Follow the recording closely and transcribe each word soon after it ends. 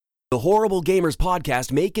The Horrible Gamers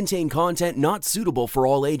podcast may contain content not suitable for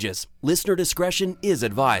all ages. Listener discretion is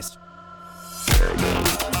advised.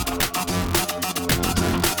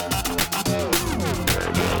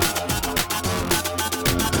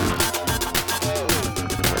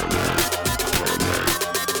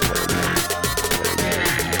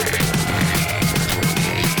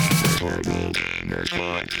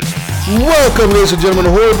 Welcome, ladies and gentlemen,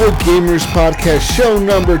 to Horrible Gamers Podcast, show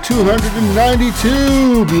number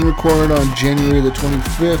 292, being recorded on January the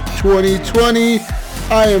 25th, 2020.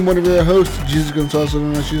 I am one of your hosts, Jesus Gonzalez,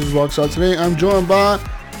 and Jesus walks out today. I'm joined by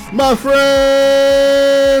my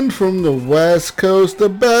friend from the West Coast, the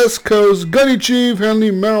best coast, Gunny Chief,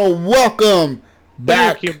 Henley Merrill. Welcome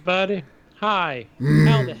back. Thank you, buddy. Hi.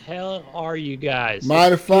 How the hell are you guys?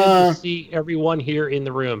 Mighty It's fine. good to see everyone here in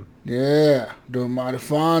the room. Yeah, doing mighty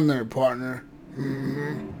fine there, partner.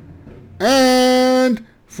 And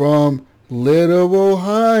from Little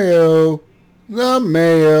Ohio, the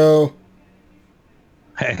Mayo.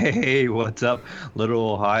 Hey, what's up,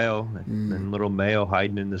 Little Ohio and Little Mayo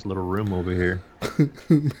hiding in this little room over here?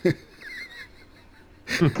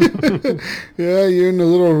 Yeah, you're in the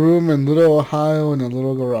little room in Little Ohio in a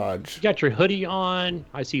little garage. You got your hoodie on.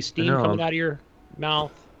 I see steam coming out of your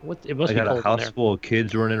mouth. It must I be got cold a house in there. full of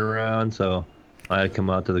kids running around, so I had to come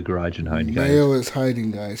out to the garage and hide, guys. Mayo is hiding,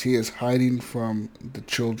 guys. He is hiding from the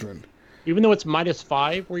children. Even though it's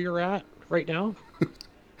 -5 where you're at right now.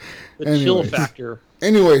 The chill Anyways. factor.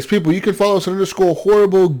 Anyways, people, you can follow us on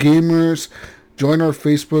 _Horrible Gamers. Join our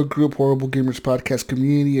Facebook group, Horrible Gamers Podcast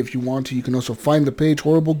Community, if you want to. You can also find the page,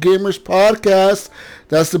 Horrible Gamers Podcast.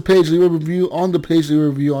 That's the page. Leave a review on the page. Leave a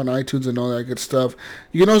review on iTunes and all that good stuff.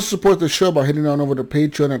 You can also support the show by heading on over to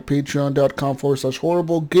Patreon at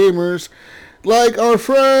patreon.com/Horrible Gamers. Like our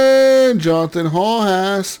friend Jonathan Hall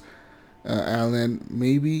has. Alan,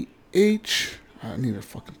 maybe H. I need to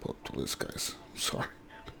fucking pull up the list, guys. I'm sorry.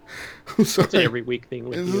 I'm sorry. It's an every week thing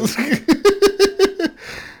with you.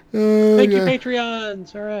 Thank Thank you,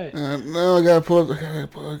 Patreons. All right. No, I gotta pull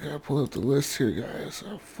up the list here, guys.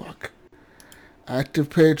 Oh, fuck. Active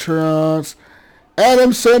Patrons.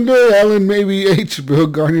 Adam Sunder, Alan Maybe H, Bill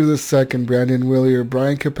Garnier II, Brandon Willier,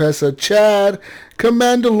 Brian Capessa, Chad,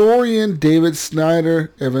 Commandalorian, David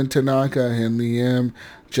Snyder, Evan Tanaka, Henley M,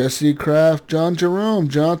 Jesse Kraft, John Jerome,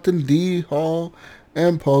 Jonathan D. Hall,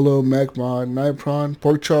 M. Polo, Macmod, Nipron,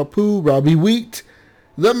 Pork Chop Poo, Robbie Wheat,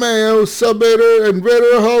 The Mayo, Subbaiter, and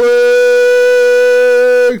Raiderholic.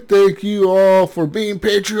 Thank you all for being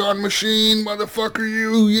Patreon machine, motherfucker,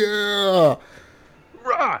 you, yeah.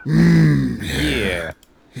 Yeah.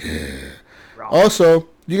 Also,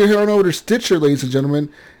 you can head on over to Stitcher, ladies and gentlemen.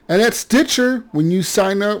 And at Stitcher, when you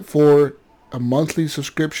sign up for a monthly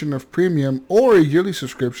subscription of premium or a yearly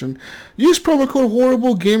subscription, use promo code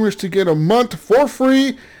Horrible Gamers to get a month for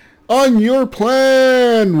free on your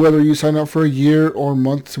plan. Whether you sign up for a year or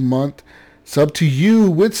month to month, it's up to you.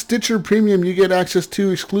 With Stitcher Premium, you get access to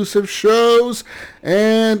exclusive shows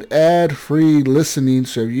and ad-free listening.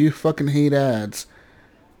 So if you fucking hate ads,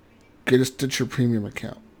 get a Stitcher Premium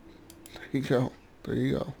account. There you go. There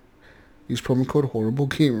you go. Use promo code Horrible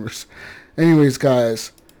Gamers. Anyways,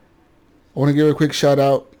 guys, I want to give a quick shout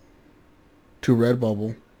out to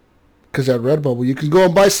Redbubble. Because at Redbubble, you can go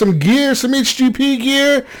and buy some gear, some HGP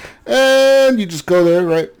gear. And you just go there,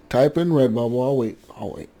 right? Type in Redbubble. I'll wait.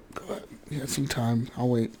 Go ahead. You got some time. I'll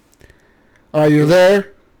wait. All right, you're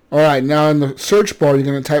there? All right, now in the search bar, you're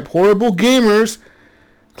going to type Horrible Gamers.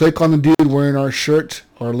 Click on the dude wearing our shirt,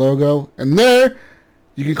 our logo. And there,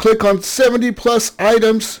 you can click on 70 plus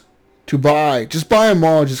items to buy. Just buy them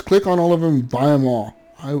all. Just click on all of them and buy them all.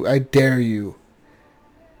 I dare you.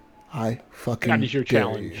 I fucking That is your dare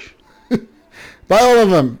challenge. you. Buy all of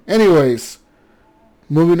them. Anyways,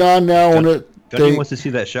 moving on now. Gunny Thank, wants to see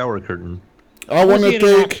that shower curtain. I want Where's to he in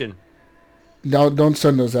thank. action? No, don't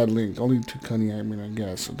send us that link. Only to Cunny, I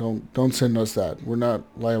guess. So don't send us that. We're not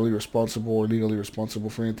liably responsible or legally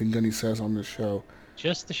responsible for anything Gunny says on this show.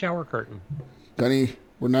 Just the shower curtain. Gunny,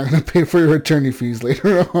 we're not going to pay for your attorney fees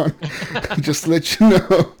later on. Just to let you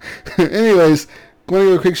know. Anyways, going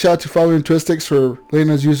to give a quick shout out to Following Twistics for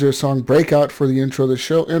letting us use their song Breakout for the intro of the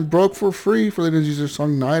show, and Broke for Free for letting us use their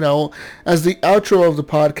song Night Owl as the outro of the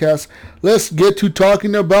podcast. Let's get to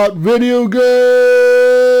talking about video games.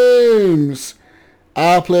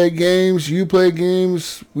 I play games, you play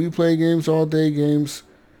games, we play games all day, games.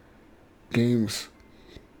 Games.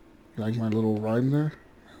 You like my little rhyme there?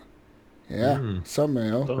 Yeah, something,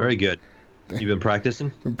 Mayo. Very good. You've been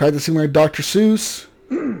practicing? Been practicing my Dr. Seuss.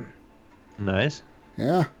 Nice.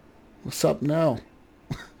 Yeah. What's up now?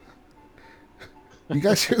 You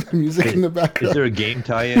guys hear the music in the background? Is there a game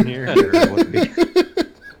tie in here? Or what?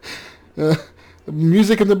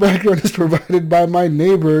 Music in the background is provided by my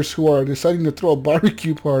neighbors who are deciding to throw a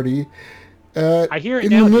barbecue party. I hear it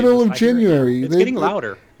in now, the middle Jesus. of I hear it now. January. It's getting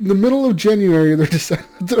louder. In the middle of January, they're deciding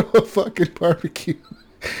to throw a fucking barbecue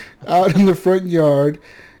out in the front yard.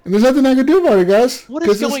 And there's nothing I can do about it, guys. What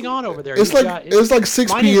is going on over there? It's like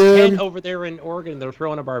 6 mine is p.m. 10 over there in Oregon. They're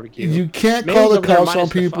throwing a barbecue. You can't Mayo's call the over there cops on minus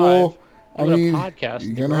the people. 5. I Doing a mean, podcast in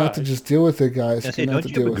you're the going to have to garage. just deal with it, guys. I You're going to have to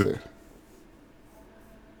don't deal you with it.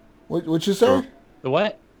 What you say? The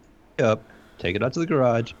what? Yep. Take it out to the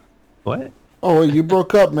garage. What? Oh, wait, you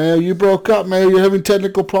broke up, man. You broke up, man. You're having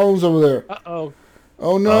technical problems over there. Uh-oh.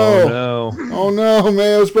 Oh, no. Oh, no. Oh, no.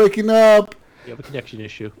 Mayo's breaking up. You have a connection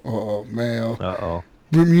issue. Oh, Mayo. Uh-oh.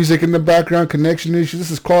 Music in the background, connection issue.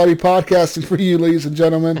 This is quality podcasting for you, ladies and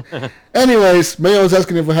gentlemen. Anyways, Mayo's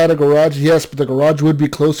asking if I had a garage. Yes, but the garage would be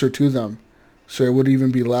closer to them. So it would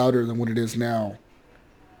even be louder than what it is now.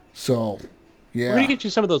 So, yeah. We're going to get you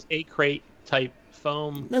some of those 8-crate type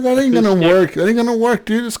foam. No, that ain't gonna acoustic. work. That ain't gonna work,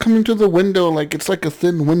 dude. It's coming to the window like it's like a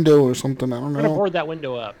thin window or something. I don't We're going to know. board that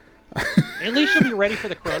window up. At least you'll be ready for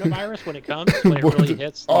the coronavirus when it comes, when it really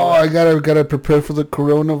hits. Oh, I gotta prepare for the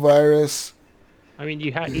coronavirus. I mean,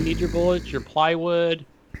 you need your bullets, your plywood,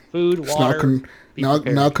 food, It's water.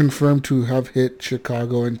 now confirmed to have hit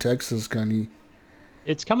Chicago and Texas, Gunny,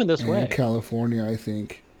 It's coming this way. and California. I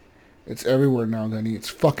think it's everywhere now, Gunny. It's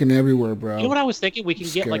fucking everywhere, bro. You know what I was thinking? We can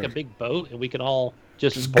get like a Scared. big boat and we can all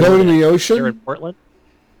just go to board the it ocean? here in Portland.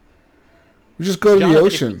 We just go to Jonathan, the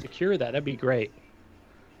if you ocean. secure that, that'd be great.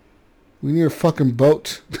 We need a fucking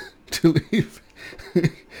boat to leave.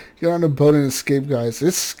 Get on a boat and escape, guys.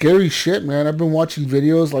 It's scary shit, man. I've been watching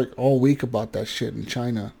videos like all week about that shit in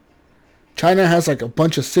China. China has like a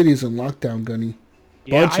bunch of cities in lockdown, Gunny.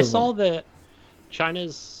 Yeah, Bunch I of saw them. that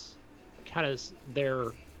China's kind of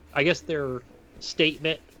their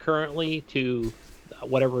statement currently to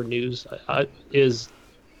whatever news is.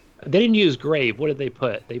 They didn't use grave. What did they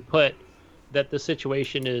put? They put that the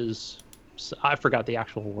situation is. I forgot the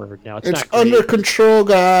actual word now. It's It's not grave. under control,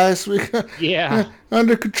 guys. We got, Yeah,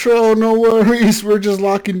 under control. No worries. We're just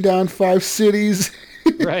locking down 5 cities.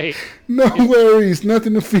 right. No worries.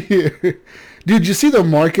 Nothing to fear. Dude, you see the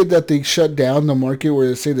market that they shut down? The market where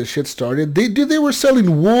they say the shit started? They were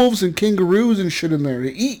selling wolves and kangaroos and shit in there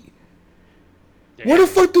to eat. Where the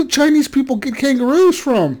fuck do Chinese people get kangaroos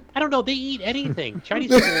from? I don't know. They eat anything.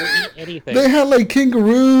 Chinese people will eat anything. They had like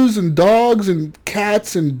kangaroos and dogs and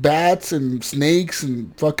cats and bats and snakes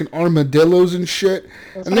and fucking armadillos and shit.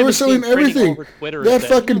 That's And what they I've were been selling seeing trending everything. over Twitter They had is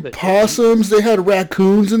that, fucking that possums. They had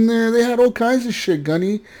raccoons in there. They had all kinds of shit,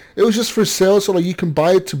 Gunny. It was just for sale so like you can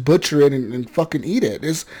buy it to butcher it and fucking eat it.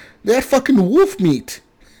 They had fucking wolf meat.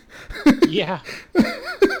 Yeah.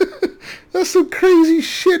 That's some crazy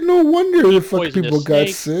shit. No wonder the fucking Poisonous people got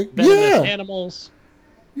snakes, sick. venomous Yeah. animals.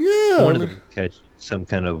 Yeah. One of them catch some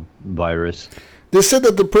kind of virus. They said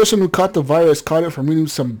that the person who caught the virus caught it from eating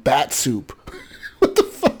some bat soup. What the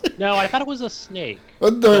fuck? No, I thought it was a snake.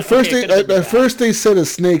 At Okay, first, it could've been the at bat. first they said a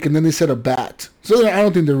snake, and then they said a bat. So I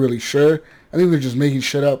don't think they're really sure. I think they're just making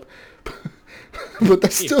shit up. But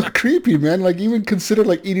that's still creepy, man. Like even consider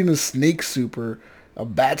like eating a snake soup or a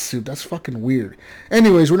bat soup. That's fucking weird.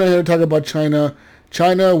 Anyways, we're not here to talk about China.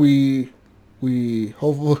 China, we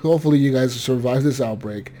hopefully you guys survive this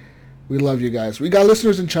outbreak. We love you guys. We got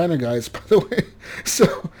listeners in China, guys, by the way.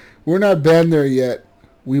 So we're not banned there yet.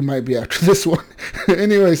 We might be after this one.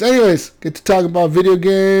 anyways, get to talk about video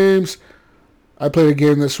games. I played a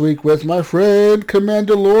game this week with my friend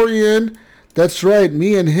Commandalorian. That's right,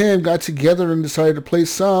 me and him got together and decided to play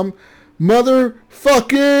some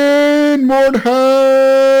motherfucking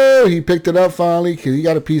Mordhau. He picked it up finally because he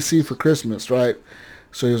got a PC for Christmas, right?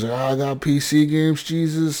 So he was like, I got PC games,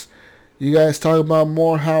 Jesus. You guys talk about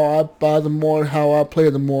Mordhau, I buy the Mordhau, I play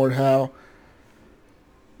the Mordhau.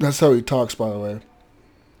 That's how he talks, by the way.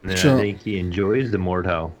 And Sure. I think he enjoys the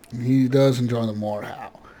Mordhau. He does enjoy the Mordhau.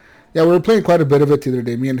 Yeah, we were playing quite a bit of it the other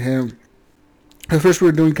day, me and him. At first we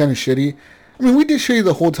were doing kind of shitty. I mean, we did shitty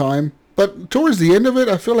the whole time. But towards the end of it,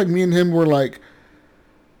 I feel like me and him were like,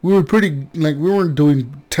 we were pretty, like, we weren't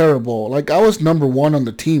doing terrible. Like, I was number 1 on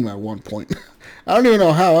the team at one point. I don't even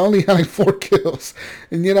know how. I only had like 4 kills.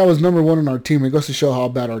 And yet I was number 1 on our team. It goes to show how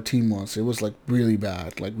bad our team was. It was, like, really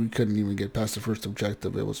bad. Like, we couldn't even get past the first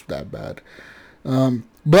objective. It was that bad.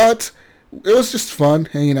 But it was just fun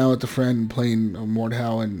hanging out with a friend and playing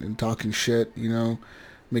Mordhau and talking shit, you know,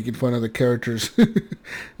 making fun of the characters,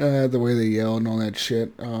 the way they yell and all that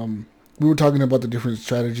shit. We were talking about the different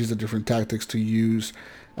strategies, the different tactics to use.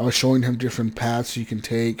 I was showing him different paths you can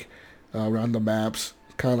take around the maps,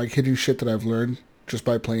 kind of like hidden shit that I've learned just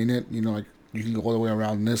by playing it. You know, like you can go all the way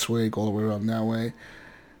around this way, go all the way around that way.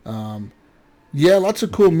 Yeah, lots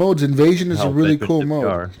of cool modes. Invasion is a Help really veterans cool if mode. you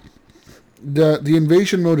are. The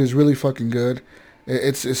invasion mode is really fucking good.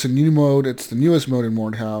 It's a new mode. It's the newest mode in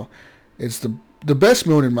Mordhau. It's the best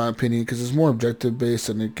mode in my opinion because it's more objective based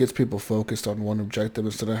and it gets people focused on one objective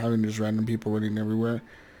instead of having just random people running everywhere.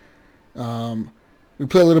 We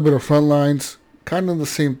play a little bit of Frontlines, kind of the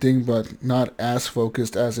same thing but not as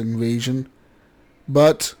focused as Invasion.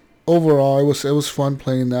 But overall, it was fun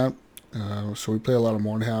playing that. So we play a lot of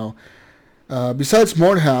Mordhau. Besides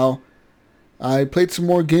Mordhau, I played some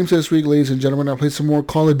more games this week, ladies and gentlemen. I played some more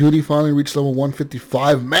Call of Duty. Finally reached level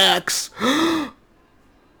 155 max.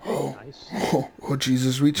 Nice. Oh,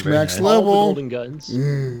 Jesus, reached Very max nice. All the level. golden guns.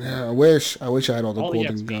 Yeah, I wish I had all the All the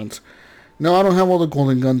golden XP. guns. No, I don't have all the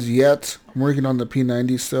golden guns yet. I'm working on the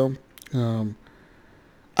P90 still.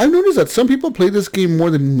 I've noticed that some people play this game more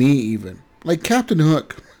than me even. Like Captain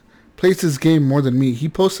Hook plays this game more than me. He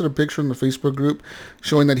posted a picture in the Facebook group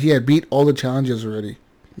showing that he had beat all the challenges already.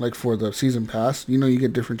 Like for the season pass. You know, you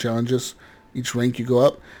get different challenges. Each rank you go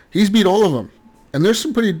up. He's beat all of them. And there's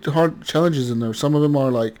some pretty hard challenges in there. Some of them are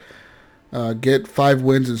like get 5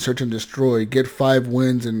 wins in Search and Destroy. Get 5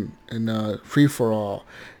 wins in Free For All.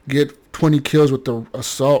 Get 20 kills with the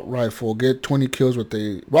assault rifle. Get 20 kills with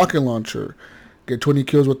the rocket launcher. Get 20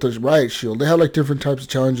 kills with the riot shield. They have like different types of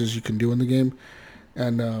challenges you can do in the game.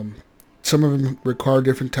 And some of them require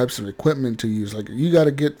different types of equipment to use. Like you got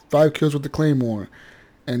to get 5 kills with the Claymore.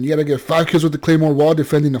 And you got to get 5 kills with the Claymore while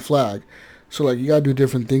defending the flag. So like you got to do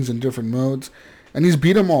different things in different modes. And he's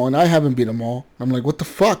beat them all, and I haven't beat them all. I'm like, what the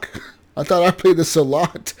fuck? I thought I played this a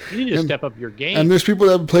lot. You need to step up your game. And there's people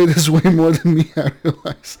that play this way more than me, I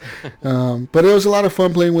realize. But it was a lot of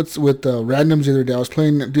fun playing with randoms the other day. I was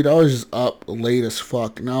playing, dude, I was just up late as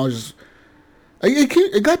fuck. And I was just...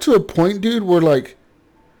 It got to a point, dude, where, like,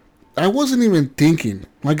 I wasn't even thinking.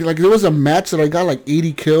 Like there was a match that I got, like,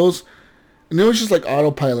 80 kills, and it was just, like,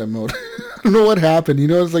 autopilot mode. I don't know what happened. You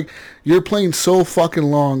know, it's like you're playing so fucking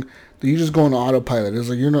long that you just go on autopilot. It's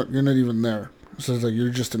like you're not even there. So it's like you're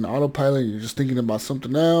just in autopilot. You're just thinking about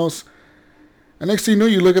something else. And next thing you know,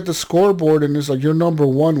 you look at the scoreboard and it's like you're number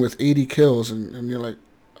 1 with 80 kills, and you're like,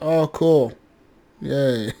 oh, cool,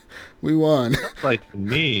 yay, we won. Like for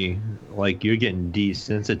me, like you're getting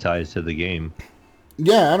desensitized to the game.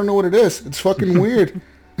 Yeah, I don't know what it is. It's fucking weird.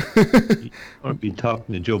 I want to be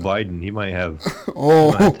talking to Joe Biden. He might have.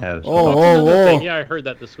 Oh, might have some- Another thing, yeah, I heard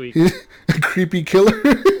that this week. creepy killer.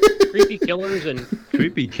 Creepy killers and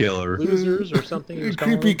Creepy killer. losers or something. it was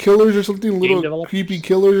Creepy called. killers or something. Little developers. creepy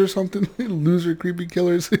killers or something. Loser creepy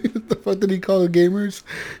killers. What the fuck did he call the gamers?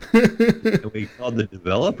 And we called the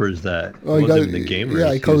developers that. Oh, It he wasn't got- the gamers.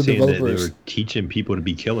 yeah, he called was the saying that developers. They were teaching people to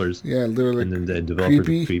be killers. Yeah, literally. And then the developers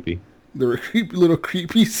creepy. were creepy. They were creepy little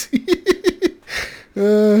creepies.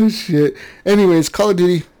 Oh shit. Anyways, Call of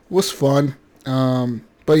Duty was fun.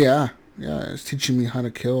 But yeah, it's teaching me how to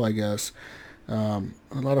kill, I guess.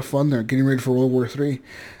 A lot of fun there, getting ready for World War III.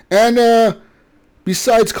 And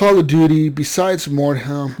besides Call of Duty, besides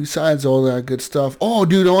Mordhau, besides all that good stuff. Oh,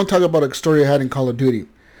 dude, I want to talk about a story I had in Call of Duty.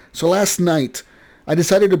 So last night, I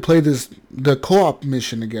decided to play the co-op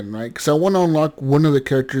mission again, right? Because I want to unlock one of the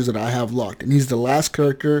characters that I have locked, and he's the last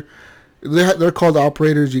character. They're called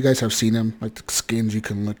operators. You guys have seen them, like the skins you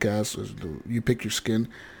can look at. So you pick your skin.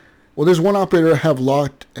 Well, there's one operator I have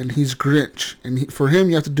locked, and he's Grinch. And for him,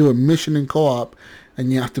 you have to do a mission in co-op,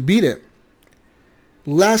 and you have to beat it.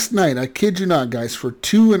 Last night, I kid you not, guys, for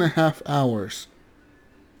 2.5 hours,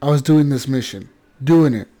 I was doing this mission.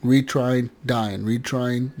 Doing it. Retrying, dying.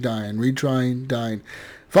 Retrying, dying. Retrying, dying.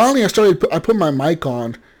 Finally, I put my mic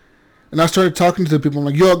on, and I started talking to the people. I'm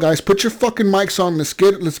like, yo, guys, put your fucking mics on. Let's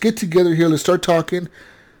get together here. Let's start talking.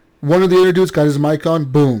 One of the other dudes got his mic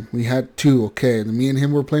on. Boom. We had 2. Okay. And me and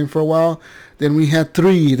him were playing for a while. Then we had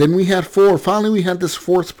 3. Then we had 4. Finally, we had this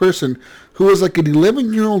 4th person who was like an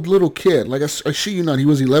 11-year-old little kid. Like, I shit you not, he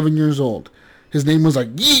was 11 years old. His name was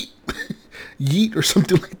like Yeet. Yeet or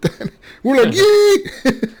something like that. We're like,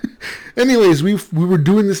 Yeet. Anyways, we were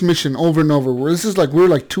doing this mission over and over. We're like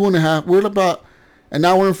 2.5. We're about an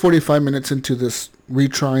hour and 45 minutes into this,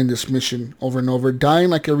 retrying this mission over and over, dying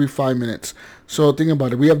like every 5 minutes. So think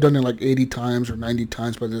about it. We have done it like 80 times or 90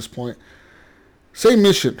 times by this point. Same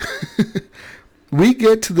mission. We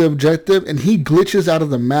get to the objective and he glitches out of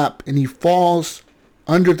the map and he falls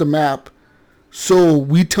under the map. So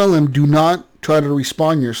we tell him, do not try to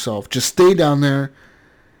respawn yourself. Just stay down there.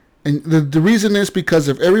 And the reason is because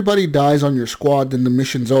if everybody dies on your squad, then the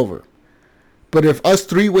mission's over. But if us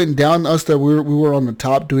 3 went down, us that we were on the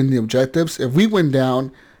top doing the objectives, if we went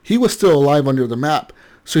down, he was still alive under the map.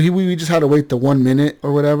 So we just had to wait the 1 minute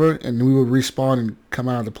or whatever, and we would respawn and come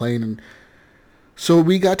out of the plane. And So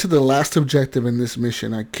we got to the last objective in this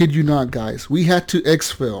mission. I kid you not, guys. We had to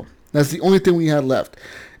exfil. That's the only thing we had left.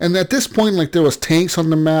 And at this point, like, there was tanks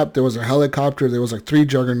on the map. There was a helicopter. There was like 3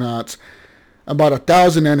 juggernauts. About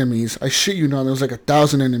 1,000 enemies. I shit you not. There was like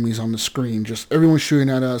 1,000 enemies on the screen. Just everyone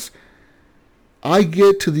shooting at us. I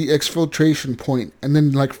get to the exfiltration point, and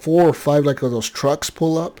then like 4 or 5 like of those trucks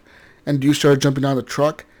pull up, and you start jumping out of the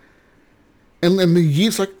truck. And then the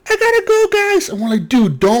Yeet's like, I gotta go, guys. And we're like,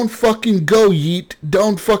 dude, don't fucking go, Yeet.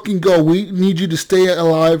 Don't fucking go. We need you to stay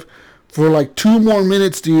alive for like 2 more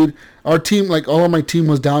minutes, dude. Our team, like all of my team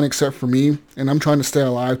was down except for me. And I'm trying to stay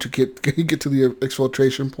alive to get to the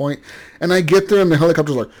exfiltration point. And I get there and the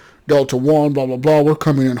helicopter's like, Delta 1, blah, blah, blah. We're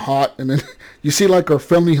coming in hot. And then you see like our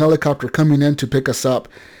friendly helicopter coming in to pick us up.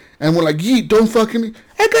 And we're like, Yeet, don't fucking...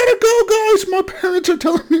 I gotta go, guys. My parents are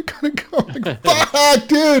telling me I gotta go. I'm like, fuck,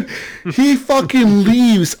 dude. He fucking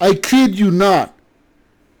leaves. I kid you not.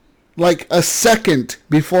 Like a second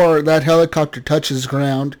before that helicopter touches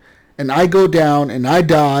ground. And I go down and I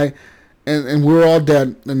die. And we're all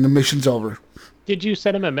dead. And the mission's over. Did you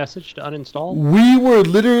send him a message to uninstall? We were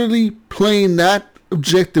literally playing that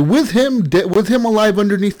objective with him alive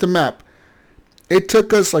underneath the map. It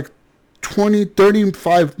took us like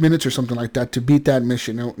 35 minutes or something like that to beat that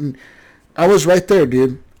mission. And I was right there,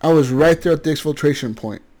 dude. I was right there at the exfiltration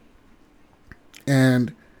point.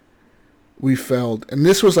 And we failed. And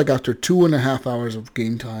this was like after 2.5 hours of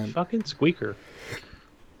game time. Fucking squeaker.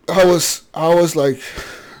 I was like,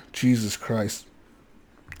 Jesus Christ.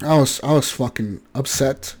 I was fucking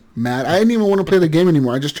upset, mad. I didn't even want to play the game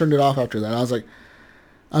anymore. I just turned it off after that. I was like,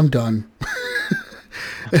 I'm done.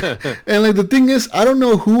 And like the thing is, I don't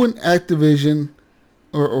know who in Activision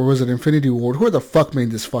or was it Infinity Ward, who the fuck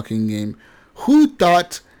made this fucking game? Who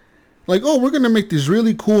thought like, oh, we're gonna make these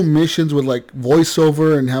really cool missions with like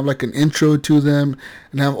voiceover and have like an intro to them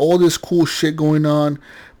and have all this cool shit going on.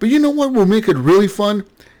 But you know what will make it really fun?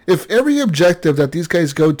 If every objective that these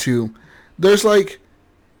guys go to, there's like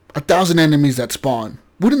 1,000 enemies that spawn.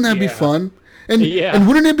 Wouldn't that be fun? And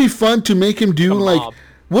wouldn't it be fun to make him do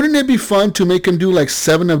Wouldn't it be fun to make him do like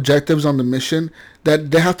 7 objectives on the mission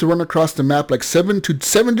that they have to run across the map, like 7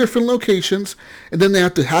 different locations, and then they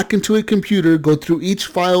have to hack into a computer, go through each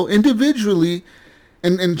file individually,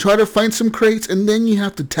 and try to find some crates, and then you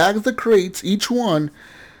have to tag the crates, each one.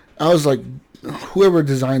 I was like, whoever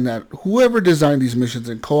designed these missions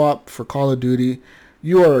in co-op for Call of Duty,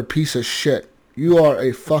 you are a piece of shit. You are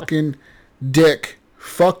a fucking dick.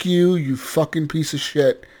 Fuck you, you fucking piece of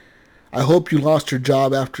shit. I hope you lost your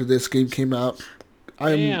job after this game came out.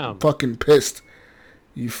 I am fucking pissed.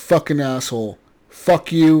 You fucking asshole.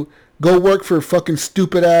 Fuck you. Go work for a fucking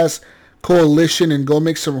stupid ass Coalition and go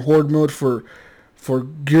make some horde mode for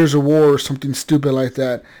Gears of War or something stupid like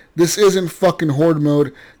that. This isn't fucking horde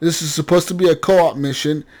mode. This is supposed to be a co-op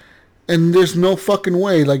mission. And there's no fucking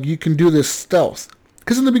way like you can do this stealth.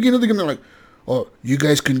 Because in the beginning of the game they're like, oh, you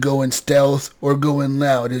guys can go in stealth or go in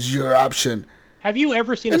loud is your option. Have you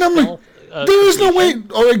ever seen and a I'm stealth? Like, there is no way.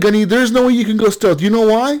 All right, Gunny, there's no way you can go stealth. You know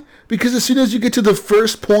why? Because as soon as you get to the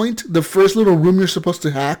first point, the first little room you're supposed to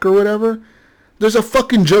hack or whatever, there's a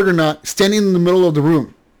fucking juggernaut standing in the middle of the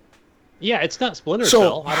room. Yeah, it's not Splinter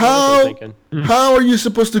Cell. So how are you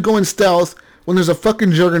supposed to go in stealth when there's a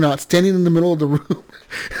fucking juggernaut standing in the middle of the room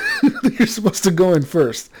that you're supposed to go in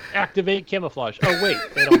first? Activate camouflage. Oh wait,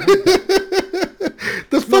 they don't have that.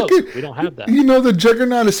 We don't have that. You know, the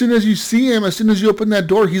juggernaut, as soon as you see him, as soon as you open that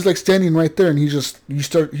door, he's like standing right there, and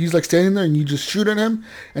he's like standing there, and you just shoot at him,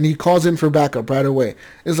 and he calls in for backup right away.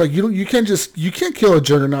 It's like you can't kill a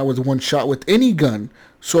juggernaut with one shot with any gun.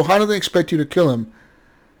 So how do they expect you to kill him?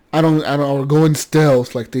 I don't or go in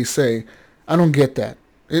stealth like they say. I don't get that.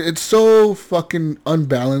 It's so fucking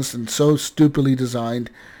unbalanced and so stupidly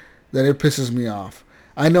designed that it pisses me off.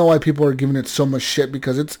 I know why people are giving it so much shit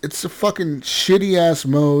because it's a fucking shitty ass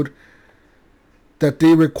mode that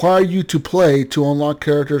they require you to play to unlock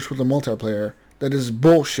characters for the multiplayer. That is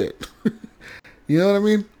bullshit. You know what I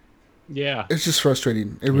mean? Yeah. It's just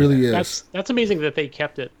frustrating. It really is. That's amazing that they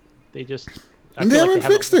kept it. They just and they haven't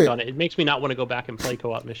fixed it. It makes me not want to go back and play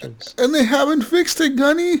co-op missions. And they haven't fixed it,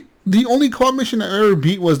 Gunny. The only co-op mission I ever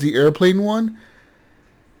beat was the airplane one.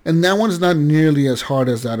 And that one's not nearly as hard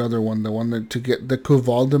as that other one. The one that to get the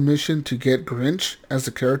Kovalda mission to get Grinch as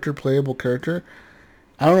a playable character.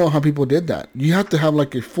 I don't know how people did that. You have to have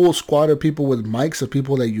like a full squad of people with mics of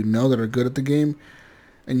people that you know that are good at the game.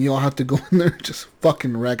 And you all have to go in there and just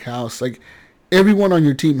fucking wreck house. Like, everyone on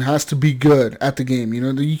your team has to be good at the game. You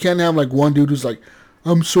know, you can't have like one dude who's like,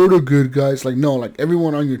 I'm sort of good, guys. Like, no, like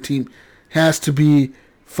everyone on your team has to be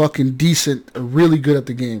fucking decent or really good at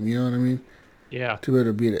the game. You know what I mean? Yeah. To be able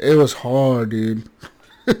to beat it. It was hard, dude.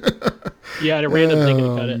 Yeah, and a random thing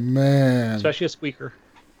to cut it. Man. Especially a squeaker.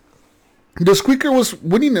 The squeaker was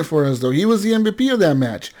winning it for us, though. He was the MVP of that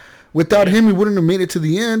match. Without him, we wouldn't have made it to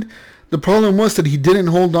the end. The problem was that he didn't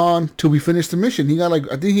hold on till we finished the mission. He got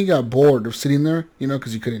I think he got bored of sitting there,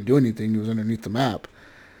 because he couldn't do anything. He was underneath the map.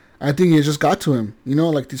 I think it just got to him.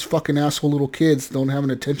 Like these fucking asshole little kids don't have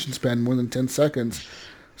an attention span more than 10 seconds.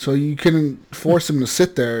 So you couldn't force him to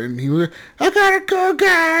sit there. And he was like, I gotta go,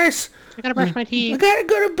 guys. I gotta brush my teeth. I gotta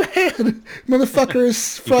go to bed. Motherfucker,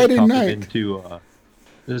 it's Friday night.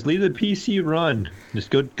 Just leave the PC run.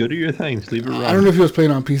 Just go do your thing. Just leave it run. I don't know if he was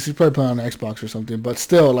playing on PC. Probably playing on Xbox or something. But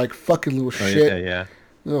still, like, fucking little shit. Yeah.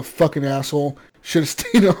 Little fucking asshole. Should have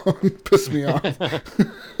stayed on. Pissed me off.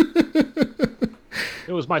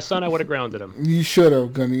 It was my son, I would have grounded him. You should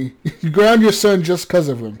have, Gunny. You ground your son just because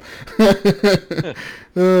of him.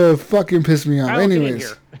 Fucking pissed me off.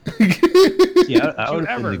 Anyways. Yeah, I would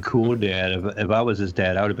have been the cool dad. If I was his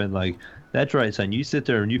dad, I would have been like, that's right, son. You sit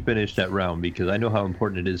there and you finish that round because I know how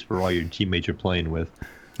important it is for all your teammates you're playing with.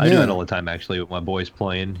 I do that all the time, actually, with my boys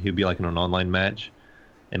playing. He'd be like in an online match,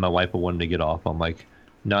 and my wife will want him to get off. I'm like,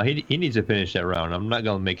 no, he needs to finish that round. I'm not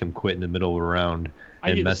going to make him quit in the middle of a round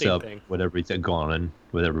and mess up whatever he's gone on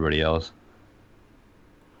with everybody else.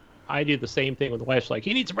 I do the same thing with the wife's like,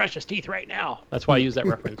 he needs to brush his teeth right now. That's why I use that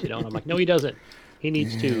reference, And I'm like, no, he doesn't. He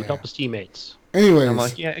needs to help his teammates. Anyways. I'm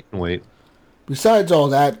like, yeah, I can wait. Besides all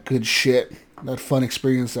that good shit, that fun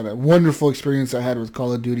experience, that wonderful experience I had with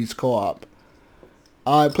Call of Duty's co-op,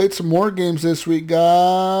 I played some more games this week,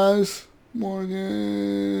 guys. More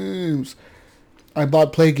games. I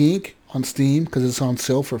bought Plague Inc. on Steam because it's on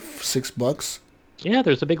sale for $6. Yeah,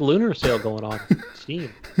 there's a big lunar sale going on.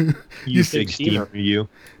 Steam. You big Steamer, you.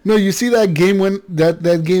 No, you see that game when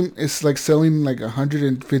that game is like selling like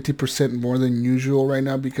 150% more than usual right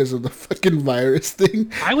now because of the fucking virus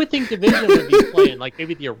thing. I would think Division would be playing like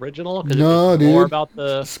maybe the original because no, it's more about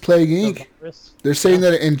it's Plague Inc. They're saying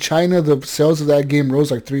that in China the sales of that game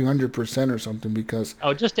rose like 300% or something because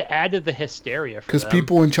just to add to the hysteria. Because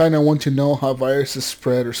people in China want to know how viruses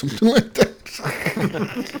spread or something like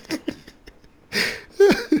that.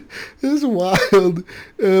 It's wild,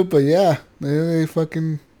 but yeah, they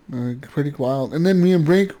fucking pretty wild. And then me and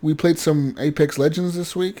Brink, we played some Apex Legends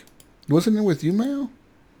this week. Wasn't it with you, Mayo?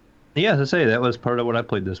 Yeah, to say that was part of what I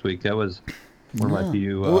played this week. That was one of my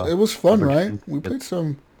few. It was fun, right? We played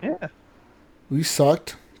some. Yeah. We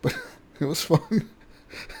sucked, but it was fun.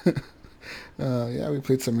 Yeah, we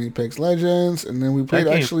played some Apex Legends, and then we played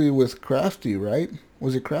actually with Crafty, right?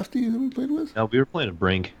 Was it Crafty that we played with? No, we were playing a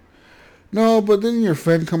Brink. No, but then your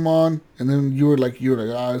friend come on, and then you were like,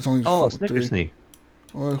 it's only Snickersnee.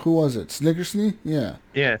 Well, who was it? Snickersnee? Yeah.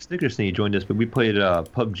 Yeah, Snickersnee joined us, but we played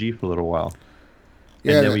PUBG for a little while.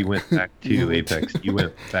 Yeah, and then we went back to Apex. You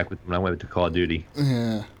went back with him, and I went to Call of Duty.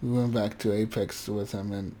 Yeah, we went back to Apex with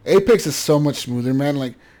him, and Apex is so much smoother, man.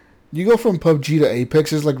 Like, you go from PUBG to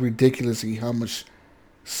Apex, it's like ridiculously how much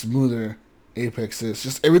smoother Apex is.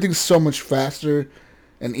 Just everything's so much faster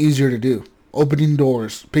and easier to do. Opening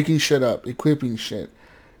doors, picking shit up, equipping shit.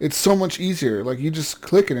 It's so much easier. Like, you just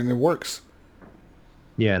click it and it works.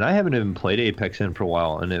 Yeah, and I haven't even played Apex in for a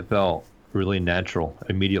while, and it felt really natural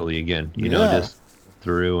immediately again. You know, just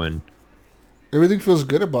through and... Everything feels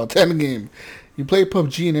good about that game. You play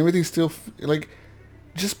PUBG and everything still... like,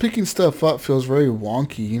 just picking stuff up feels very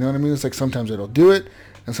wonky. You know what I mean? It's like sometimes it'll do it,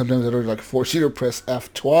 and sometimes it'll like force you to press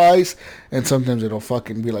F twice, and sometimes it'll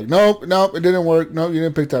fucking be like, nope, it didn't work. No, you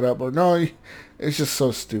didn't pick that up. Or no, it's just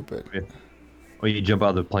so stupid. Or you jump out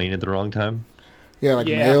of the plane at the wrong time. Yeah, like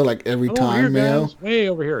Mayo, like every time, Mayo. Way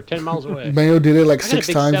over here, 10 miles away. Mayo did it like 6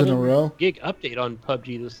 times in a row. Gig update on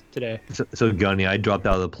PUBG today. So Gunny, I dropped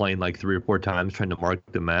out of the plane like 3 or 4 times trying to mark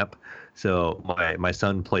the map. So my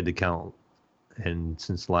son played the count, and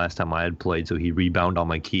since the last time I had played, so he rebound all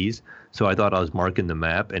my keys. So I thought I was marking the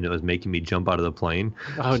map, and it was making me jump out of the plane.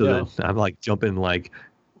 Oh, so no. I'm like jumping like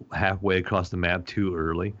halfway across the map too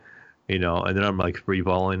early, and then I'm like free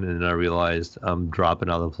falling, and then I realized I'm dropping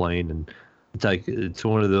out of the plane, and it's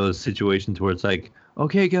one of those situations where it's like,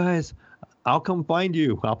 okay, guys, I'll come find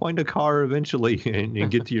you. I'll find a car eventually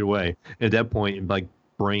and get to your way. And at that point, like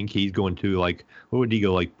Brink, he's going to like, what would he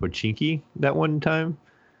go, like Pochinki that one time?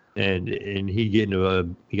 And he got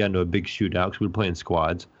into a big shootout because we were playing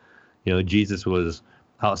squads. Jesus was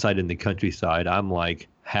outside in the countryside. I'm like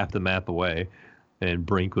half the map away, and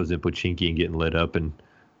Brink was in Pochinki and getting lit up, and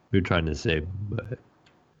we were trying to save, but it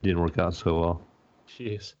didn't work out so well.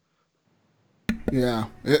 Jeez. Yeah,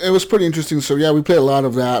 it was pretty interesting. So yeah, we played a lot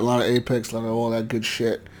of that, a lot of Apex, a lot of all that good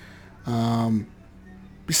shit.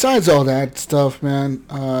 Besides all that stuff, man,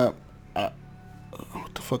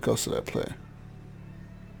 What the fuck else did I play?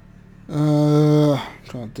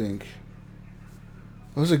 Trying to think.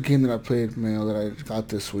 What was a game that I played, man, that I got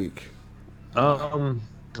this week?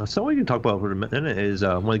 So we can talk about for a minute is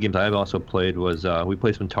one of the games I've also played was we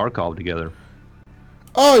played some Tarkov together.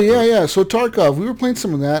 Oh, yeah. So Tarkov, we were playing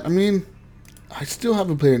some of that. I mean, I still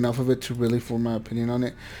haven't played enough of it to really form my opinion on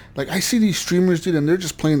it. Like, I see these streamers, dude, and they're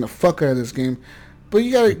just playing the fuck out of this game. But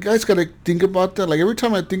guys gotta think about that. Like, every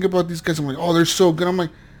time I think about these guys, I'm like, oh, they're so good. I'm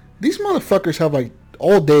like, these motherfuckers have, like,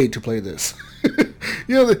 all day to play this.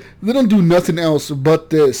 You know, they don't do nothing else but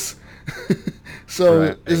this. So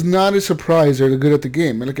right. It's not a surprise they're good at the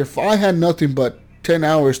game. Like, if I had nothing but 10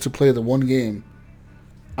 hours to play the one game,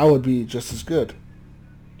 I would be just as good.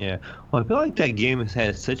 Yeah. Well, I feel like that game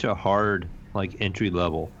has such a hard, like, entry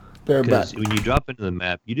level. Because when you drop into the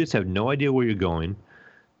map, you just have no idea where you're going.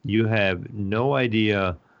 You have no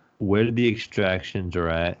idea where the extractions are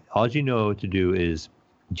at. All you know to do is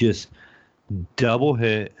just double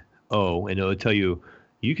hit O, and it'll tell you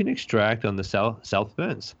you can extract on the south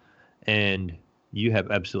fence. And you have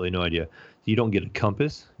absolutely no idea. You don't get a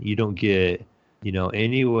compass. You don't get,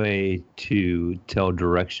 any way to tell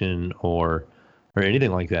direction or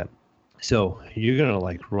anything like that. So you're going to,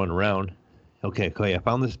 like, run around. Okay, I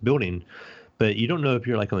found this building. But you don't know if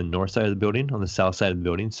you're, like, on the north side of the building, on the south side of the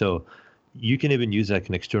building. So you can even use, like,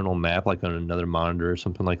 an external map, like on another monitor or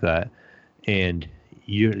something like that. And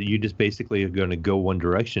you just basically are going to go one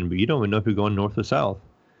direction, but you don't even know if you're going north or south.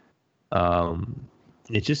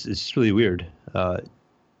 It's just really weird. If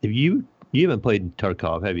you haven't played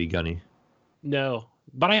Tarkov, have you, Gunny? No,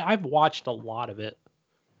 but I've watched a lot of it.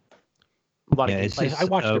 A lot of games. I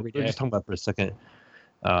watched it every day. We're just talking about for a second.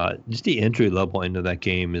 Just the entry level into that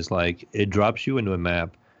game is like it drops you into a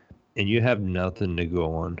map, and you have nothing to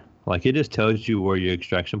go on. Like it just tells you where your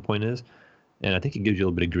extraction point is, and I think it gives you a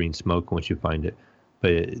little bit of green smoke once you find it.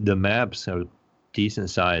 But the maps are decent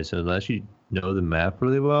size, so unless you know the map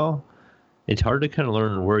really well, it's hard to kind of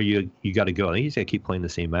learn where you got to go. I think you just got to keep playing the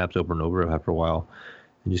same maps over and over after a while,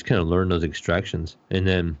 and just kind of learn those extractions, and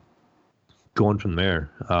then going from there.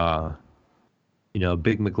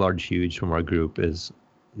 Big McLarge Huge from our group is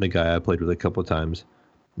the guy I played with a couple of times,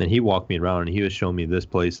 and he walked me around and he was showing me this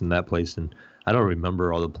place and that place, and I don't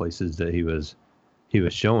remember all the places that he was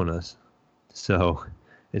showing us. So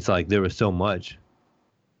it's like there was so much.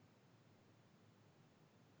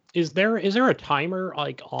 Is there a timer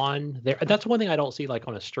like on there? That's one thing I don't see like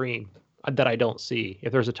on a stream that I don't see.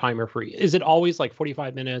 If there's a timer for, is it always like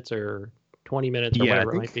 45 minutes or 20 minutes or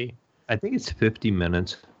whatever it might be? I think it's 50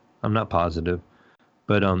 minutes. I'm not positive.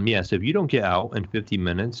 But so if you don't get out in 50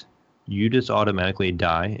 minutes, you just automatically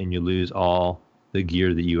die and you lose all the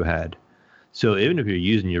gear that you had. So even if you're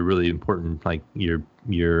using your really important, like your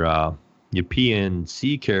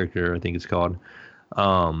PNC character, I think it's called,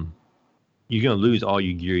 you're going to lose all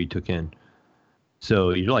your gear you took in. So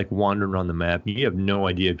you're like wandering around the map. You have no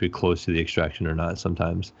idea if you're close to the extraction or not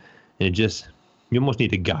sometimes. And you almost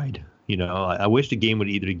need a guide. I wish the game would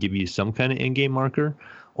either give you some kind of in-game marker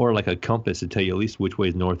or like a compass to tell you at least which way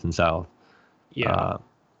is north and south. Yeah.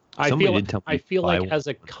 I feel like as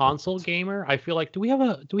a console gamer, I feel like do we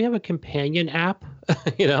have a companion app?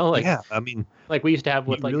 Yeah, I mean, like we used to have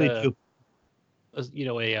with like a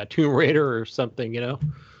Tomb Raider or something, Yeah,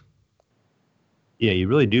 you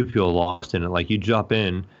really do feel lost in it. Like you drop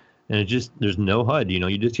in and there's no HUD,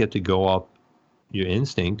 you just have to go off your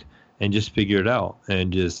instinct and just figure it out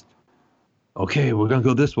and just, okay, we're going to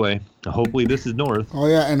go this way. Hopefully this is north. Oh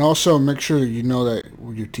yeah. And also make sure you know that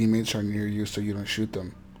your teammates are near you so you don't shoot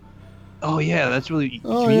them. Oh yeah. That's really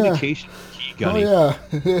communication key, Gunny. Oh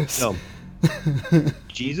yeah. So,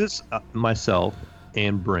 Jesus, myself,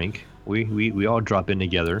 and Brink, we all drop in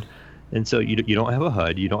together. And so you don't have a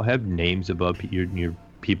HUD, you don't have names above your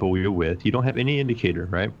people you're with, you don't have any indicator,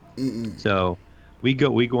 right? Mm-mm. So we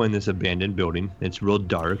go in this abandoned building. It's real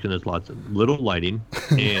dark and there's lots of little lighting,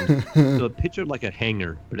 and so pictured like a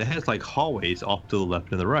hangar, but it has like hallways off to the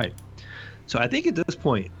left and the right. So I think at this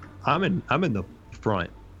point I'm in the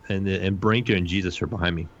front, and Brink and Jesus are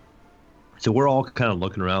behind me. So we're all kind of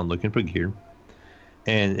looking around, looking for gear.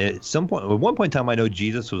 And at one point in time, I know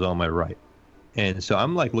Jesus was on my right. And so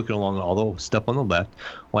I'm like looking along all the stuff on the left.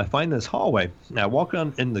 Well, I find this hallway. And I walk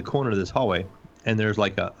around in the corner of this hallway, and there's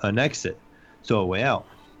like an exit, so a way out.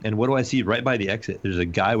 And what do I see right by the exit? There's a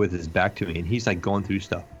guy with his back to me, and he's like going through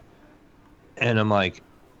stuff. And I'm like,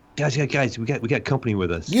 guys, we got company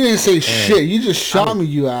with us. You didn't say shit. You just shot me,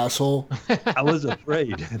 you asshole. I was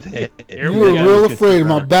afraid. You were real afraid.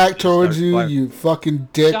 My back towards you, you fucking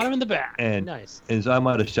dick. Shot him in the back. Nice. And so I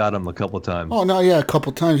might have shot him a couple times. Oh, no, yeah, a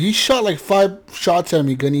couple times. He shot like 5 shots at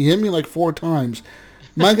me, Gunny. He hit me like 4 times.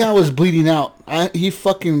 My guy was bleeding out.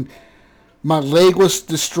 My leg was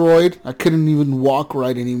destroyed. I couldn't even walk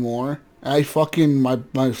right anymore. My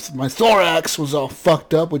thorax was all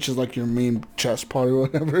fucked up, which is like your main chest part or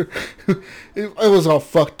whatever. It was all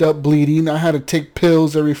fucked up, bleeding. I had to take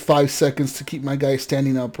pills every 5 seconds to keep my guy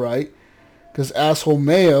standing upright. Because asshole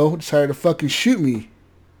Mayo decided to fucking shoot me.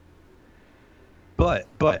 But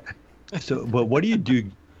what do you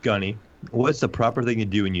do, Gunny? What's the proper thing to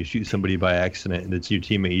do when you shoot somebody by accident and it's your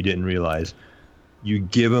teammate you didn't realize? You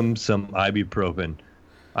give him some ibuprofen.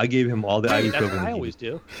 I gave him all the ibuprofen. That's what I always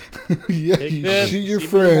do. Yeah, you shoot your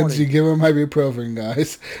friends, you give them ibuprofen,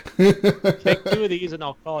 guys. Take 2 of these and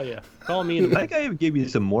I'll call you. Call me. I think I gave you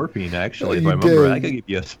some morphine, actually, if You I remember. did. I could give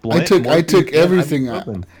you a splint. I took everything.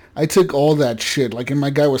 Ibuprofen. I took all that shit. Like, and my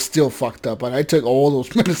guy was still fucked up, but I took all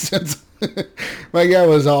those medicines. My guy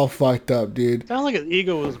was all fucked up, dude. Sounds like his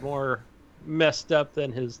ego was more messed up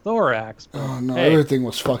than his thorax. Oh no, everything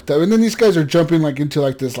was fucked up. And then these guys are jumping like into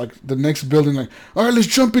like this, like the next building, like, all right, let's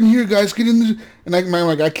jump in here, guys, get in there. And I'm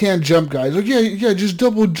like, I can't jump, guys. Like, yeah, just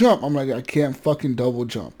double jump. I'm like, I can't fucking double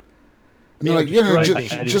jump. And they're like,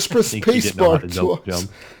 just press space bar twice.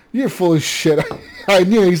 You're full of shit. I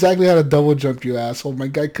knew exactly how to double jump, you asshole. My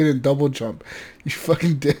guy couldn't double jump. You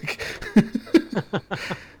fucking dick.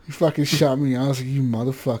 You fucking shot me. I was like, you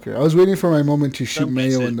motherfucker. I was waiting for my moment to shoot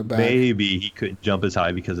Mayo in the back. Maybe he couldn't jump as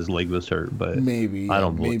high because his leg was hurt, but maybe. I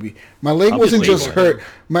don't believe. Maybe. My leg wasn't just hurt.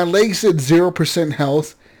 My leg said 0%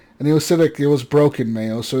 health, and it said like it was broken,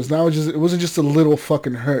 Mayo. So it wasn't just a little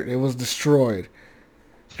fucking hurt. It was destroyed.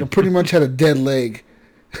 I pretty much had a dead leg.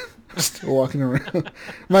 Still walking around.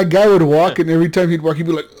 My guy would walk, and every time he'd walk, he'd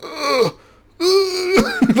be like, ugh,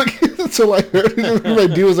 ugh. Like, that's all I heard. My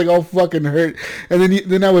dude was like all fucking hurt. And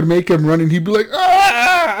then I would make him run, and he'd be like,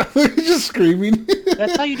 ah! Just screaming.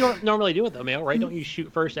 That's how you don't normally do it, though, Mail, right? Don't you shoot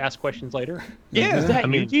first, ask questions later? Yeah. Is that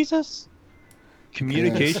you, Jesus?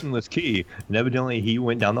 Communication was key. And evidently, he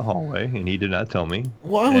went down the hallway, and he did not tell me.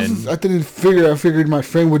 Well, I figured my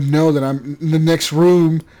friend would know that I'm in the next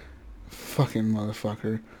room. Fucking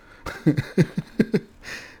motherfucker.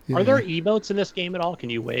 Yeah. Are there emotes in this game at all?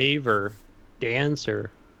 Can you wave or dance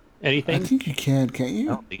or anything? I think you can't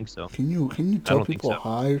you? I don't think so. Can you tell people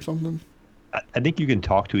hi or something? I think you can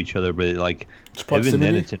talk to each other, but like even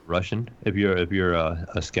then it's in Russian if you're a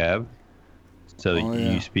scav. So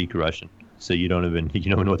you speak Russian, so you don't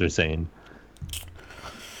know what they're saying.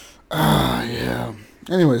 Yeah.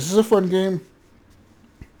 Anyways, this is a fun game.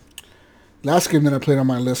 Last game that I played on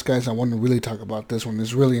my list, guys, I want to really talk about this one.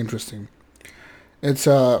 It's really interesting. It's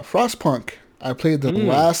Frostpunk. I played the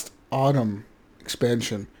last autumn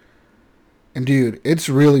expansion. And dude, it's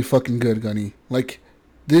really fucking good, Gunny. Like,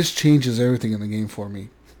 this changes everything in the game for me.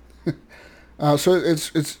 So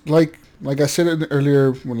it's like I said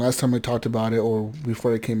earlier when last time I talked about it or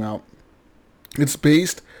before it came out. It's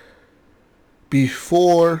based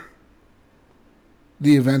before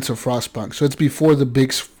the events of Frostpunk. So it's before the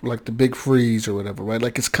big freeze or whatever, right?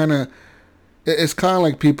 Like it's kind of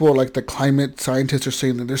like people like the climate scientists are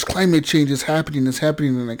saying that there's climate change is happening,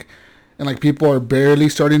 and like people are barely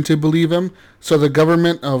starting to believe them. So the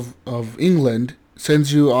government of England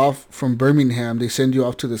sends you off from Birmingham. They send you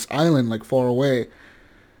off to this island like far away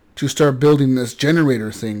to start building this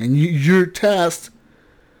generator thing. And you're tasked.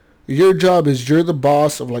 Your job is you're the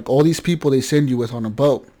boss of like all these people they send you with on a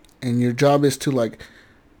boat. And your job is to like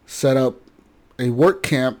set up a work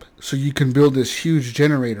camp so you can build this huge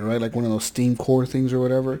generator, right? Like one of those steam core things or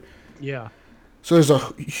whatever. Yeah. So there's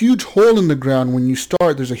a huge hole in the ground when you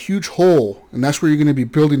start. There's a huge hole, and that's where you're going to be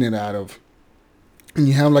building it out of. And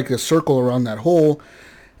you have like a circle around that hole.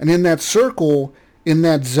 And in that circle, in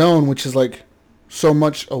that zone, which is like so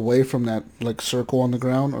much away from that like circle on the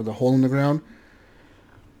ground or the hole in the ground,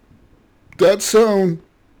 that zone,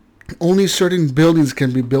 only certain buildings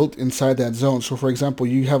can be built inside that zone. So, for example,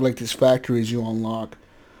 you have like these factories you unlock.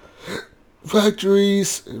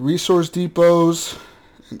 Factories, resource depots,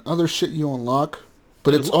 and other shit you unlock.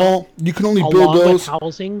 But it's all, you can only build those. With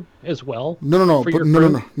housing as well? No.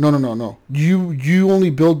 You only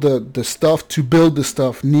build the stuff to build the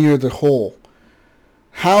stuff near the hole.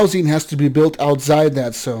 Housing has to be built outside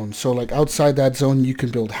that zone. So, like, outside that zone, you can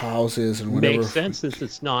build houses and whatever. Makes sense since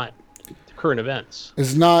it's not current events.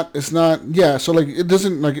 It's not, yeah, so like it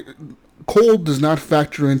doesn't, like, cold does not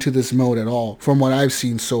factor into this mode at all from what I've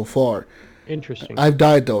seen so far. Interesting. I've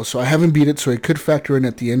died though, so I haven't beat it, so it could factor in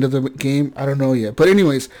at the end of the game. I don't know yet. But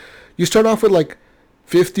anyways, you start off with like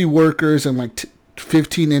 50 workers and like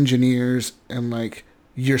 15 engineers and like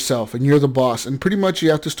yourself, and you're the boss. And pretty much you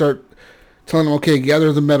have to start telling them, okay,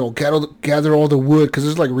 gather the metal, gather all the wood, because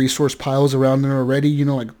there's like resource piles around there already, you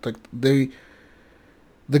know, like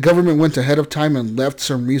the government went ahead of time and left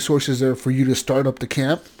some resources there for you to start up the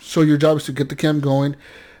camp. So your job is to get the camp going.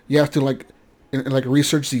 You have to like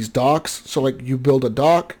research these docks. So like you build a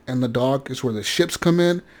dock, and the dock is where the ships come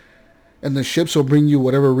in, and the ships will bring you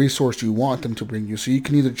whatever resource you want them to bring you. So you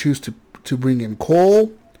can either choose to bring in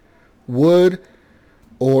coal, wood,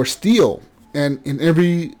 or steel. And in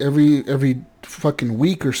every fucking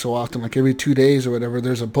week or so often, like every 2 days or whatever,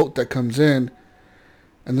 there's a boat that comes in,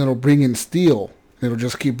 and then it'll bring in steel. It'll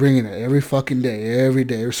just keep bringing it every fucking day, every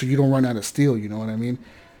day, so you don't run out of steel, you know what I mean?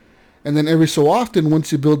 And then every so often,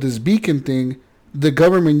 once you build this beacon thing, the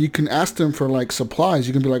government, you can ask them for, like, supplies.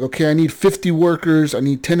 You can be like, okay, I need 50 workers, I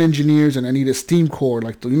need 10 engineers, and I need a steam core.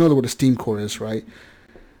 Like, you know what a steam core is, right?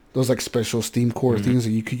 Those, like, special steam core things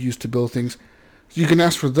that you could use to build things. So you can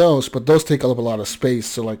ask for those, but those take up a lot of space,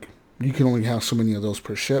 so, like, you can only have so many of those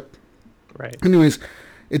per ship. Right. Anyways,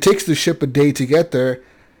 it takes the ship a day to get there.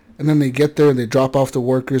 And then they get there and they drop off the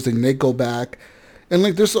workers, then they go back. And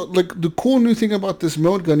like there's like the cool new thing about this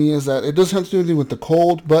mode, Gunny, is that it doesn't have to do anything with the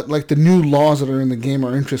cold, but like the new laws that are in the game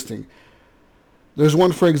are interesting. There's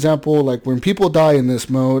one, for example, like when people die in this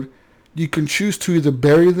mode, you can choose to either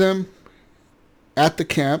bury them at the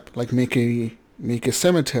camp, like make a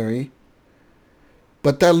cemetery,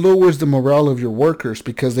 but that lowers the morale of your workers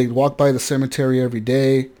because they walk by the cemetery every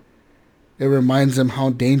day. It reminds them how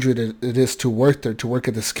dangerous it is to work there, to work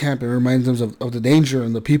at this camp. It reminds them of the danger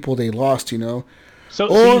and the people they lost, you know.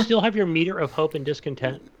 So you still have your meter of hope and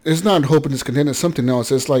discontent? It's not hope and discontent. It's something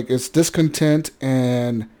else. It's like it's discontent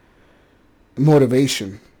and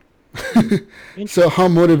motivation. So how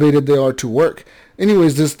motivated they are to work.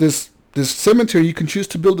 Anyways, this cemetery, you can choose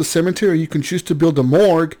to build a cemetery. You can choose to build a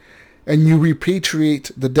morgue. And you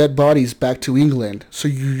repatriate the dead bodies back to England. So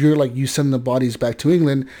you send the bodies back to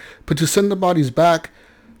England. But to send the bodies back,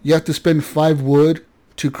 you have to spend 5 wood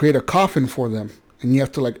to create a coffin for them. And you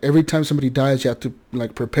have to, like, every time somebody dies, you have to,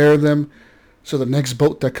 like, prepare them. So the next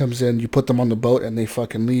boat that comes in, you put them on the boat and they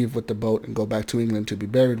fucking leave with the boat and go back to England to be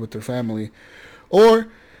buried with their family. Or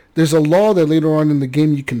there's a law that later on in the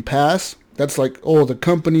game you can pass. That's like, oh, the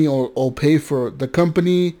company will pay for, the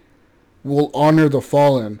company will honor the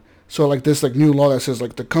fallen. So like this like new law that says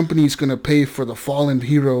like the company's gonna pay for the fallen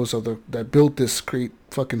heroes of that built this great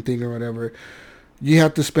fucking thing or whatever. You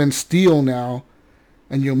have to spend steel now,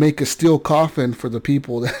 and you'll make a steel coffin for the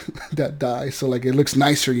people that die. So like it looks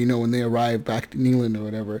nicer, you know, when they arrive back in England or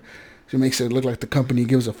whatever. So it makes it look like the company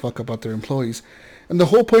gives a fuck about their employees. And the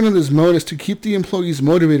whole point of this mode is to keep the employees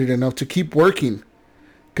motivated enough to keep working,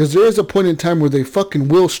 because there is a point in time where they fucking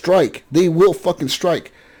will strike. They will fucking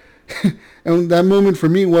strike. And that moment for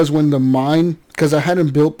me was when the mine, because I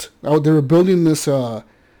hadn't built, they were building this,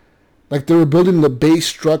 like they were building the base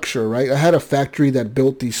structure, right? I had a factory that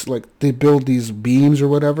built these, like they build these beams or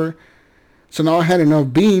whatever. So now I had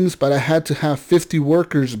enough beams, but I had to have 50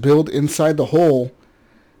 workers build inside the hole.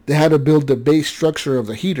 They had to build the base structure of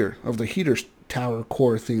the heater tower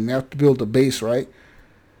core thing. They have to build the base, right?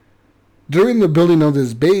 During the building of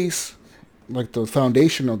this base, like the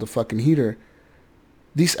foundation of the fucking heater,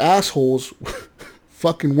 these assholes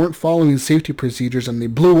fucking weren't following safety procedures, and they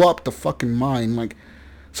blew up the fucking mine. Like,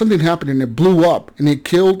 something happened and it blew up, and it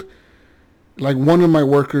killed like one of my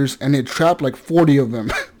workers, and it trapped like 40 of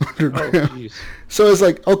them underground. Oh, so it's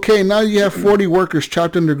like, okay, now you have 40 workers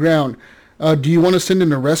trapped underground. Do you want to send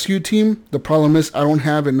in a rescue team? The problem is I don't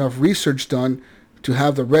have enough research done to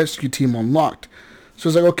have the rescue team unlocked. So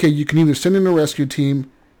it's like, okay, you can either send in a rescue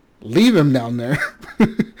team, leave them down there,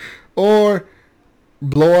 or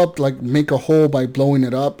blow up, like make a hole by blowing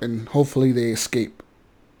it up, and hopefully they escape.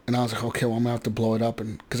 And I was like, okay, well, I'm going to have to blow it up,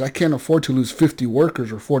 and because I can't afford to lose 50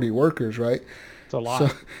 workers or 40 workers, right? It's a lot.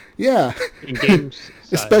 So, yeah. In games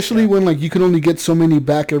size, especially when like you can only get so many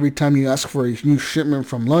back every time you ask for a new shipment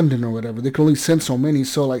from London or whatever. They can only send so many,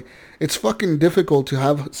 so like it's fucking difficult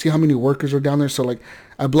to see how many workers are down there. So like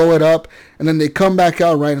I blow it up, and then they come back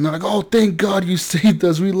out, right? And they're like, oh, thank God you saved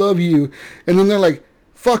us, we love you. And then they're like,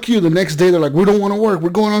 fuck you. The next day they're like, we don't want to work, we're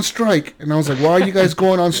going on strike. And I was like, why are you guys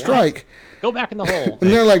going on strike? Go back in the hole. And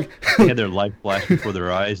they're like, they had their life flash before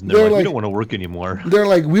their eyes, and they're like, we don't want to work anymore. They're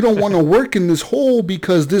like, we don't want to work in this hole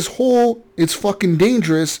because this hole is fucking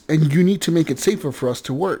dangerous, and you need to make it safer for us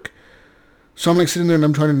to work. So I'm like sitting there and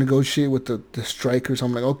I'm trying to negotiate with the strikers.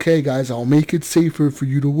 I'm like, okay, guys, I'll make it safer for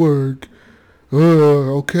you to work.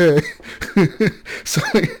 Okay. So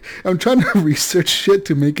like, I'm trying to research shit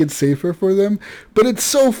to make it safer for them, but it's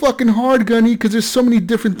so fucking hard, Gunny, because there's so many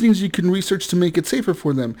different things you can research to make it safer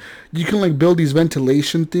for them. You can like build these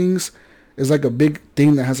ventilation things. It's like a big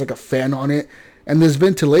thing that has like a fan on it, And this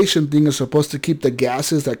ventilation thing is supposed to keep the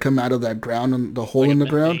gases that come out of that ground and the hole Like in the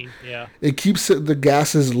methane, ground. yeah. It keeps the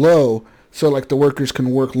gases low, so like the workers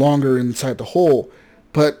can work longer inside the hole.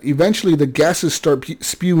 But eventually the gases start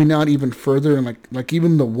spewing out even further, and like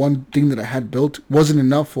even the one thing that I had built wasn't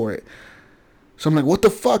enough for it. So I'm like, what the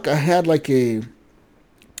fuck? I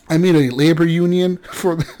made a labor union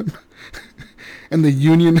for them, and the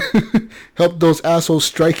union helped those assholes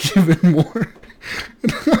strike even more.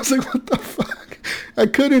 And I was like, what the fuck? I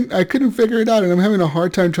couldn't figure it out, and I'm having a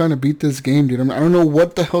hard time trying to beat this game, dude. I don't know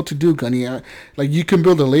what the hell to do, Gunny. Like, you can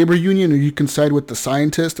build a labor union, or you can side with the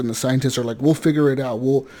scientists, and the scientists are like, we'll figure it out.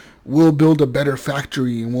 We'll build a better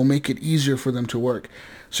factory, and we'll make it easier for them to work.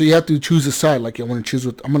 So you have to choose a side. Like, I'm going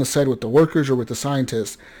to side with the workers or with the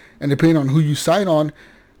scientists, and depending on who you side on,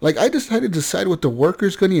 like, I decided to side with the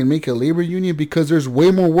workers, Gunny, and make a labor union because there's way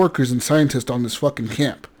more workers than scientists on this fucking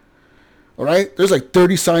camp. All right? There's like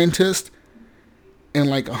 30 scientists and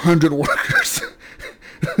like 100 workers.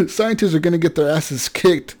 Scientists are going to get their asses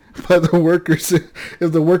kicked by the workers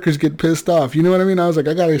if the workers get pissed off. You know what I mean? I was like,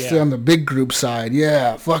 I got to stay on the big group side.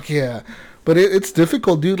 Yeah, fuck yeah. But it's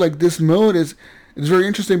difficult, dude. Like, this mode it's very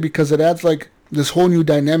interesting because it adds like this whole new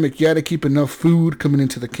dynamic. You got to keep enough food coming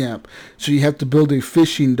into the camp. So you have to build a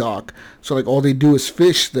fishing dock. So like all they do is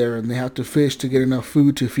fish there, and they have to fish to get enough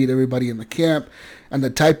food to feed everybody in the camp. And the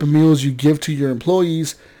type of meals you give to your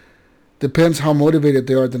employees depends how motivated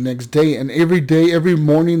they are the next day. And every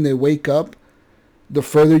morning they wake up, the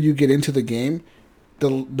further you get into the game,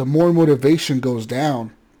 the more motivation goes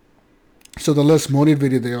down. So the less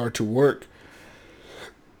motivated they are to work.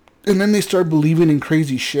 And then they start believing in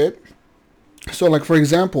crazy shit. So like, for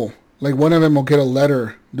example, like one of them will get a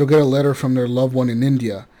letter. They'll get a letter from their loved one in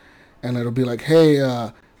India. And it'll be like, hey,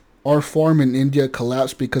 our farm in India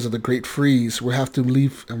collapsed because of the Great Freeze. We have to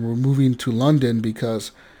leave and we're moving to London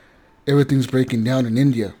because everything's breaking down in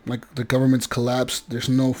India. Like, the government's collapsed. There's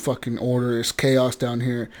no fucking order. It's chaos down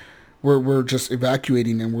here. We're just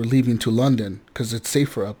evacuating and we're leaving to London because it's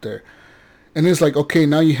safer up there. And it's like, okay,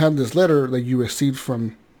 now you have this letter that you received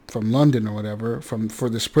from London or whatever for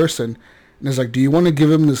this person. And it's like, do you want to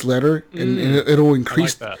give him this letter? And it'll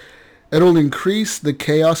increase. I like that. It'll increase the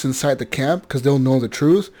chaos inside the camp because they'll know the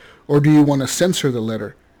truth. Or do you want to censor the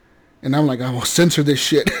letter? And I'm like, I will censor this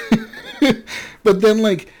shit. But then,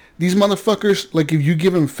 like, these motherfuckers, like, if you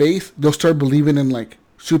give them faith, they'll start believing in, like,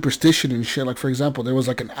 superstition and shit. Like, for example, there was,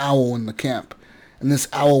 like, an owl in the camp. And this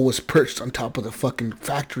owl was perched on top of the fucking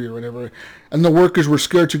factory or whatever. And the workers were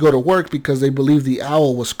scared to go to work because they believed the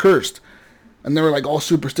owl was cursed. And they were like all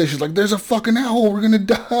superstitious, like, there's a fucking owl, we're gonna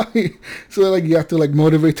die. So like you have to like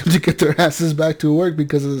motivate them to get their asses back to work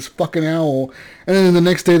because of this fucking owl. And then the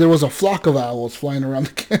next day there was a flock of owls flying around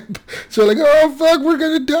the camp. So like, oh fuck, we're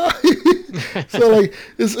gonna die. So like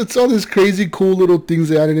it's all these crazy cool little things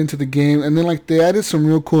they added into the game. And then like they added some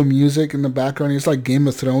real cool music in the background. It's like Game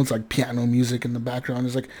of Thrones, like piano music in the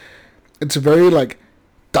background. It's very like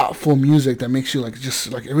thoughtful music that makes you like just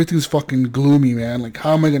like everything's fucking gloomy, man. Like,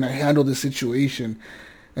 how am I gonna handle this situation?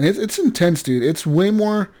 And it's intense, dude. It's way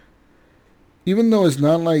more, even though it's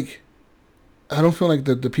not like, I don't feel like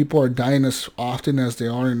the people are dying as often as they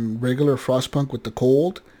are in regular Frostpunk with the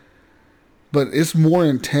cold, but it's more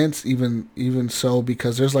intense even so,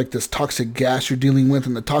 because there's like this toxic gas you're dealing with,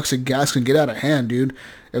 and the toxic gas can get out of hand, dude.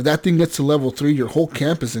 If that thing gets to level 3, your whole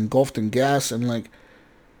camp is engulfed in gas, and like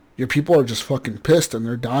your people are just fucking pissed and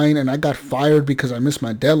they're dying. And I got fired because I missed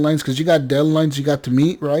my deadlines, because you got deadlines you got to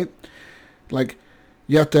meet, right? Like,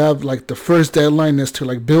 you have to have like the first deadline is to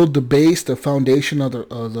like build the base, the foundation of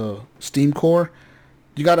the Steam core.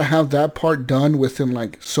 You got to have that part done within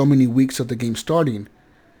like so many weeks of the game starting.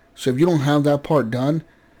 So if you don't have that part done,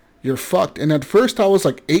 you're fucked. And at first I was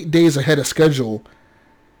like 8 days ahead of schedule,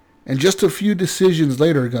 and just a few decisions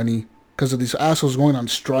later, Gunny, because of these assholes going on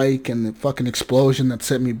strike and the fucking explosion that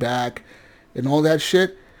set me back and all that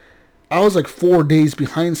shit, I was like 4 days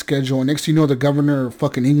behind schedule. And next thing you know, the governor of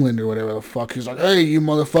fucking England or whatever the fuck, he's like, hey, you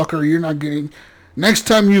motherfucker, you're not getting, next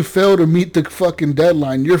time you fail to meet the fucking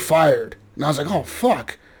deadline, you're fired. And I was like, oh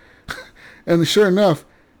fuck. And sure enough,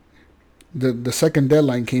 the second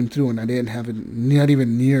deadline came through and I didn't have it, not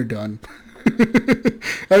even near done.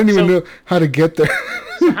 I didn't even know how to get there.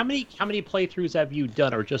 So how many playthroughs have you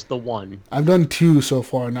done, or just the one? I've done 2 so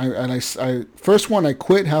far, and I first one I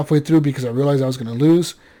quit halfway through because I realized I was gonna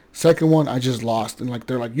lose. Second one I just lost, and like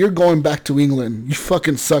they're like, you're going back to England. You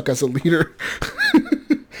fucking suck as a leader.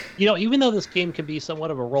 You know, even though this game can be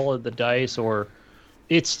somewhat of a roll of the dice, or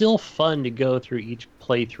it's still fun to go through each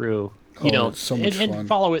playthrough. You know, it's so much fun. And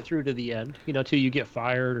follow it through to the end. You know, till you get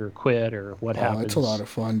fired or quit or what happens. It's a lot of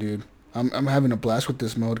fun, dude. I'm having a blast with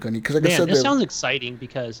this mode, Gunny. Because like I Man, said, this sounds exciting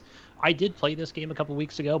because I did play this game a couple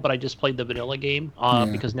weeks ago, but I just played the vanilla game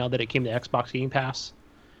because now that it came to Xbox Game Pass,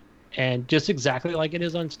 and just exactly like it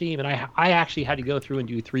is on Steam, and I actually had to go through and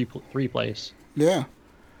do three plays. yeah.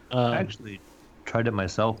 I actually tried it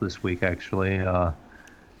myself this week. Actually,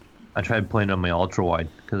 I tried playing on my ultra wide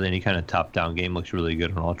because any kind of top-down game looks really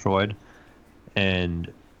good on ultra wide,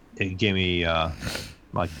 and it gave me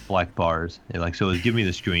like black bars. So it was giving me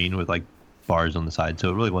the screen with like bars on the side, so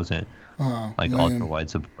it really wasn't like ultra wide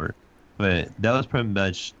support. But that was pretty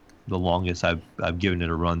much the longest I've given it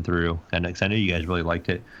a run through, and I know you guys really liked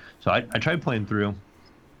it, so I tried playing through,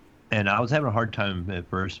 and I was having a hard time at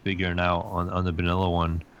first figuring out on the vanilla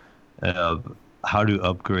one how to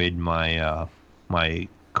upgrade my my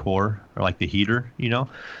core or like the heater,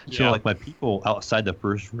 So like my people outside the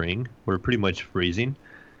first ring were pretty much freezing,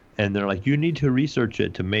 and they're like, you need to research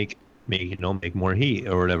it to make more heat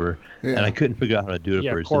or whatever. And I couldn't figure out how to do it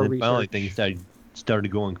first. And then finally things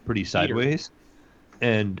started going pretty sideways,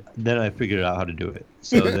 and then I figured out how to do it.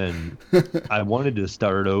 So then I wanted to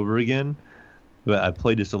start over again, but I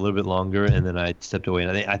played just a little bit longer, and then I stepped away.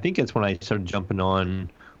 And I think that's when I started jumping on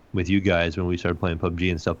with you guys when we started playing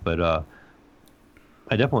PUBG and stuff. But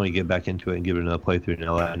I definitely get back into it and give it another playthrough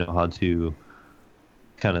now that I know how to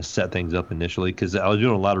kind of set things up initially, because I was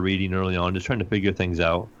doing a lot of reading early on, just trying to figure things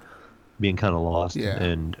out, being kind of lost.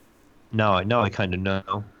 And now I kind of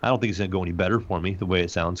know. I don't think it's going to go any better for me the way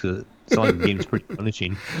it sounds, because it sounds like the game's pretty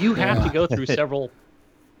punishing. You have to go through several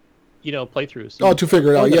playthroughs. To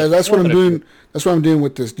figure it out. Yeah, that's what I'm doing. That's what I'm doing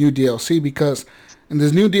with this new DLC, because in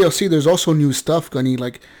this new DLC there's also new stuff, Gunny.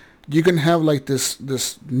 Like you can have like this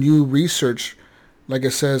new research, like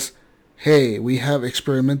it says, hey, we have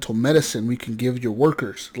experimental medicine we can give your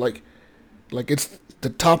workers. Like it's the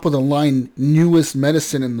top of the line newest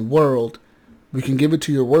medicine in the world. We can give it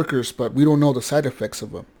to your workers, but we don't know the side effects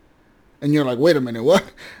of them. And you're like, wait a minute, what?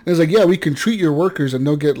 And it's like, yeah, we can treat your workers and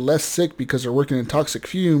they'll get less sick because they're working in toxic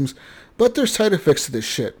fumes, but there's side effects to this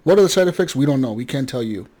shit. What are the side effects? We don't know. We can't tell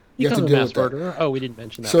you. You have to deal with that. Oh, we didn't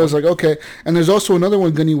mention that. So it's like, okay. And there's also another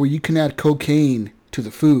one, Gunny, where you can add cocaine to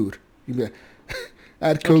the food.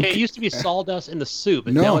 Add cocaine. It used to be sawdust in the soup,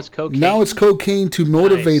 but now it's cocaine. Now it's cocaine to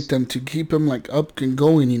motivate them, to keep them like up and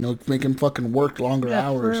going, make them fucking work longer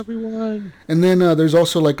hours. For everyone. And then there's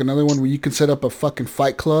also like another one where you can set up a fucking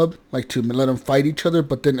fight club, like to let them fight each other,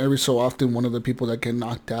 but then every so often one of the people that get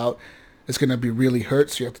knocked out is going to be really hurt,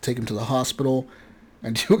 so you have to take him to the hospital.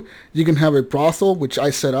 And you can have a brothel, which I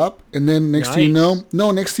set up, and then next thing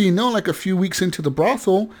you know, like a few weeks into the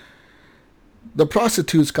brothel, the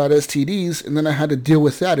prostitutes got STDs, and then I had to deal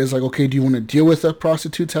with that. It's like, okay, do you want to deal with the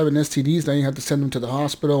prostitutes having STDs? Then you have to send them to the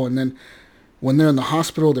hospital, and then when they're in the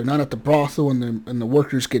hospital, they're not at the brothel, and the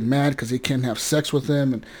workers get mad because they can't have sex with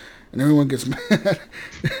them, and everyone gets mad.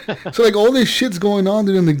 So like all this shit's going on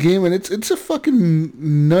in the game, and it's a fucking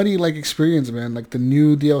nutty like experience, man. Like the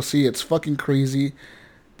new DLC, it's fucking crazy,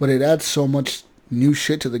 but it adds so much new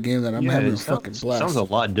shit to the game that I'm having a fucking blast. Sounds a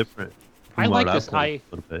lot different. I like this. A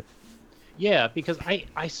little bit. Yeah, because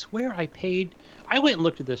I swear I went and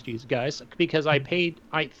looked at this, guys, because I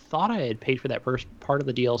thought I had paid for that first part of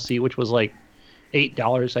the DLC, which was like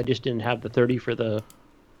 $8. I just didn't have the 30 for the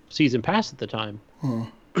season pass at the time.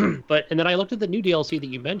 And then I looked at the new DLC that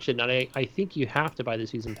you mentioned, and I think you have to buy the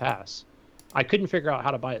season pass. I couldn't figure out how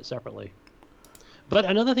to buy it separately. But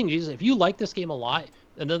another thing, Jesus, if you like this game a lot,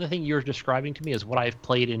 another thing you're describing to me is what I've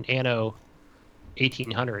played in Anno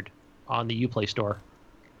 1800 on the Uplay store.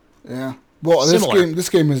 Yeah. Well, this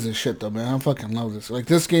game is the shit though, man. I fucking love this. Like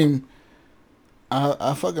this game,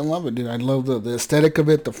 I fucking love it, dude. I love the aesthetic of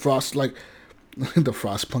it, the frost, like the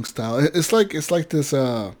Frostpunk style. It's like this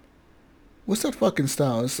what's that fucking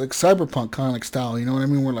style? It's like cyberpunk kind of like style, you know what I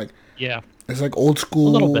mean? We're like, yeah, it's like old school.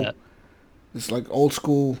 A little bit. It's like old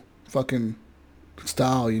school fucking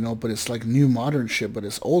style, but it's like new modern shit, but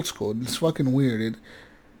it's old school. It's fucking weird.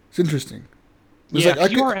 It's interesting. It's like,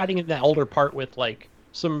 you are adding in that older part with like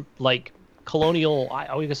some like colonial,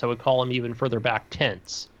 I guess I would call them even further back,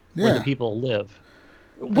 tents where the people live,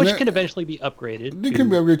 which can eventually be upgraded. They can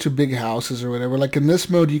be upgraded to big houses or whatever. Like in this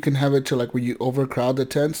mode, you can have it to like where you overcrowd the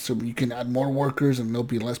tents, so you can add more workers and there'll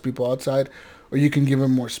be less people outside, or you can give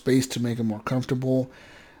them more space to make them more comfortable.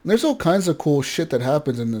 And there's all kinds of cool shit that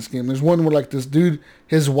happens in this game. There's one where like this dude,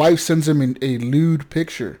 his wife sends him a lewd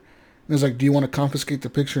picture, and it's like, do you want to confiscate the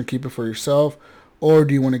picture and keep it for yourself, or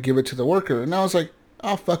do you want to give it to the worker? And I was like,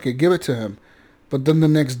 oh, fuck it, give it to him. But then the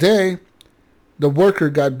next day, the worker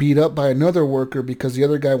got beat up by another worker because the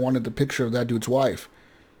other guy wanted the picture of that dude's wife.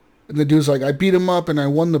 And the dude's like, I beat him up and I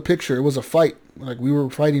won the picture. It was a fight. Like, we were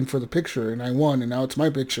fighting for the picture and I won, and now it's my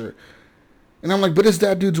picture. And I'm like, but it's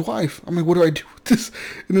that dude's wife. I'm like, what do I do with this?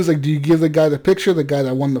 And it's like, do you give the guy the picture, the guy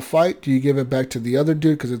that won the fight? Do you give it back to the other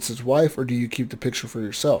dude because it's his wife? Or do you keep the picture for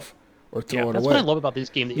yourself? Or throw it that's away? what I love about this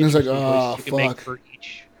game. The And it's like, interesting oh, choices you can make fuck. for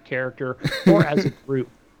each character or as a group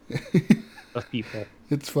of people.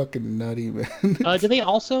 It's fucking nutty, man. Did they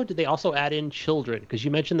also add in children? Because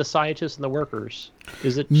you mentioned the scientists and the workers.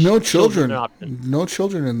 Is it No an children. option? No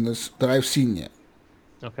children in this that I've seen yet.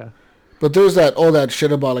 Okay. But there's that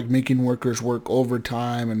shit about like making workers work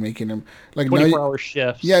overtime and making them like 24-hour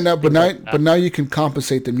shifts. Yeah, no, but things like that. now you can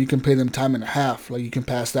compensate them. You can pay them time and a half. Like you can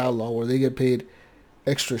pass that law where they get paid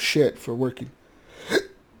extra shit for working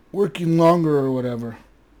longer or whatever.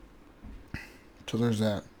 So there's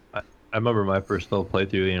that. I remember my first little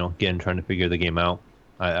playthrough, again, trying to figure the game out.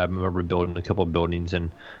 I remember building a couple of buildings,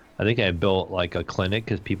 and I think I built like a clinic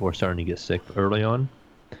because people were starting to get sick early on.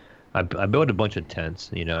 I built a bunch of tents,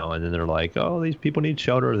 and then they're like, oh, these people need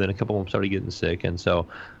shelter. Then a couple of them started getting sick. And so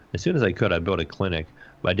as soon as I could, I built a clinic.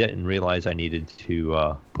 But I didn't realize I needed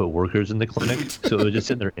to put workers in the clinic. So it was just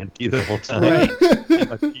sitting there empty the whole time. And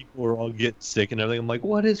my people were all getting sick and everything. I'm like,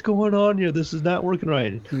 what is going on here? This is not working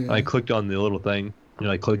right. Yeah. I clicked on the little thing.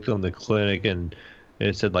 I clicked on the clinic and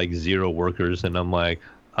it said like 0 workers. And I'm like,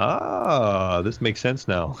 this makes sense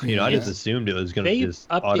now. I just assumed it was going to just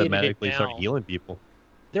automatically start healing people.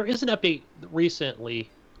 There is an update recently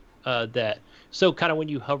so kind of when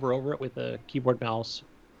you hover over it with a keyboard mouse,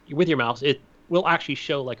 with your mouse, it will actually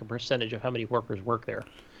show like a percentage of how many workers work there.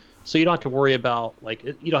 So you don't have to worry about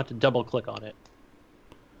you don't have to double click on it.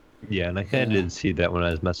 Yeah, and I kind of didn't see that when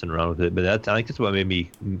I was messing around with it, but I think that's what made me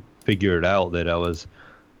figure it out, that I was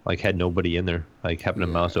had nobody in there. Happened to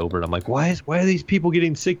mouse over it. I'm like, why are these people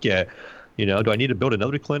getting sick yet? Do I need to build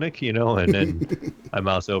another clinic? And then I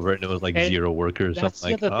mouse over it and it was like And 0 workers. That's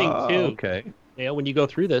I'm the like, other thing too. Okay. When you go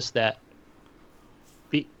through this,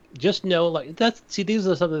 just know these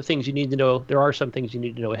are some of the things you need to know. There are some things you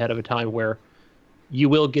need to know ahead of a time where you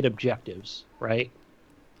will get objectives, right?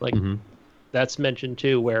 That's mentioned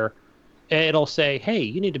too, where it'll say, hey,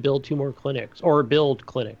 you need to build 2 more clinics or build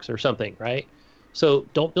clinics or something, right? So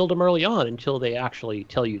don't build them early on until they actually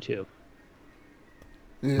tell you to.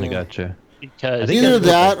 Yeah. I gotcha. Because Either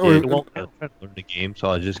that or I was trying to learn the game, so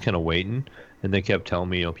I was just kind of waiting, and they kept telling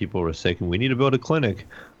me, people were sick, and we need to build a clinic.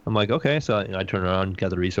 I'm like, okay, so I turned around, got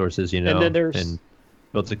the resources, and then and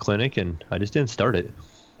built the clinic, and I just didn't start it.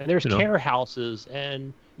 And there's care houses,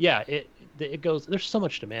 and it goes. There's so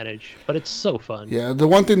much to manage, but it's so fun. Yeah, the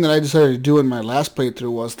one thing that I decided to do in my last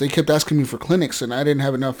playthrough was they kept asking me for clinics, and I didn't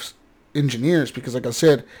have enough engineers because, like I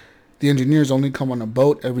said, the engineers only come on a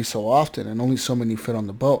boat every so often, and only so many fit on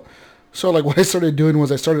the boat. So, what I started doing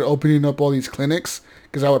was I started opening up all these clinics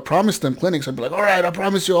because I would promise them clinics. I'd be like, all right, I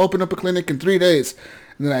promise you I'll open up a clinic in 3 days.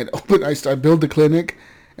 And then I'd build the clinic,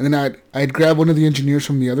 and then I'd grab one of the engineers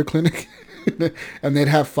from the other clinic, and they'd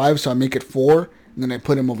have 5, so I'd make it 4, and then I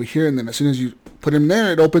put him over here, and then as soon as you put him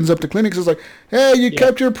there, it opens up the clinic. So it's like, hey, you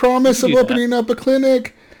kept your promise of opening up a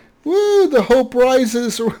clinic. Woo, the hope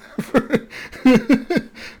rises, or whatever.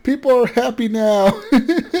 People are happy now.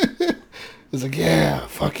 It's like, yeah,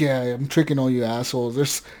 fuck yeah, I'm tricking all you assholes.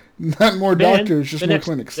 There's not more doctors, just more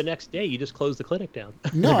clinics. The next day, you just close the clinic down.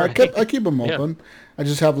 No, right? I keep them open. Yeah. I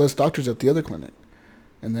just have less doctors at the other clinic,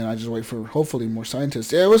 and then I just wait for hopefully more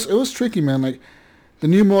scientists. Yeah, it was tricky, man. The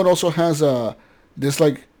new mode also has this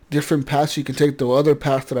different paths you can take. The other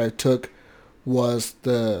path that I took was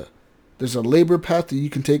there's a labor path that you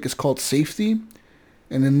can take. It's called safety,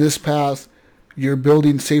 and in this path, you're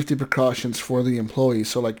building safety precautions for the employees.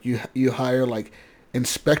 So you hire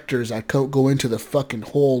inspectors that go into the fucking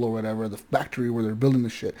hole or whatever, the factory where they're building the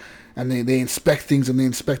shit, and they inspect things and they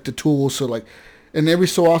inspect the tools. So and every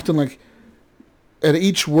so often at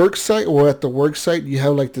each work site or at the work site, you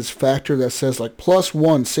have this factor that says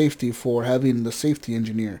 +1 safety for having the safety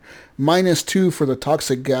engineer, -2 for the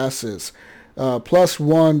toxic gases,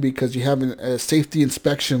 +1 because you have a safety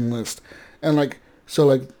inspection list, and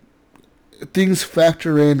things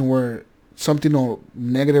factor in where something will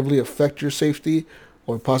negatively affect your safety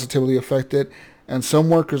or positively affect it. And some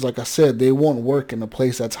workers, like I said, they won't work in a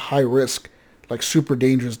place that's high risk, super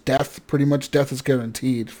dangerous. Pretty much death is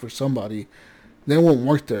guaranteed for somebody. They won't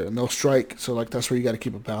work there and they'll strike. So that's where you got to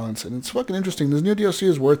keep a balance. And it's fucking interesting. This new DLC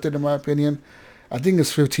is worth it in my opinion. I think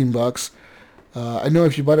it's $15. I know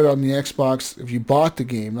if you bought it on the Xbox, if you bought the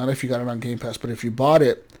game, not if you got it on Game Pass, but if you bought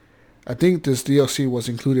it, I think this DLC was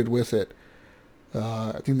included with it.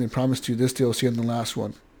 I think they promised you this DLC and the last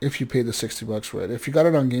one if you pay the $60 for it. If you got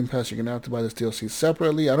it on Game Pass, you're gonna have to buy this DLC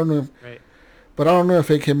separately. I don't know, but I don't know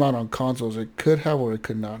if it came out on consoles. It could have or it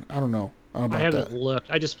could not. I don't know. I don't know I about haven't that. looked.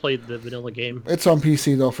 I just played the vanilla game. It's on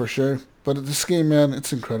PC though for sure. But this game, man,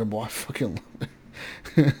 it's incredible. I fucking love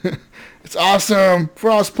it. It's awesome.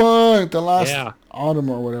 Frostpunk, the last Yeah. autumn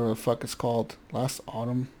or whatever the fuck it's called. Last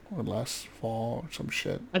autumn or last fall or some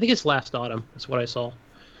shit. I think it's last autumn. That's what I saw.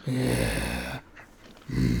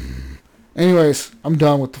 Anyways, I'm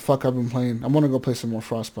done with the fuck I've been playing. I'm gonna go play some more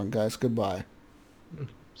Frostpunk, guys. Goodbye.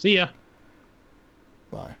 See ya.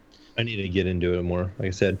 Bye. I need to get into it more. Like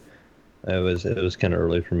I said, it was kind of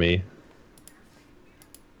early for me.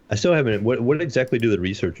 I still haven't. What exactly do the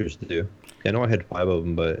researchers do? I know I had 5 of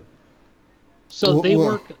them, but So they Well-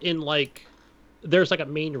 work in there's like a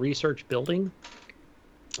main research building,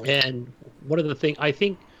 and one of the things I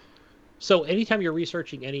think, so anytime you're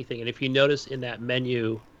researching anything, and if you notice in that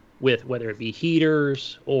menu with whether it be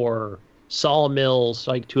heaters or sawmills,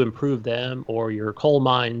 like to improve them, or your coal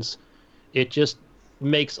mines, it just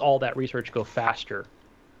makes all that research go faster.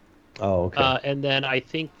 oh, okay. And then I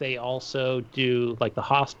think they also do like the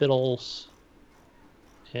hospitals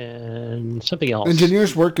and something else.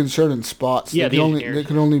 Engineers work in certain spots. Yeah, they the can only engineers. they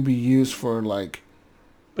can only be used for like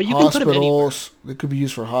But you can put them anywhere. hospitals. They could be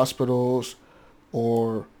used for hospitals,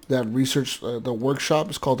 or that research. The workshop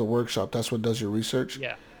is called the workshop. That's what does your research.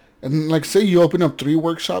 Yeah. And like, say you open up 3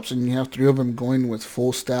 workshops and you have 3 of them going with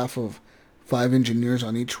full staff of 5 engineers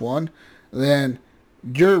on each one, then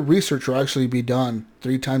your research will actually be done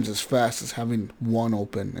 3 times as fast as having one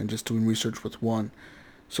open and just doing research with one.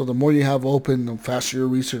 So the more you have open, the faster your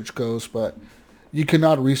research goes. But you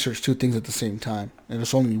cannot research 2 things at the same time, and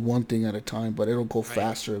it's only one thing at a time. But it'll go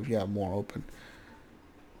faster if you have more open.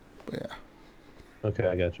 But yeah. Okay,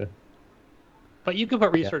 I gotcha. But you can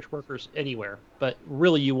put research workers anywhere, but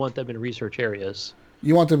really you want them in research areas.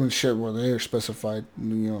 You want them in shit where they're specified,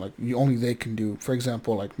 like only they can do. For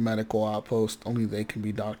example, like medical outpost, only they can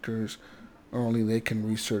be doctors, or only they can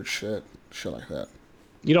research shit like that.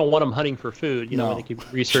 You don't want them hunting for food, No. when they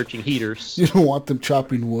keep researching heaters. You don't want them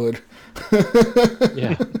chopping wood,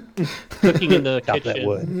 Yeah. Cooking in the Chop kitchen. that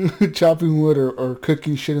wood. chopping wood, or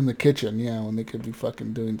cooking shit in the kitchen. Yeah, when they could be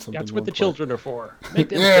fucking doing something. That's what the real quick. children are for. Make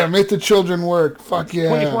them Yeah, cook. make the children work. Fuck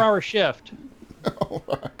yeah. 24-hour shift. Oh,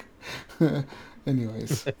 fuck.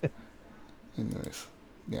 Anyways.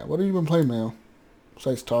 Yeah, what have you been playing, Mayo?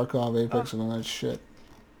 Besides Tarkov, Apex, and all that shit.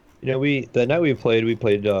 That night we played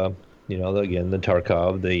again the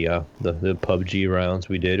Tarkov, the PUBG rounds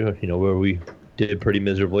we did, where we did pretty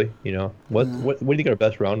miserably. What do you think our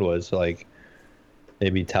best round was? Like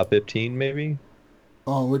maybe top 15, maybe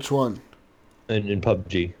Oh, which one? in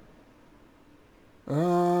PUBG.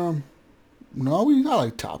 No, we got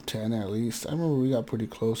like top 10 at least. I remember we got pretty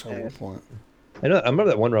close at one point. I remember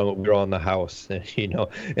that one round we were all in the house,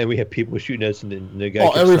 and we had people shooting us, and the guy. Oh,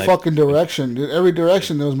 kept every sniping. fucking direction, dude. Every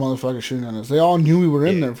direction, those motherfuckers shooting at us. They all knew we were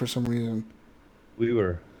in Yeah. there for some reason. We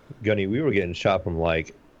were getting shot from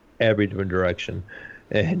like every different direction,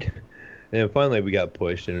 and then finally we got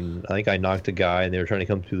pushed, and I think I knocked a guy, and they were trying to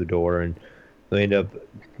come through the door, and they ended up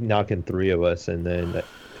knocking 3 of us, and then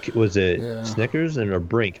was it Yeah. Snickers or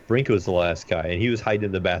Brink? Brink was the last guy, and he was hiding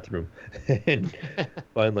in the bathroom, and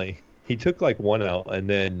finally he took like 1 out, and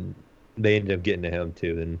then they ended up getting to him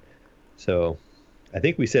too, and so I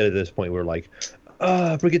think we said at this point we're like,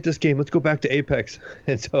 forget this game, let's go back to Apex,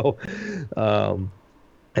 and so.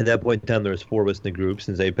 At that point in time, there was 4 of us in the group.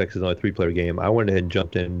 Since Apex is only a 3-player game, I went ahead and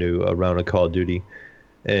jumped into a round of Call of Duty.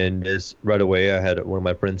 And right away, I had one of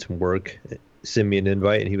my friends from work send me an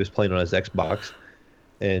invite, and he was playing on his Xbox.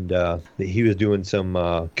 And he was doing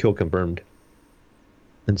some kill confirmed.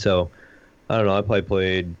 And so, I don't know, I probably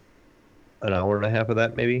played an hour and a half of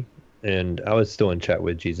that, maybe. And I was still in chat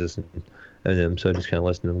with Jesus and them, so I just kind of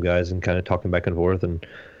listened to them guys and kind of talking back and forth. And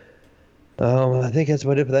I think that's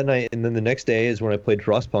about it for that night. And then the next day is when I played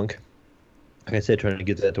Frostpunk. Like I said, trying to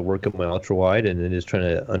get that to work on my ultra wide, and then just trying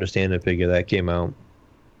to understand and figure that game out.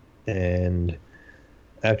 And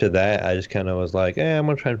after that, I just kind of was like, I'm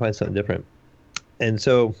going to try and find something different. And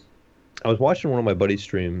so I was watching one of my buddies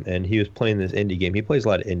stream, and he was playing this indie game. He plays a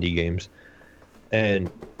lot of indie games. And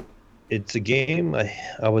it's a game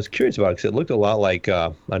I was curious about because it looked a lot like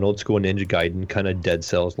an old school Ninja Gaiden, kind of Dead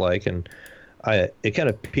Cells like, and it kind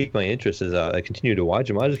of piqued my interest as I continued to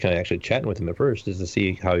watch him. I was just kind of actually chatting with him at first just to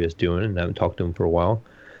see how he was doing, and I haven't talked to him for a while.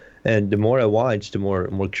 And the more I watched, the more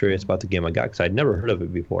curious about the game I got because I'd never heard of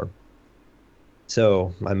it before.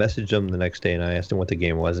 So I messaged him the next day and I asked him what the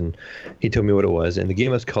game was, and he told me what it was. And the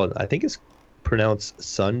game was called, I think it's pronounced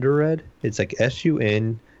Sundered. It's like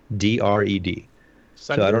Sundred.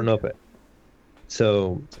 So I don't know if it.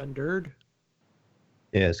 So Sundered.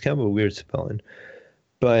 yeah, it's kind of a weird spelling,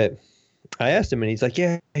 but I asked him, and he's like,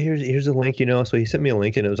 "Yeah, here's a link, you know." So he sent me a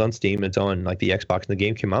link, and it was on Steam. It's on like the Xbox, and the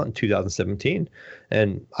game came out in 2017,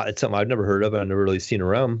 and it's something I've never heard of. I've never really seen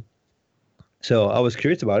around. So I was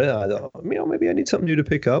curious about it. I thought, maybe I need something new to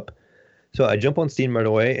pick up. So I jump on Steam right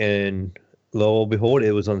away, and lo and behold,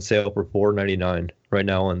 it was on sale for $4.99 right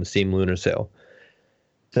now on the Steam Lunar sale.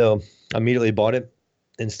 So I immediately bought it,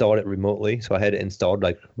 installed it remotely. So I had it installed,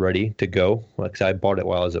 like ready to go. Like I bought it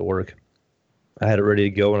while I was at work. I had it ready to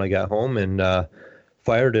go when I got home, and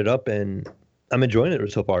fired it up, and I'm enjoying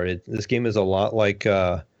it so far. This game is a lot like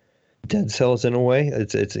Dead Cells in a way.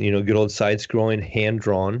 It's good old side-scrolling,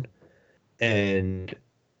 hand-drawn, and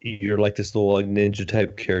you're like this little like ninja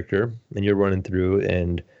type character, and you're running through.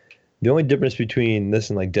 And the only difference between this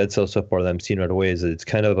and like Dead Cells so far that I'm seeing right away is that it's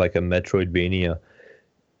kind of like a Metroidvania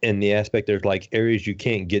in the aspect there's like areas you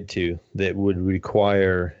can't get to that would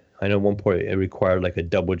require. I know at one point it required like a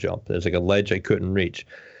double jump. There's like a ledge I couldn't reach,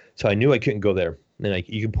 so I knew I couldn't go there. And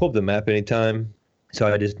you can pull up the map anytime,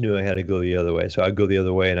 so I just knew I had to go the other way. So I'd go the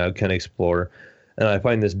other way, and I'd kind of explore. And I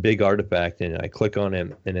find this big artifact, and I click on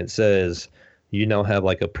it, and it says you now have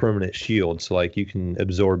like a permanent shield, so like you can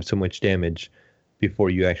absorb so much damage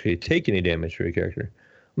before you actually take any damage for your character.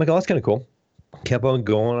 I'm like, oh, that's kind of cool. Kept on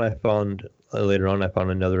going. I found later on, I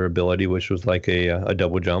found another ability which was like a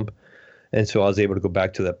double jump, and so I was able to go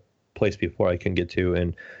back to that place before I can get to.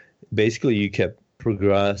 And basically, you kept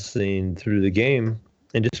progressing through the game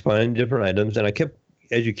and just finding different items. And I kept,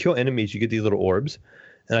 as you kill enemies, you get these little orbs,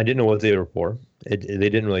 and I didn't know what they were for. They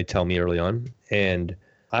didn't really tell me early on, and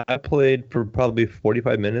I played for probably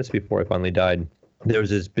 45 minutes before I finally died. There was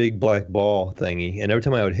this big black ball thingy, and every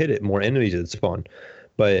time I would hit it, more enemies would spawn.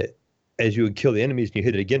 But as you would kill the enemies and you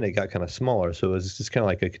hit it again, it got kind of smaller. So it was just kind of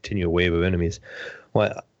like a continual wave of enemies.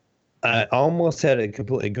 Well, I almost had it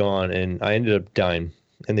completely gone, and I ended up dying.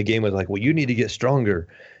 And the game was like, well, you need to get stronger.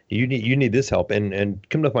 You need this help. And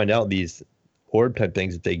come to find out, these orb type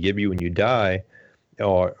things that they give you when you die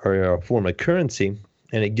are a form of currency,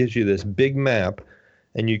 and it gives you this big map,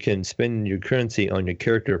 and you can spend your currency on your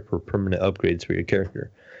character for permanent upgrades for your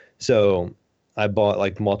character. So I bought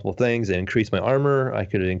like multiple things and increased my armor. I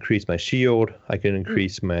could increase my shield. I could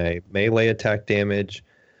increase my melee attack damage.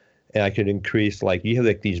 And I could increase, like, you have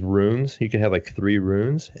like these runes. You can have like 3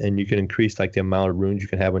 runes, and you can increase like the amount of runes you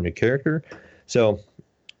can have on your character. So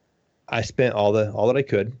I spent all that I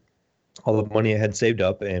could, all the money I had saved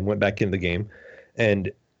up, and went back into the game.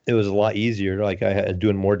 And it was a lot easier. Like, I had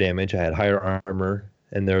doing more damage. I had higher armor,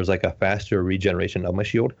 and there was like a faster regeneration of my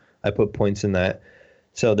shield. I put points in that.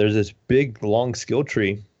 So there's this big, long skill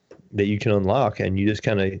tree that you can unlock, and you just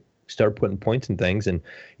kind of start putting points in things. And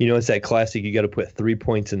it's that classic, you got to put 3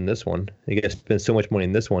 points in this one, you got to spend so much money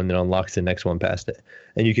in this one, that unlocks the next one past it.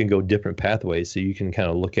 And you can go different pathways, so you can kind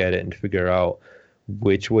of look at it and figure out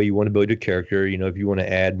which way you want to build your character. If you want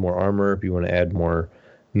to add more armor, if you want to add more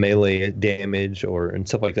melee damage and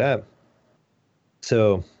stuff like that.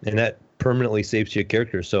 So, and that permanently saves your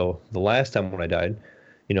character. So the last time when I died,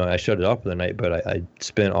 I shut it off for the night, but I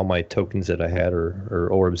spent all my tokens that I had or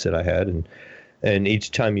orbs that I had, and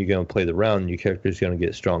each time you're going to play the round, your character is going to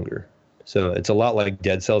get stronger. So it's a lot like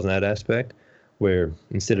Dead Cells in that aspect, where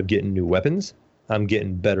instead of getting new weapons, I'm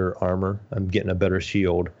getting better armor. I'm getting a better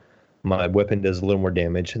shield. My weapon does a little more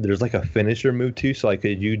damage. There's like a finisher move too. So like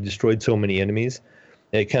you destroyed so many enemies,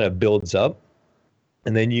 it kind of builds up,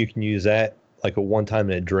 and then you can use that like at one time,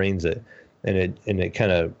 and it drains it, and it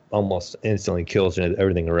kind of almost instantly kills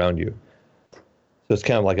everything around you. So it's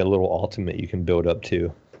kind of like a little ultimate you can build up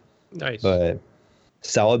to. Nice. But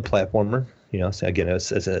solid platformer, so again,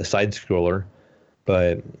 it's a side scroller,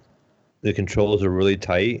 but the controls are really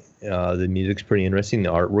tight. The music's pretty interesting. The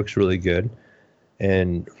artwork's really good.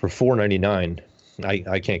 And for $4.99,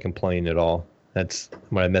 I can't complain at all. That's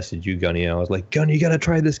when I messaged you, Gunny. I was like, Gunny, you got to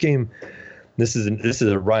try this game. This is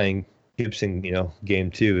a Ryan Gibson,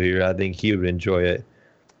 game too here. I think he would enjoy it.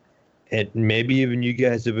 And maybe even you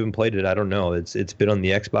guys have even played it. I don't know. It's been on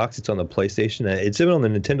the Xbox. It's on the PlayStation. It's even on the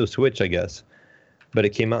Nintendo Switch, I guess. But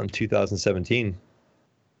it came out in 2017.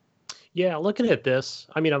 Yeah, looking at this,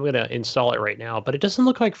 I'm going to install it right now, but it doesn't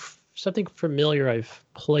look like something familiar I've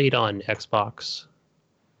played on Xbox.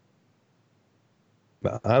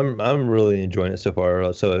 I'm really enjoying it so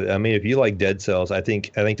far. So if you like Dead Cells, I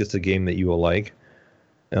think this is a game that you will like.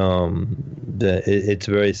 It's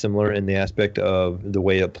very similar in the aspect of the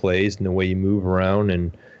way it plays and the way you move around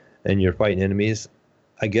and you're fighting enemies.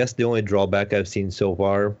 I guess the only drawback I've seen so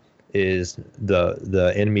far is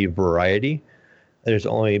the enemy variety. There's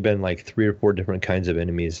only been like 3 or 4 different kinds of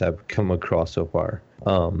enemies I've come across so far.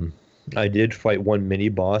 I did fight one mini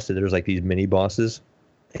boss. There's like these mini bosses,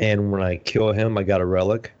 and when I kill him, I got a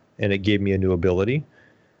relic, and it gave me a new ability.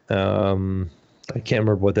 I can't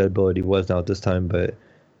remember what that ability was now at this time, but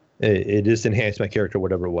it just enhanced my character,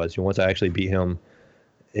 whatever it was. Once I actually beat him,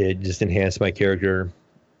 it just enhanced my character,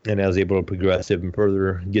 and I was able to progress even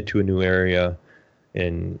further, get to a new area,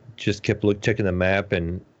 and just kept checking the map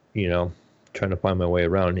and, trying to find my way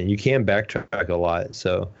around. And you can backtrack a lot,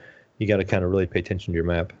 so you got to kind of really pay attention to your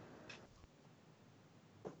map.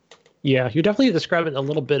 Yeah, you're definitely describing a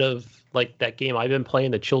little bit of like that game I've been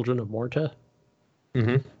playing, the Children of Morta.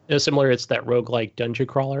 Mm-hmm. Similar, it's that roguelike dungeon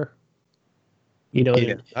crawler. Yeah,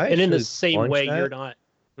 and in the same way, that. you're not.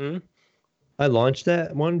 I launched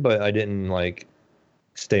that one, but I didn't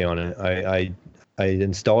stay on it. I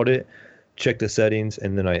installed it, checked the settings,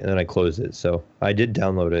 and then I closed it. So I did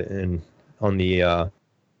download it and on the.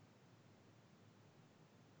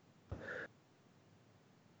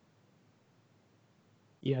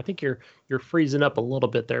 Yeah, I think you're freezing up a little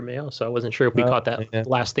bit there, Mayo. So I wasn't sure if we caught that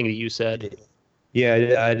last thing that you said.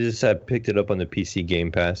 Yeah, I just picked it up on the PC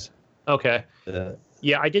Game Pass. Okay.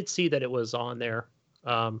 Yeah, I did see that it was on there.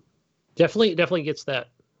 Definitely gets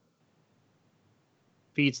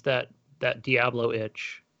feeds that Diablo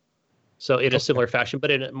itch. So in a similar fashion,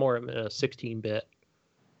 but in a 16-bit.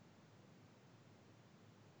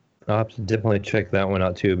 I'll have to definitely check that one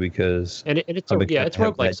out too, because it's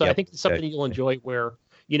roguelike. So I think it's something you'll enjoy where,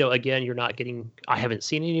 again, you're not getting, I haven't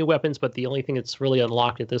seen any weapons, but the only thing that's really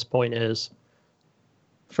unlocked at this point is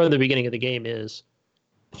from the beginning of the game is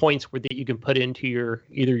points that you can put into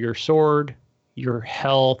either your sword, your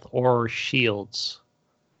health, or shields.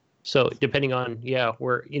 So depending on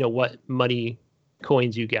where what money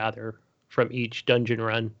coins you gather from each dungeon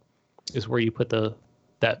run is where you put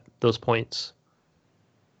those points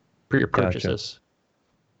for your purchases.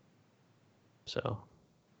 Gotcha.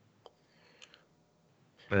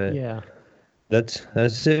 So yeah, that's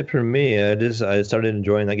it for me. I started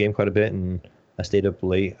enjoying that game quite a bit, and I stayed up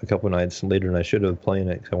late a couple nights later than I should have playing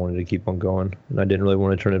it because I wanted to keep on going, and I didn't really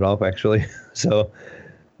want to turn it off actually. So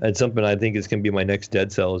it's something I think is going to be my next Dead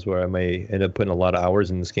Cells, where I may end up putting a lot of hours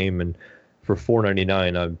in this game, and for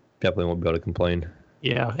 $4.99, I definitely won't be able to complain.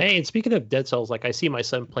 Yeah. Hey, and speaking of Dead Cells, I see my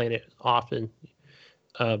son playing it often,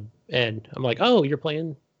 and I'm like, "Oh, you're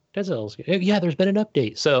playing Dead Cells? Yeah, there's been an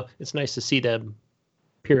update." So it's nice to see them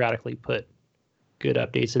periodically put good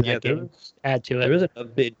updates in that game. Add to it. There was an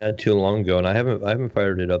update not too long ago, and I haven't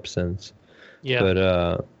fired it up since. Yeah.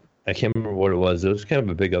 But I can't remember what it was. It was kind of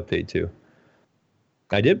a big update too.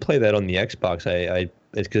 I did play that on the Xbox.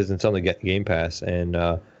 It's because it's on the Game Pass, and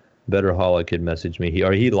Betterholic had messaged me.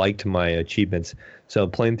 He liked my achievements. So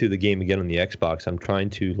playing through the game again on the Xbox, I'm trying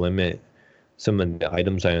to limit some of the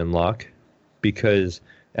items I unlock, because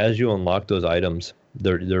as you unlock those items,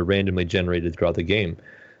 they're randomly generated throughout the game.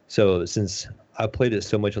 So since I played it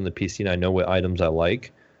so much on the PC and I know what items I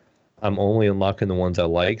like, I'm only unlocking the ones I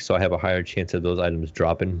like, so I have a higher chance of those items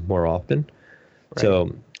dropping more often. Right.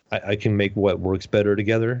 So I can make what works better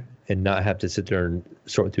together and not have to sit there and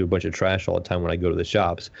sort through a bunch of trash all the time when I go to the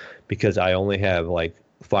shops, because I only have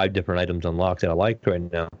 5 different items unlocked that I like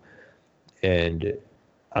right now, and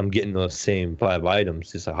I'm getting those same 5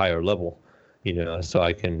 items, just a higher level, so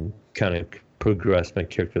I can kind of progress my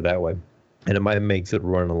character that way. And it might make it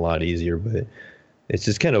run a lot easier, but it's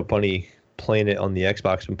just kind of funny playing it on the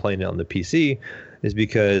Xbox and playing it on the PC, is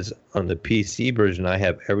because on the PC version, I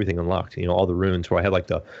have everything unlocked, all the runes where I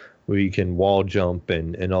have where you can wall jump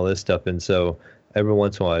and all this stuff. And so every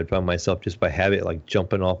once in a while, I find myself just by habit,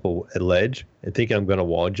 jumping off a ledge and thinking I'm going to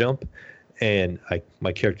wall jump. And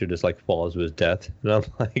my character just falls to his death. And I'm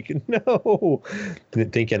like, no,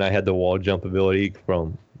 thinking I had the wall jump ability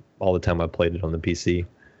from all the time I played it on the PC.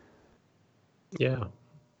 Yeah.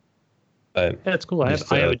 That's cool. I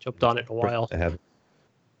haven't jumped on it in a while. I have.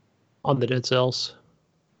 On the Dead Cells.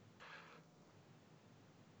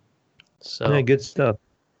 So yeah, good stuff.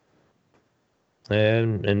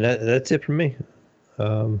 And that's it for me.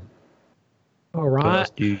 All right. What else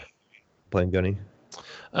do you playing, Gunny?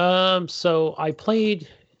 So I played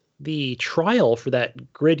the trial for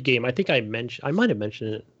that Grid game. I think I might have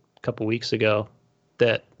mentioned it a couple weeks ago,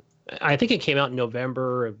 that I think it came out in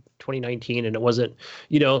November of 2019, and it wasn't,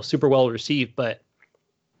 super well received, but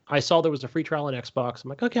I saw there was a free trial on Xbox. I'm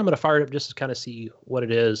like, okay, I'm going to fire it up just to kind of see what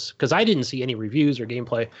it is, because I didn't see any reviews or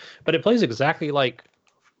gameplay, but it plays exactly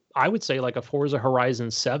I would say a Forza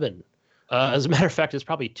Horizon 7. As a matter of fact, it's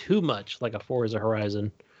probably too much like a Forza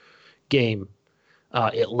Horizon game.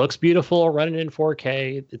 It looks beautiful running in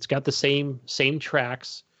 4K. It's got the same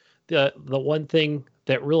tracks. The one thing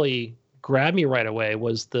that really grabbed me right away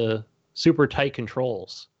was the super tight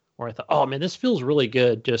controls, where I thought, oh man, this feels really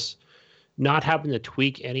good, just not having to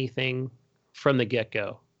tweak anything from the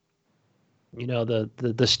get-go. You know,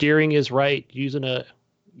 the steering is right, using an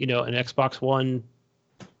Xbox One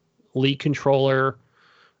Elite controller,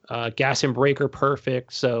 gas and brake are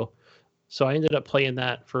perfect. So I ended up playing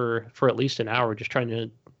that for at least an hour, just trying to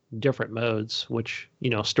different modes, which,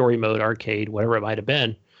 story mode, arcade, whatever it might have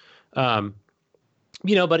been. But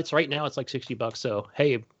it's right now it's like $60. So,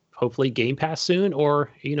 hey, hopefully Game Pass soon,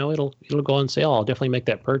 or, it'll go on sale. I'll definitely make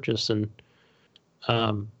that purchase. And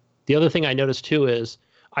the other thing I noticed too is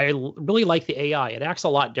I really like the AI. It acts a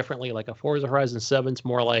lot differently. Like a Forza Horizon 7's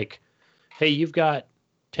more like, hey, you've got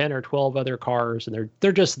 10 or 12 other cars and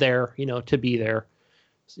they're just there, to be there.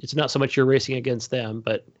 It's not so much you're racing against them,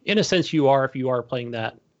 but in a sense you are if you are playing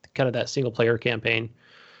that kind of that single player campaign.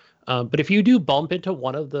 But if you do bump into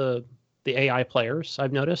one of the AI players,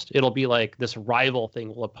 I've noticed it'll be like this rival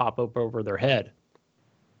thing will pop up over their head.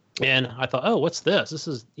 And I thought, oh, what's this? This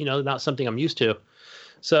is, not something I'm used to.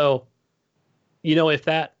 So, if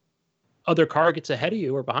that other car gets ahead of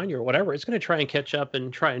you or behind you or whatever, it's going to try and catch up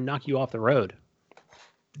and try and knock you off the road,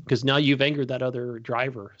 because now you've angered that other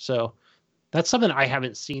driver. So that's something I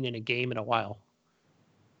haven't seen in a game in a while.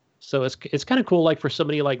 So it's kind of cool, like for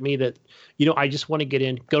somebody like me that, I just want to get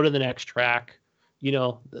in, go to the next track,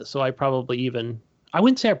 so I probably I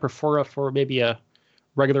wouldn't say I prefer for maybe a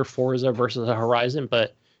regular Forza versus a Horizon,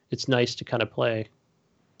 but it's nice to kind of play,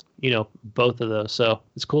 both of those. So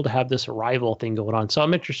it's cool to have this rival thing going on. So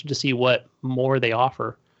I'm interested to see what more they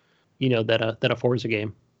offer, than a Forza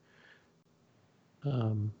game.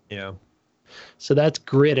 Yeah. So that's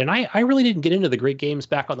Grid. And I really didn't get into the Grid games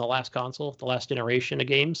back on the last console, the last generation of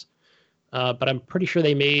games. But I'm pretty sure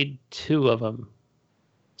they made 2 of them.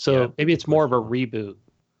 So maybe it's more of a reboot.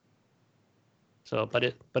 So, but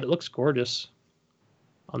it looks gorgeous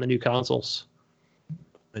on the new consoles.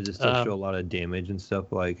 Does it still show a lot of damage and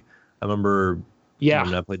stuff? Like, I remember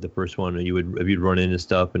when I played the first one, if you'd run into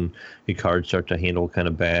stuff and your car would start to handle kind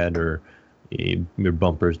of bad, or your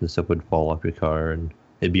bumpers and stuff would fall off your car and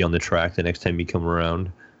it'd be on the track the next time you come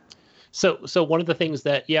around. So one of the things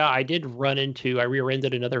that, I did run into, I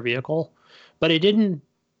rear-ended another vehicle, but it didn't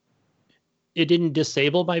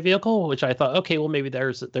disable my vehicle, which I thought, okay, well, maybe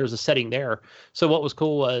there's a setting there. So what was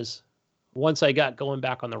cool was once I got going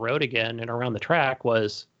back on the road again and around the track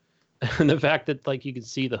was the fact that, like, you could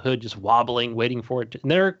see the hood just wobbling, waiting for it.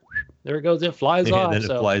 And there it goes. It flies off. And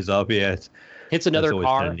then it flies off. Yeah. Hits another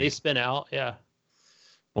car. They spin out. Yeah.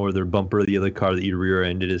 Or their bumper, the other car that you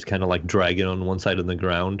rear-ended is kind of like dragging on one side of the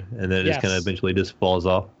ground, and then it just kind of eventually just falls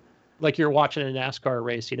off. Like you're watching a NASCAR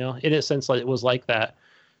race, in a sense, like it was like that.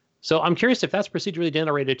 So I'm curious if that's procedurally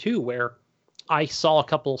generated too, where I saw a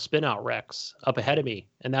couple spin-out wrecks up ahead of me,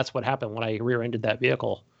 and that's what happened when I rear-ended that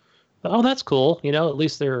vehicle. But, oh, that's cool. At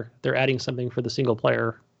least they're adding something for the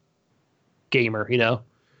single-player gamer.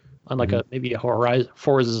 Unlike maybe a Horizon.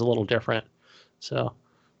 Forza is a little different. So,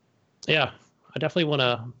 yeah. I definitely want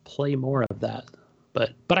to play more of that,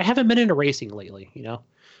 but I haven't been into racing lately.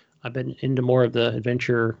 I've been into more of the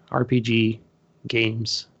adventure RPG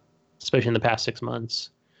games, especially in the past 6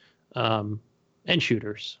 months, and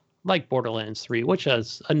shooters like Borderlands 3, which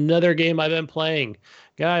is another game I've been playing.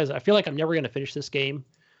 Guys, I feel like I'm never going to finish this game.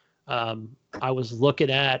 I was looking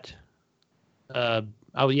at, I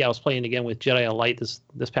was playing again with Jedi Light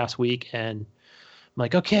this past week, and I'm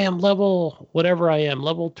like, okay, I'm level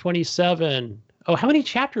 27. Oh, how many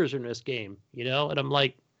chapters are in this game? And I'm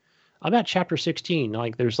like, I'm at chapter 16.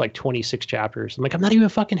 Like, there's like 26 chapters. I'm like, I'm not even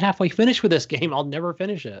fucking halfway finished with this game. I'll never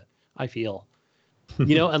finish it, I feel.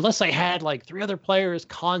 Unless I had like 3 other players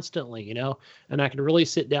constantly, and I could really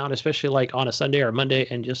sit down, especially like on a Sunday or Monday,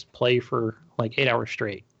 and just play for like 8 hours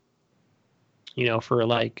straight.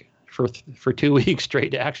 For 2 weeks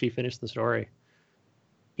straight to actually finish the story.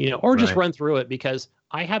 Or just run through it, because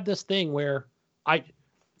I have this thing where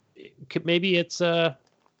maybe it's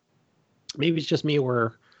just me,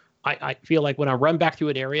 where I feel like when I run back through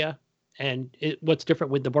an area, and what's different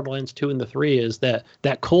with the Borderlands 2 and the 3 is that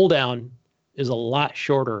cooldown is a lot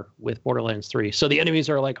shorter with Borderlands 3. So the enemies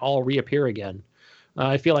are like all reappear again.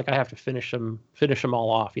 I feel like I have to finish them all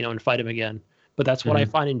off, and fight them again. But that's what I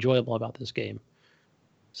find enjoyable about this game.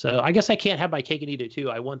 So I guess I can't have my cake and eat it too.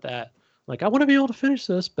 I want that. Like, I want to be able to finish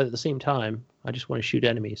this, but at the same time, I just want to shoot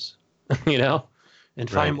enemies, and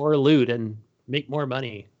find more loot and make more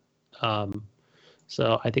money.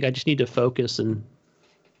 So I think I just need to focus and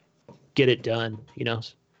get it done,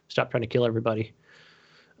 stop trying to kill everybody.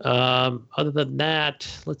 Other than that,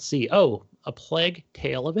 let's see. Oh, A Plague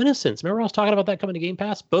Tale of Innocence. Remember I was talking about that coming to Game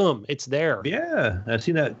Pass? Boom, it's there. Yeah, I've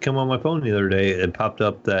seen that come on my phone the other day. It popped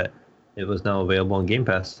up that it was now available on Game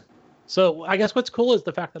Pass. So I guess what's cool is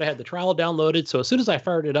the fact that I had the trial downloaded. So as soon as I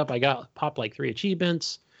fired it up, I popped like 3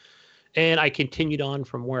 achievements. and I continued on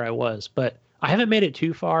from where I was, but I haven't made it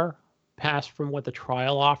too far past from what the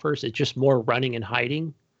trial offers. It's just more running and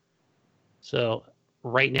hiding. So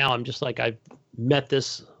right now I'm just like, I've met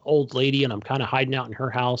this old lady and I'm kind of hiding out in her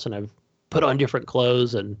house, and I've put on different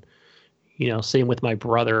clothes, and, same with my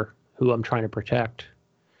brother who I'm trying to protect.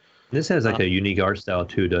 This has like a unique art style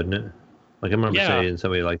too, doesn't it? Like I remember saying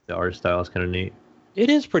somebody like the art style is kind of neat. It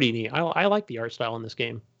is pretty neat. I like the art style in this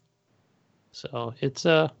game. So it's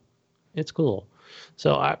cool.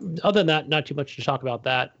 So other than that, not too much to talk about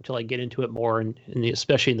that until I get into it more, and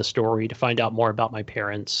especially in the story, to find out more about my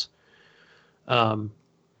parents.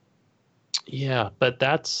 Yeah, but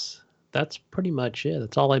that's pretty much it.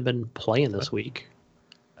 That's all I've been playing this week.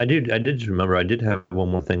 I did just remember I did have one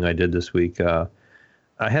more thing I did this week. I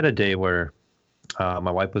had a day where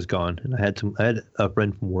my wife was gone, and I had a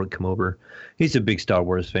friend from work come over. He's a big Star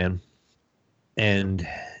Wars fan, and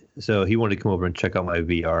so he wanted to come over and check out my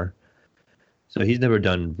VR. So he's never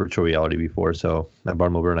done virtual reality before, so I brought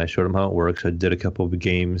him over and I showed him how it works. I did a couple of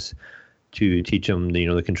games to teach him,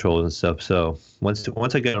 the controls and stuff. So once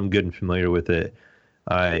I got him good and familiar with it,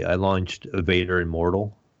 I launched Vader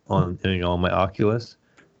Immortal on my Oculus,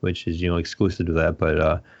 which is exclusive to that.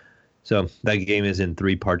 But so that game is in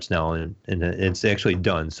 3 parts now, and it's actually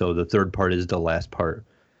done. So the third part is the last part.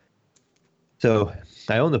 So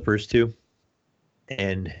I own the first 2.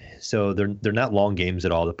 And so they're not long games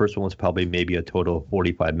at all. The first one's probably maybe a total of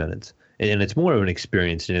 45 minutes. And it's more of an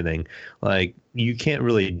experience than anything. Like, you can't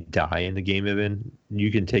really die in the game even. You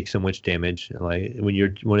can take so much damage. Like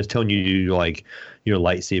when it's telling you to do like your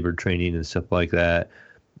lightsaber training and stuff like that,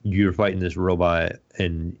 you're fighting this robot,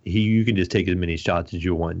 and you can just take as many shots as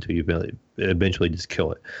you want until you eventually just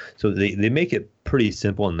kill it. So they make it pretty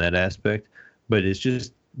simple in that aspect, but it's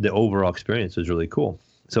just the overall experience is really cool.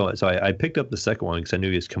 So I picked up the second one because I knew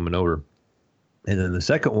he was coming over. And then the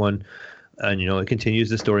second one, and it continues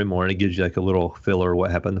the story more, and it gives you like a little filler of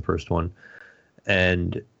what happened in the first one.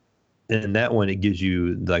 And in that one, it gives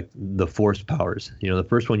you like the force powers. The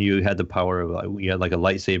first one, you had the power of you had like a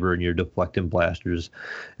lightsaber and you're deflecting blasters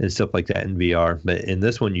and stuff like that in VR. But in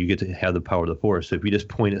this one, you get to have the power of the force. So if you just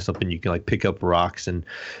point at something, you can like pick up rocks. And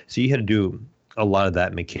so you had to do a lot of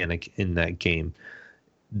that mechanic in that game.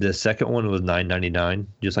 The second one was $9.99,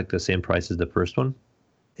 just like the same price as the first one,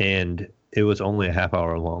 and it was only a half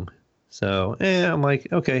hour long. So I'm like,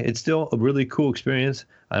 okay, it's still a really cool experience.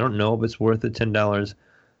 I don't know if it's worth the $10,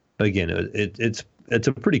 but again, it's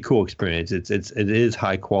a pretty cool experience. It is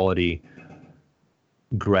high quality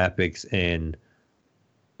graphics and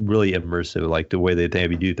really immersive, like the way they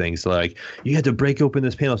have you do things. So like, you had to break open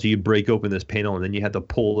this panel, so you break open this panel, and then you had to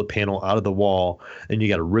pull the panel out of the wall, and you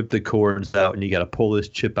got to rip the cords out, and you got to pull this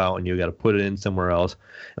chip out, and you got to put it in somewhere else.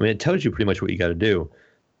 I mean, it tells you pretty much what you got to do,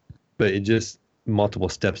 but it just multiple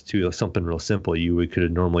steps to something real simple you could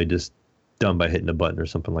have normally just done by hitting a button or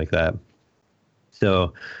something like that.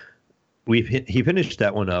 So he finished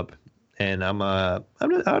that one up, and I'll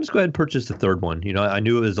just go ahead and purchase the third one. I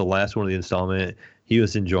knew it was the last one of the installment. He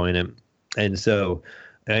was enjoying it, and so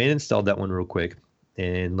I installed that one real quick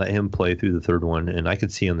and let him play through the third one, and I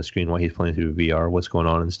could see on the screen while he's playing through VR what's going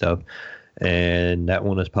on and stuff. And that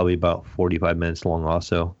one is probably about 45 minutes long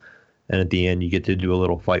also. And at the end, you get to do a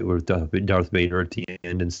little fight with Darth Vader at the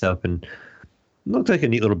end and stuff, and it looked like a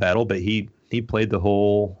neat little battle. But he played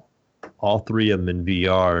all 3 of them in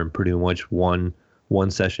VR in pretty much one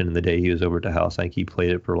session in the day he was over at the house. I think he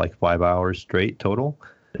played it for like 5 hours straight total.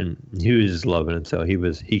 And he was just loving it. So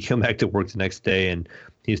he came back to work the next day, and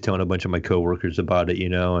he was telling a bunch of my coworkers about it,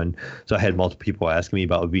 and so I had multiple people asking me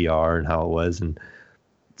about VR and how it was. And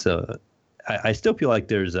so I still feel like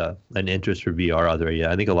there's an interest for VR out there. Yeah,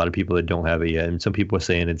 I think a lot of people that don't have it yet, and some people are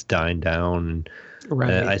saying it's dying down. And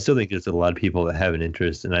right. I still think there's a lot of people that have an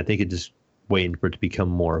interest, and I think it's just waiting for it to become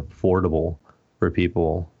more affordable for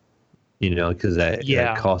people, because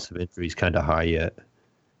that cost of entry is kind of high yet.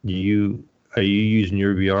 Are you using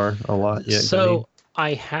your VR a lot yet? So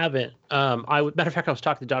I haven't. Matter of fact, I was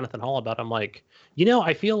talking to Jonathan Hall about it. I'm like,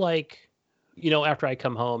 I feel like, after I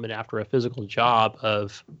come home and after a physical job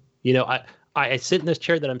of, I sit in this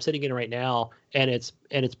chair that I'm sitting in right now, and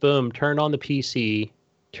it's boom, turn on the PC,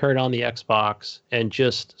 turn on the Xbox, and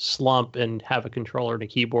just slump and have a controller and a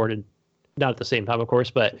keyboard, and not at the same time, of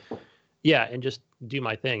course, but yeah, and just do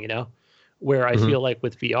my thing, where I feel like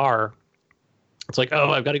with VR, it's like, oh,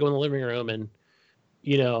 I've got to go in the living room and,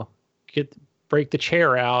 break the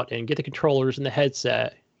chair out and get the controllers and the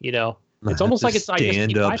headset. It's almost like it's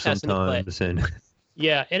stand up sometimes.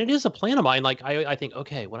 Yeah, and it is a plan of mine. Like I think,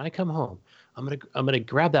 okay, when I come home, I'm gonna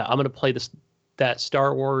grab that. I'm gonna play that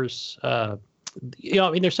Star Wars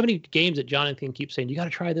I mean, there's so many games that Jonathan keeps saying, you got to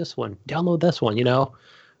try this one, download this one,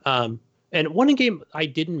 and one game I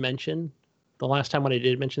didn't mention the last time when I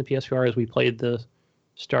did mention the PSVR is we played the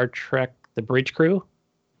Star Trek, the Bridge Crew.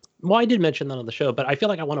 Well, I did mention that on the show, but I feel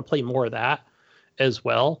like I want to play more of that as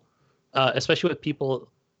well, especially with people,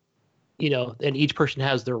 and each person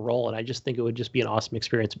has their role. And I just think it would just be an awesome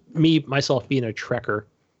experience. Me, myself being a Trekker,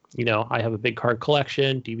 I have a big card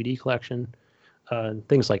collection, DVD collection, and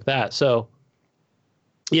things like that. So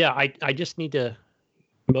yeah, I just need to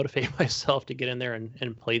motivate myself to get in there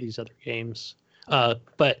and play these other games.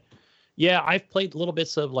 But yeah, I've played little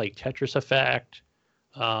bits of like Tetris Effect,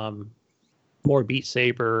 more Beat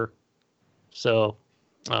Saber. So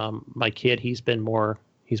my kid, he's been more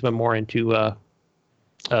into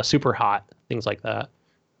Super Hot, things like that.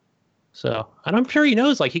 So, and I'm sure he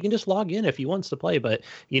knows, like, he can just log in if he wants to play, but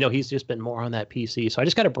he's just been more on that PC. So I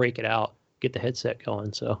just got to break it out, get the headset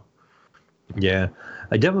going. So yeah,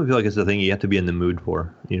 I definitely feel like it's a thing you have to be in the mood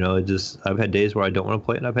for. I've had days where I don't want to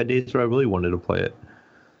play it, and I've had days where I really wanted to play it.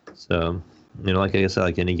 So, like I said,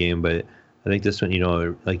 like any game, but I think this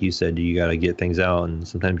one, like you said, you got to get things out, and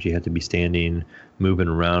sometimes you have to be standing, moving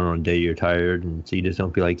around on a day you're tired, and so you just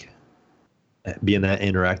don't feel like being that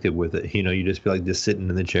interactive with it. You just feel like just sitting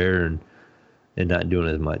in the chair and not doing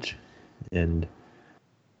as much. And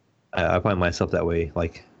I find myself that way,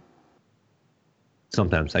 like,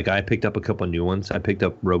 sometimes. Like, I picked up a couple of new ones. I picked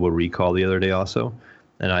up Robo Recall the other day also,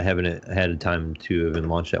 and I haven't had a time to even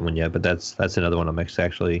launch that one yet, but that's another one I'm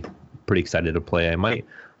actually pretty excited to play. I might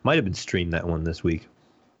have been streamed that one this week.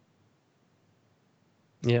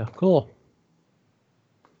 Yeah, cool.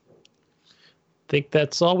 Think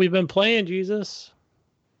that's all we've been playing, Jesus.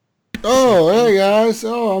 Oh, hey guys.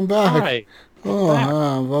 Oh, I'm back. Hi.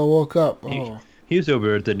 I woke up. Oh. He was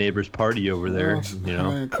over at the neighbor's party over there,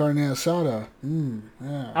 Carne asada.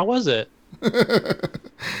 Yeah. How was it?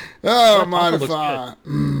 Oh, modified.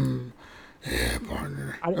 Yeah,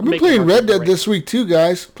 partner. I've been playing Red Dead this week too,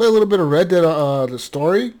 guys. Play a little bit of Red Dead, the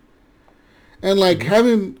story. And like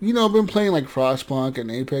having, I've been playing like Frostpunk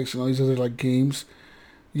and Apex and all these other like games.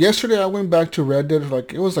 Yesterday I went back to Red Dead,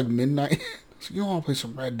 it was like midnight. So I want to play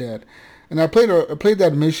some Red Dead. And I played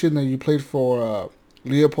that mission that you played for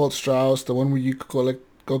Leopold Strauss, the one where you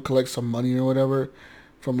go collect some money or whatever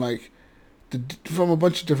from like from a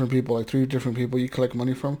bunch of different people, like 3 different people you collect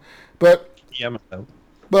money from. But yeah,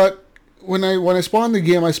 but when I spawned the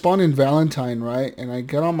game, I spawned in Valentine, right? And I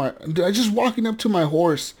got on I just walking up to my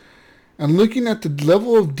horse and looking at the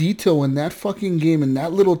level of detail in that fucking game in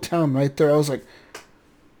that little town right there. I was like,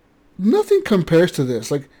 nothing compares to this.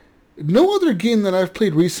 Like, no other game that I've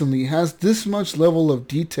played recently has this much level of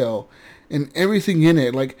detail and everything in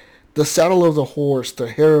it. Like, the saddle of the horse, the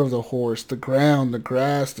hair of the horse, the ground, the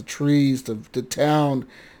grass, the trees, the town,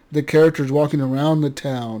 the characters walking around the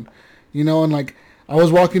town. And like, I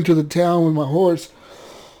was walking to the town with my horse.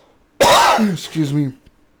 Excuse me.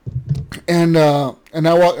 And I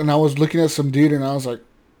was looking at some dude, and I was like,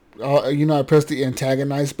 I pressed the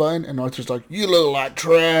antagonize button, and Arthur's like, "You look like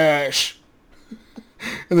trash."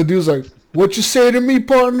 And the dude's like, "What you say to me,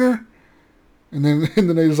 partner?" And then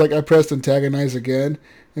he was like, I pressed antagonize again,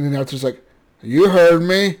 and then Arthur's like, "You heard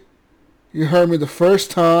me. You heard me the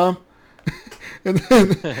first time." and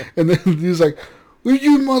then he was like, "Well,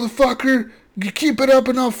 you motherfucker, you keep it up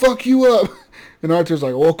and I'll fuck you up." And Arthur's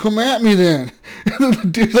like, "Well, come at me then." And then the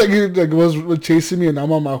dude was chasing me, and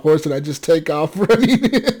I'm on my horse, and I just take off running.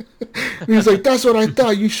 And he's like, "That's what I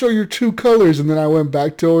thought. You show your true colors." And then I went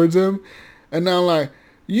back towards him, and I'm like,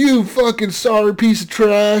 "You fucking sorry piece of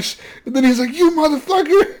trash." And then he's like, "You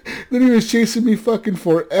motherfucker." Then he was chasing me fucking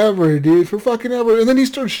forever, dude, for fucking ever. And then he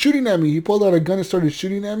started shooting at me. He pulled out a gun and started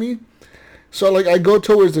shooting at me. So like, I go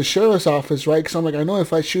towards the sheriff's office, right? Because I'm like, I know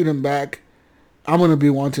if I shoot him back, I'm gonna be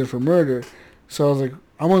wanted for murder. So I was like,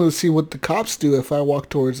 I wanted to see what the cops do if I walk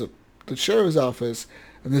towards the sheriff's office,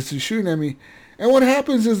 and this is shooting at me. And what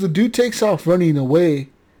happens is the dude takes off running away,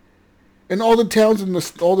 and all the towns and the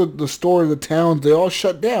store, the towns, they all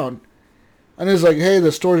shut down. And it's like, hey,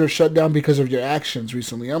 the stores are shut down because of your actions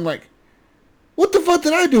recently. I'm like, what the fuck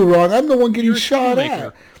did I do wrong? I'm the one getting shot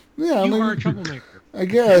at. Yeah, you are a troublemaker. I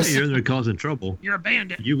guess. Yeah, you're there causing trouble. You're a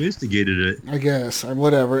bandit. You instigated it. I guess.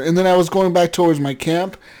 Whatever. And then I was going back towards my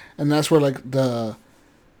camp, and that's where, like,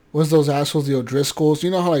 what's those assholes, the O'Driscolls?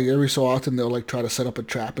 You know how, like, every so often they'll, like, try to set up a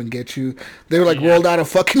trap and get you? They were, like, rolled out a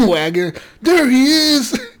fucking wagon. There he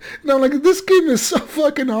is! And I'm like, this game is so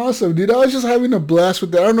fucking awesome, dude. I was just having a blast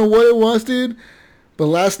with that. I don't know what it was, dude. But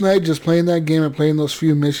last night, just playing that game and playing those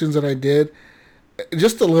few missions that I did,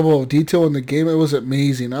 just the level of detail in the game, it was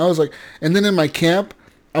amazing. I was like, and then in my camp,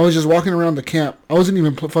 I was just walking around the camp. I wasn't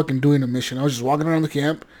even fucking doing a mission. I was just walking around the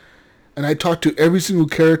camp, and I talked to every single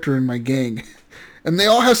character in my gang. And they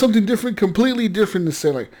all have something different, completely different to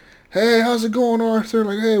say. Like, hey, how's it going, Arthur?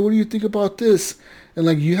 Like, hey, what do you think about this? And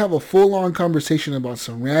like, you have a full-on conversation about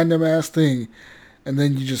some random-ass thing. And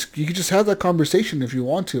then you can just have that conversation if you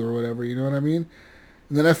want to or whatever, you know what I mean?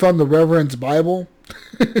 And then I found the Reverend's Bible.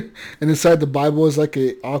 And inside the Bible is like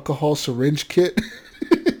a alcohol syringe kit.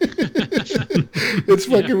 It's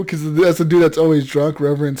fucking because that's the dude that's always drunk,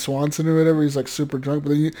 Reverend Swanson or whatever. He's like super drunk, but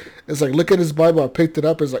then it's like, look at his Bible. I picked it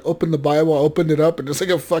up. It's like, open the Bible. I opened it up, and there's like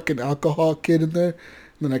a fucking alcohol kit in there.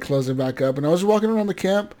 And then I closed it back up, and I was walking around the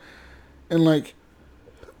camp, and like,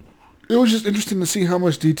 it was just interesting to see how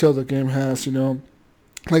much detail the game has. You know,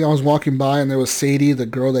 like I was walking by, and there was Sadie, the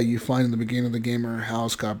girl that you find in the beginning of the game. Her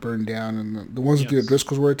house got burned down, and the ones that the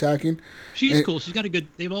Driscolls were attacking. She's cool. She's got a good.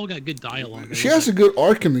 They've all got good dialogue. She has a good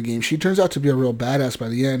arc in the game. She turns out to be a real badass by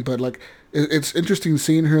the end. But like, it's interesting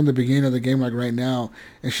seeing her in the beginning of the game, like right now,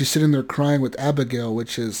 and she's sitting there crying with Abigail,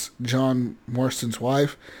 which is John Marston's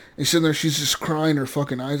wife. And she's sitting there, she's just crying her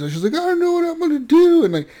fucking eyes out. She's like, I don't know what I'm gonna do,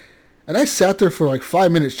 and I sat there for like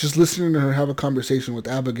 5 minutes just listening to her have a conversation with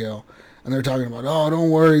Abigail. And they're talking about, oh,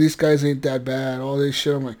 don't worry, these guys ain't that bad, all this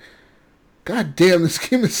shit. I'm like, God damn, this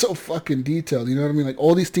game is so fucking detailed. You know what I mean? Like,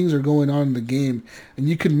 all these things are going on in the game, and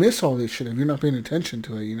you can miss all this shit if you're not paying attention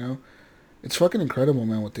to it, you know? It's fucking incredible,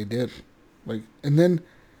 man, what they did. Like, and then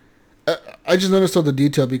I just noticed all the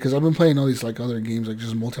detail because I've been playing all these, like, other games, like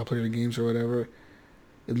just multiplayer games or whatever.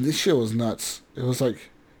 And this shit was nuts. It was,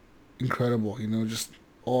 like, incredible, you know? Just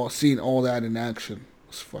seeing all that in action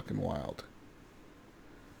was fucking wild.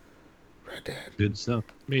 Red Dead. Good stuff.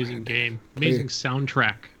 Amazing game. Amazing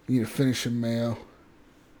soundtrack. You need to finish him, Mayo.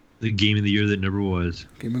 The game of the year that never was.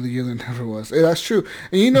 Game of the year that never was. Hey, that's true.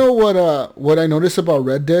 And you know what I noticed about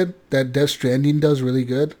Red Dead? That Death Stranding does really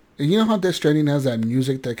good. And you know how Death Stranding has that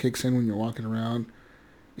music that kicks in when you're walking around?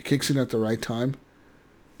 It kicks in at the right time.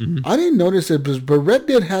 Mm-hmm. I didn't notice it, but Red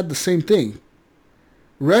Dead had the same thing.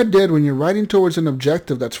 Red Dead, when you're riding towards an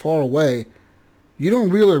objective that's far away, you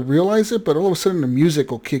don't really realize it, but all of a sudden the music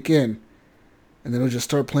will kick in. And then it'll just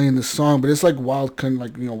start playing this song, but it's like Wild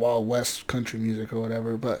West country music or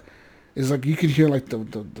whatever. But it's like you can hear like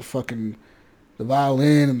the fucking the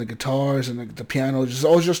violin and the guitars and the piano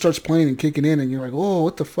just starts playing and kicking in, and you're like, oh,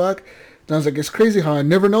 what the fuck? And I was like, it's crazy how I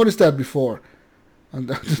never noticed that before.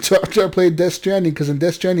 After I played Death Stranding, because in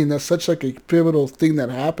Death Stranding that's such like a pivotal thing that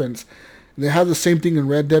happens. And they have the same thing in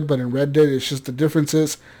Red Dead, but in Red Dead it's just the difference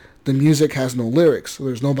is the music has no lyrics, so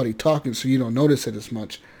there's nobody talking, so you don't notice it as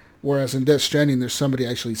much. Whereas in Death Stranding, there's somebody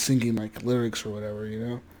actually singing like lyrics or whatever, you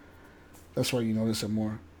know? That's why you notice it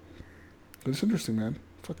more. But it's interesting, man.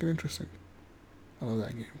 Fucking interesting. I love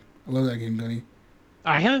that game. I love that game, Gunny.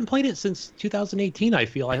 I haven't played it since 2018, I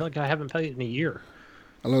feel. I think I haven't played it in a year.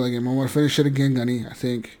 I love that game. I want to finish it again, Gunny. I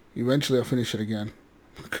think eventually I'll finish it again.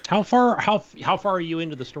 How far are you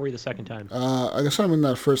into the story the second time? I guess I'm in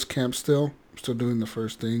that first camp still. I'm still doing the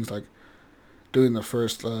first things, like doing the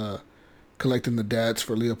first... collecting the debts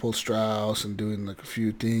for Leopold Strauss and doing like a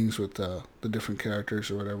few things with the different characters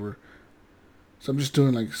or whatever. So I'm just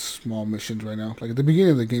doing like small missions right now. Like at the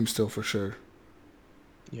beginning of the game still for sure.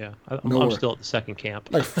 Yeah, I'm still at the second camp.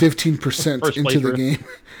 Like 15% into the game.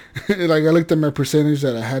 Like I looked at my percentage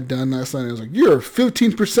that I had done last night and it was like, you're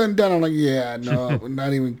 15% down. I'm like, yeah, no,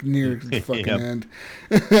 not even near the fucking end.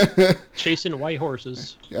 Chasing white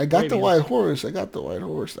horses. I got the white horse.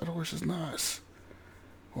 That horse is nice.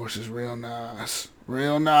 Horse is real nice.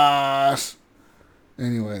 Real nice.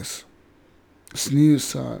 Anyways. It's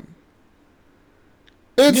news time.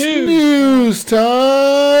 It's news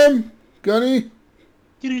time! Gunny?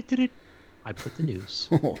 I put the news.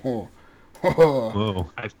 Whoa.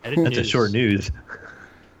 That's a short news.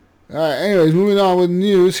 Alright, anyways, moving on with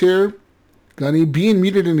news here. Gunny, being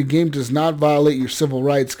muted in a game does not violate your civil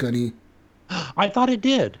rights, Gunny. I thought it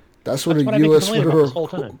did. That's what a U.S. federal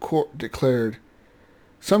court declared.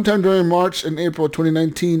 Sometime during March and April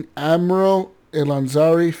 2019, Admiral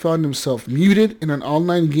Elanzari found himself muted in an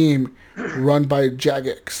online game run by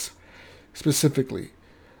Jagex, specifically.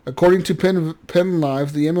 According to Penn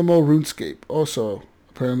Live, the MMO RuneScape, also,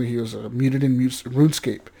 apparently he was muted in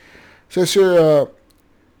RuneScape. Says here,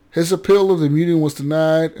 his appeal of the muting was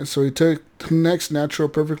denied, and so he took the next natural,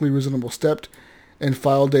 perfectly reasonable step and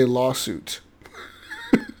filed a lawsuit.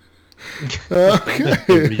 Okay.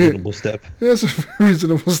 Reasonable step. That's a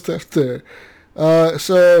reasonable step there.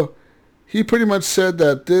 So he pretty much said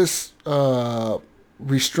that this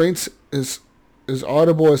restraints is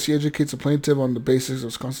audible as he educates the plaintiff on the basis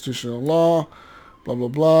of constitutional law, blah, blah,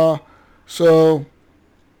 blah. So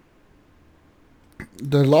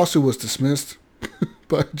The lawsuit was dismissed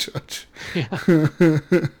by a judge. Yeah.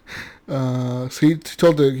 So he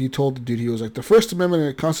told the dude, he was like, the First Amendment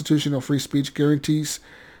and constitutional free speech guarantees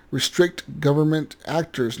restrict government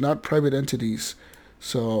actors, not private entities.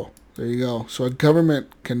 So there you go. So a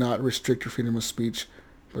government cannot restrict your freedom of speech,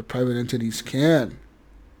 but private entities can.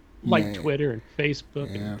 Like Yeah. Twitter and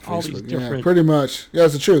Facebook and all these different. Yeah, pretty much. Yeah,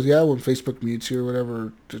 it's the truth. Yeah, when Facebook mutes you or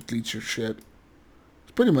whatever, deletes your shit.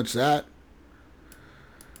 It's pretty much that.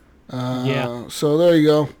 Yeah. So there you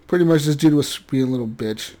go. Pretty much this dude was being a little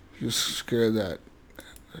bitch. He was scared that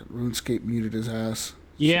RuneScape muted his ass.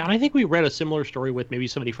 Yeah, and I think we read a similar story with maybe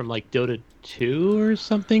somebody from like Dota 2 or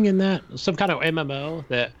something in that, some kind of MMO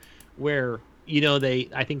that where,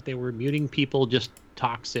 I think they were muting people just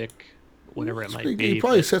toxic, whatever it might be. He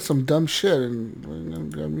probably said some dumb shit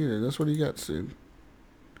and got muted. That's what he got, dude.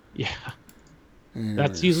 Yeah. Anyways.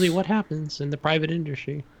 That's usually what happens in the private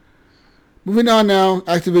industry. Moving on now,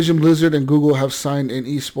 Activision Blizzard and Google have signed an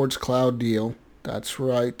esports cloud deal. That's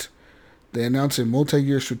right. They announced a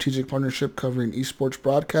multi-year strategic partnership covering esports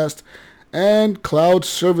broadcast and cloud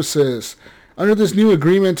services. Under this new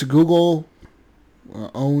agreement, Google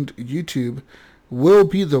owned YouTube will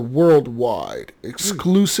be the worldwide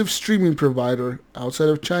exclusive streaming provider outside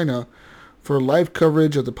of China for live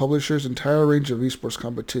coverage of the publisher's entire range of esports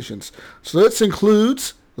competitions. So this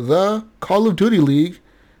includes the Call of Duty League,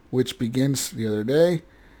 which begins the other day,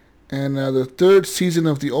 and the third season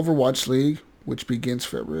of the Overwatch League, which begins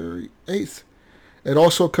February 8th. It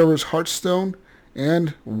also covers Hearthstone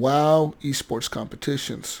and WoW esports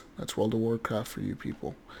competitions. That's World of Warcraft for you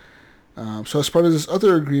people. So as part of this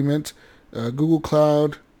other agreement, Google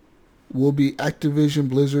Cloud will be Activision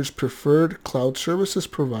Blizzard's preferred cloud services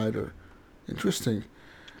provider. Interesting.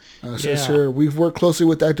 Says here, we've worked closely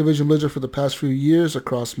with Activision Blizzard for the past few years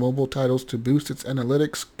across mobile titles to boost its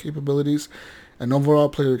analytics capabilities and overall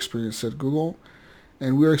player experience, said Google.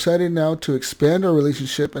 And we're excited now to expand our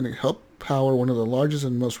relationship and help power one of the largest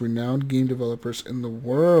and most renowned game developers in the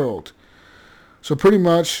world. So pretty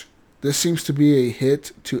much, this seems to be a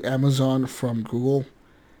hit to Amazon from Google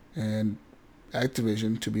and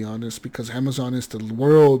Activision, to be honest, because Amazon is the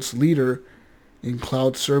world's leader in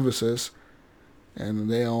cloud services, and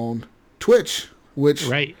they own Twitch, which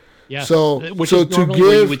Right. Yeah. So which so is to normally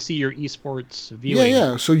where you give would see your esports viewing.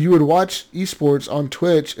 yeah. So you would watch esports on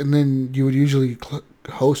Twitch, and then you would usually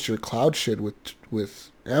host your cloud shit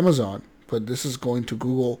with Amazon, but this is going to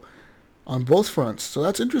Google on both fronts. So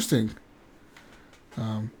that's interesting.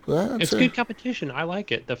 It's good competition. I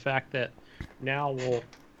like it. The fact that now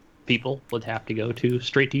people would have to go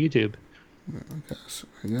straight to YouTube.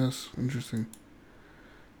 I guess. Interesting.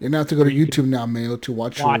 You don't have to go to YouTube now, Mayo, to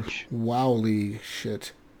watch your WoW League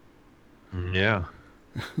shit. Yeah.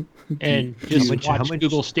 And just watch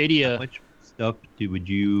Google Stadia. How much stuff would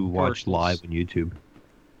you watch live on YouTube?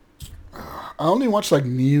 I only watch like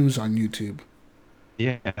news on YouTube.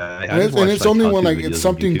 Yeah, and it's only when like it's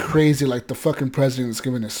something crazy, like the fucking president is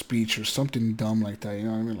giving a speech or something dumb like that. You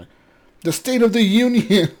know what I mean? Like the State of the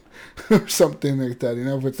Union or something like that. You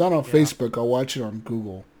know, if it's not on Facebook, I'll watch it on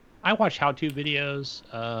Google. I watch how-to videos.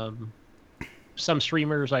 Some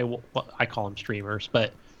streamers, I call them streamers,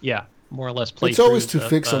 but yeah, more or less play. It's always to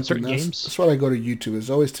fix something. Certain games. That's why I go to YouTube. It's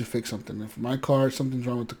always to fix something. If my car, something's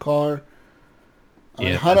wrong with the car.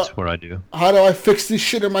 Yeah, that's what I do. How do I fix this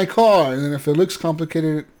shit in my car? And then if it looks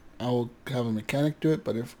complicated, I will have a mechanic do it.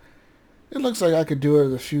 But if it looks like I could do it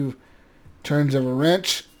with a few turns of a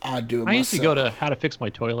wrench, I'll do it myself. I used to go to how to fix my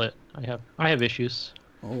toilet. I have issues.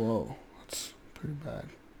 Oh, whoa. That's pretty bad.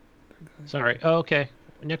 Sorry. Oh, okay.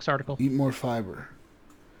 Next article. Eat more fiber.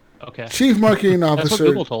 Okay. Chief Marketing Officer That's what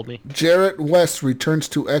Google told me. Jarrett West returns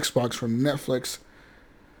to Xbox from Netflix.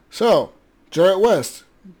 So, Jarrett West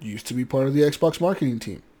used to be part of the Xbox marketing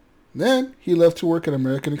team. Then he left to work at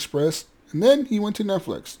American Express, and then he went to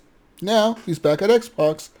Netflix. Now he's back at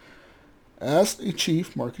Xbox as a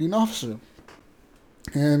chief marketing officer.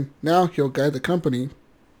 And now he'll guide the company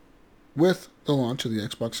with the launch of the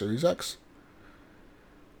Xbox Series X.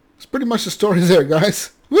 It's pretty much the story there,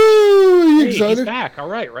 guys. Woo! Are you excited? He's back. All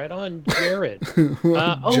right, right on, Jared.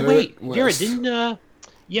 Jarrett wait, West. Jared didn't.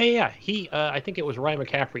 Yeah. He, I think it was Ryan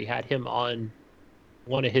McCaffrey had him on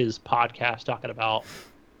one of his podcasts talking about,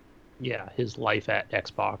 his life at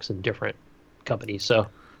Xbox and different companies. So,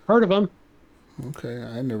 heard of him. Okay,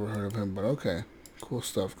 I never heard of him, but okay. Cool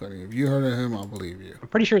stuff, Gunny. If you heard of him, I'll believe you. I'm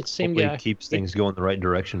pretty sure it's the same Hopefully guy. it keeps things going the right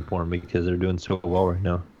direction for him because they're doing so well right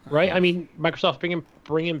now. Right? I mean, Microsoft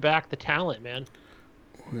bringing back the talent, man.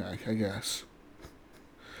 Yeah, I guess.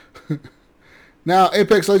 Now,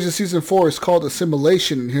 Apex Legends Season 4 is called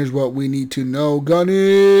Assimilation, and here's what we need to know,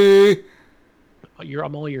 Gunny.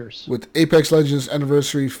 I'm all yours. With Apex Legends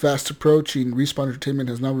anniversary fast approaching, Respawn Entertainment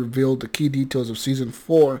has now revealed the key details of Season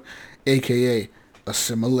 4, aka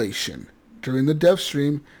Assimilation, during the dev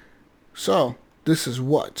stream. So, this is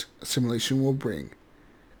what Assimilation will bring.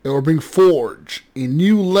 It will bring Forge, a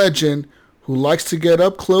new legend who likes to get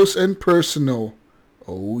up close and personal.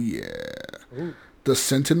 Oh yeah. Ooh. The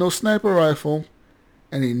Sentinel Sniper Rifle,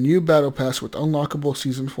 and a new battle pass with unlockable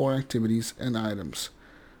Season 4 activities and items.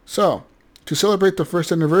 So, to celebrate the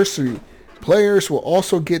first anniversary, players will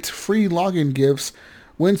also get free login gifts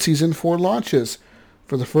when Season 4 launches.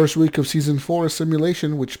 For the first week of Season 4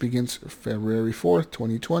 Assimilation, which begins February 4th,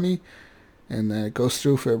 2020, and then it goes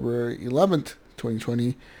through February 11th,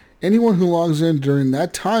 2020, anyone who logs in during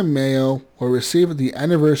that time, Mayo, will receive the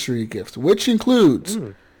anniversary gift, which includes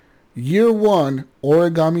Year 1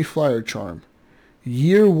 Origami Flyer Charm,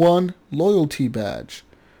 Year 1 Loyalty Badge,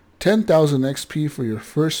 10,000 XP for your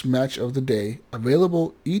first match of the day,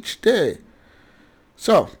 available each day.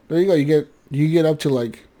 So, there you go. You get up to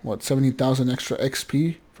like, 70,000 extra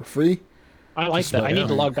XP for free? I like Just that. I need to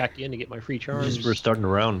fine. log back in to get my free charms. Just for starting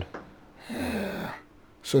around.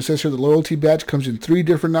 So it says here the loyalty badge comes in 3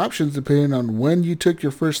 different options depending on when you took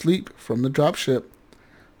your first leap from the dropship.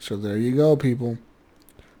 So there you go, people.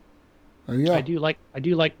 There you go. I do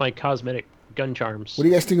like my cosmetic gun charms. What do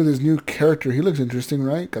you guys think of this new character? He looks interesting,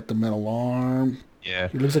 right? Got the metal arm. Yeah.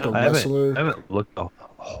 He looks like a I wrestler. haven't looked a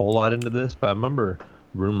whole lot into this, but I remember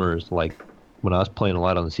rumors like when I was playing a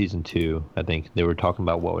lot on Season 2, I think they were talking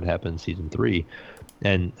about what would happen in Season 3.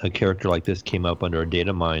 And a character like this came up under a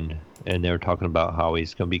data mine, and they were talking about how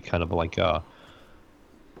he's going to be kind of like a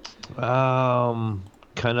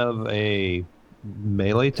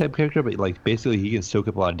melee type character, but like basically he can soak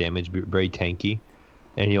up a lot of damage, be very tanky,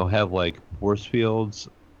 and he'll have like force fields,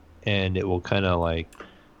 and it will kind of like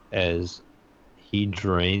as he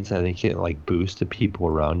drains, I think it like boosts the people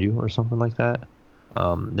around you or something like that. They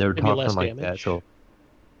were Maybe talking less like that, damage.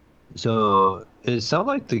 so it sounds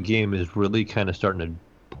like the game is really kind of starting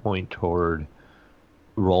to point toward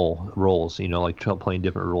roles, like playing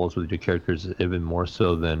different roles with your characters even more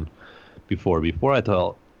so than before. Before I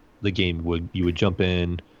thought the game you would jump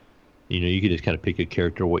in, you could just kind of pick a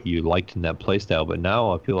character what you liked in that playstyle, but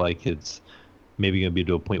now I feel like it's maybe going to be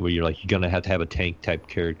to a point where you're going to have a tank type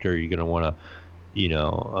character. You're going to want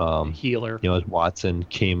to, Healer. as Watson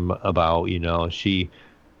came about, she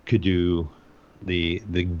could do the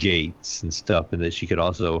gates and stuff, and that she could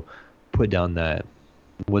also put down that,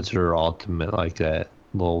 what's her ultimate, like that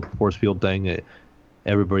little force field thing that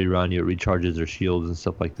everybody around you recharges their shields and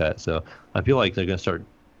stuff like that. So I feel like they're going to start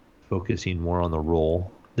focusing more on the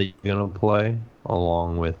role that you're going to play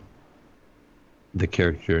along with the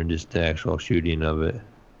character and just the actual shooting of it.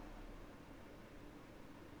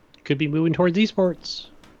 Could be moving towards esports.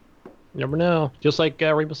 You never know. Just like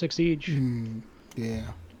Rainbow Six Siege. Yeah.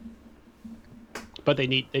 But they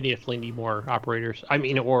definitely need more operators.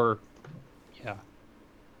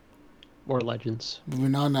 More legends.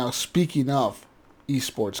 Moving on now. Speaking of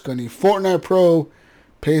esports, Gunny, Fortnite Pro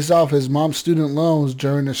pays off his mom's student loans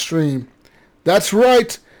during a stream. That's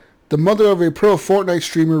right. The mother of a pro Fortnite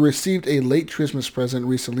streamer received a late Christmas present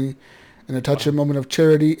recently in a touching moment of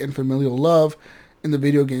charity and familial love in the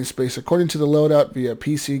video game space. According to the loadout via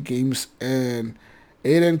PC Games, and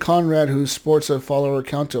Aiden Conrad, who sports a follower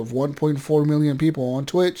count of 1.4 million people on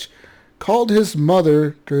Twitch, called his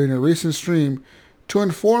mother during a recent stream to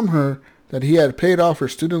inform her that he had paid off her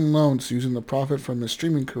student loans using the profit from his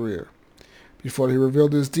streaming career. Before he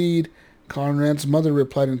revealed his deed, Conrad's mother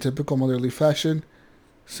replied in typical motherly fashion,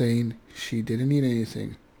 saying she didn't need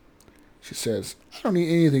anything. She says, "I don't need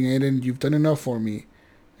anything, Aiden. You've done enough for me."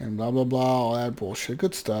 And blah, blah, blah, all that bullshit.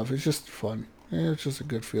 Good stuff. It's just fun. It's just a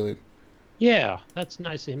good feeling. Yeah, that's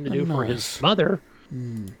nice of him to do for his Nice. mother.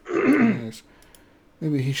 Nice.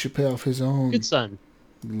 Maybe he should pay off his own Good son.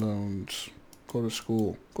 loans. Go to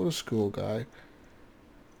school. Go to school, guy.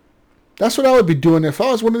 That's what I would be doing if I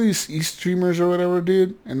was one of these streamers or whatever,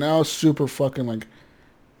 dude, and I was super fucking, like,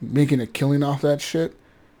 making a killing off that shit.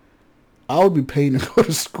 I would be paying to go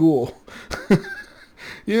to school.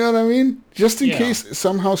 You know what I mean? Just in case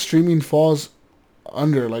somehow streaming falls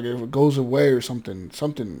under, like if it goes away or something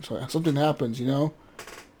happens, you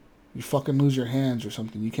fucking lose your hands or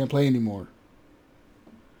something. You can't play anymore.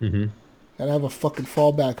 Mm-hmm. Gotta have a fucking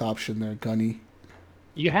fallback option there, Gunny.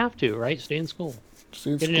 You have to, right? Stay in school.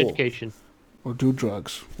 Stay in Get school. an education. Or do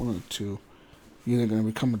drugs. One of the two. You're either gonna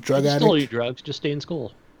become a drug You can still do addict, drugs. Just stay in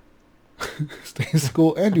school. stay in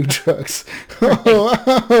school, and do drugs.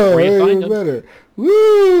 Oh, Where you even find 'em. better.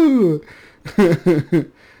 Woo!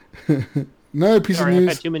 Another piece Sorry, of I've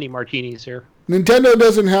news. had too many martinis here. Nintendo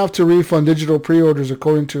doesn't have to refund digital pre-orders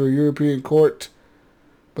according to a European court,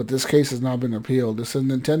 but this case has not been appealed. It says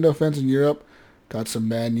Nintendo fans in Europe got some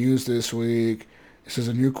bad news this week. It says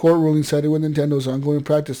a new court ruling sided with Nintendo's ongoing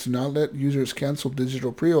practice to not let users cancel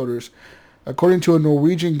digital pre-orders. According to a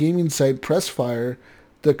Norwegian gaming site, Pressfire,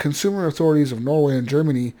 the consumer authorities of Norway and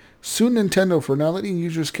Germany sued Nintendo for not letting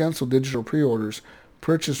users cancel digital pre-orders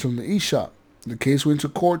purchased from the eShop. The case went to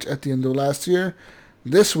court at the end of last year.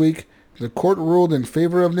 This week, the court ruled in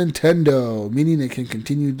favor of Nintendo, meaning it can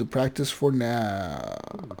continue the practice for now.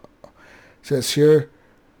 It says here,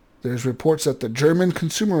 there's reports that the German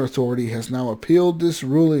Consumer Authority has now appealed this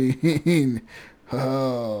ruling.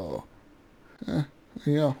 Oh. There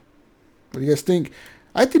you go. What do you guys think?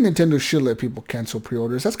 I think Nintendo should let people cancel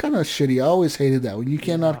pre-orders. That's kind of shitty. I always hated that when you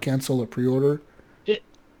cannot cancel a pre-order.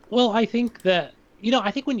 Well, I think that,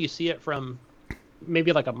 I think when you see it from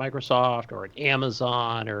maybe like a Microsoft or an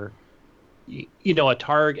Amazon or, a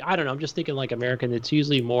Target, I don't know, I'm just thinking like American, it's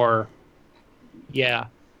usually more,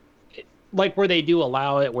 like where they do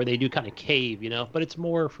allow it, where they do kind of cave, but it's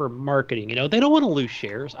more for marketing, they don't want to lose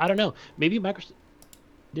shares. I don't know. Maybe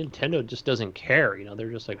Nintendo just doesn't care,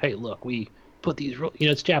 they're just like, hey, look, we put these rules,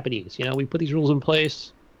 it's Japanese, we put these rules in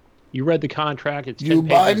place. You read the contract. It's you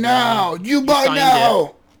buy now. You buy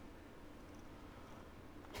now.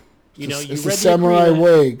 It's the samurai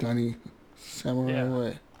way, Gunny. Samurai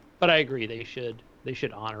way. But I agree, they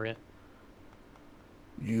should honor it.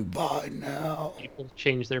 You buy now. People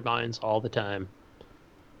change their minds all the time.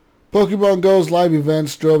 Pokemon Go's live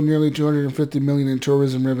events drove nearly $250 million in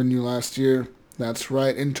tourism revenue last year. That's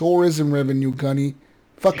right, in tourism revenue, Gunny.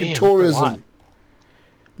 Fucking tourism.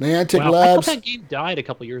 Niantic Labs. I thought that game died a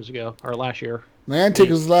couple years ago, or last year.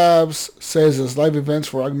 Niantic Labs says its live events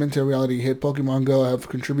for augmented reality hit Pokemon Go have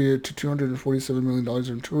contributed to $247 million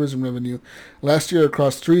in tourism revenue last year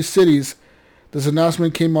across 3 cities. This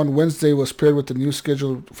announcement came on Wednesday, was paired with the new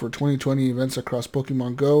schedule for 2020 events across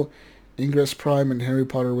Pokemon Go, Ingress Prime, and Harry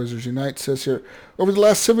Potter Wizards Unite. It says here, over the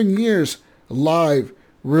last 7 years, live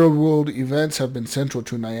real-world events have been central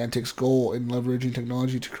to Niantic's goal in leveraging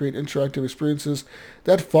technology to create interactive experiences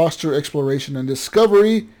that foster exploration and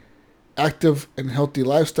discovery, active and healthy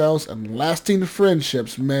lifestyles, and lasting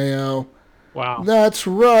friendships, Mayo. Wow. That's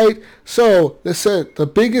right. So, they said the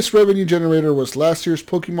biggest revenue generator was last year's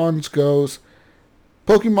Pokemon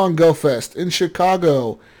Go Fest in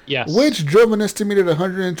Chicago. Yes. Which drove an estimated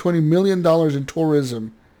 $120 million in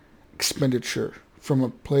tourism expenditure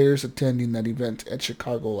from players attending that event at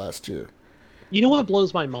Chicago last year. You know what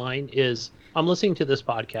blows my mind is I'm listening to this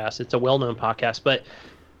podcast. It's a well-known podcast, but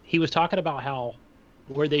he was talking about how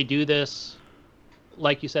where they do this,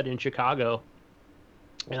 like you said, in Chicago,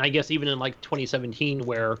 and I guess even in like 2017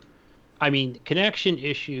 where, connection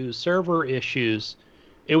issues, server issues,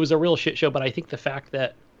 it was a real shit show. But I think the fact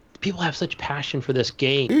that people have such passion for this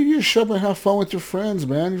game. Dude, you just show up and have fun with your friends,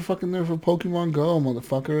 man. You're fucking there for Pokemon Go,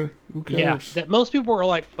 motherfucker. Who cares? Yeah, that most people are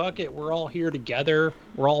like, fuck it, we're all here together.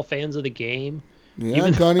 We're all fans of the game. Yeah,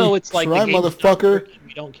 even Gunny. though it's like right, the game's motherfucker.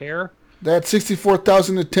 We don't care. They had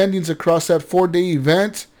 64,000 attendings across that 4-day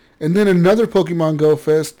event. And then another Pokemon Go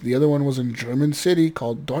Fest. The other one was in German city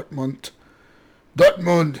called Dortmund.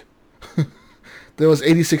 There was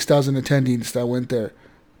 86,000 attendees that went there,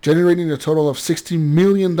 generating a total of $60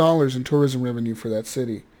 million in tourism revenue for that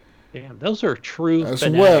city. Damn, those are true as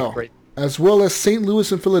fanatics. As well as St.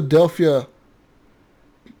 Louis and Philadelphia.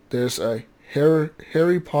 There's a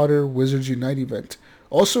Harry Potter Wizards Unite event.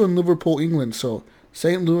 Also in Liverpool, England. So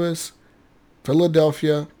St. Louis,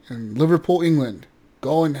 Philadelphia, and Liverpool, England.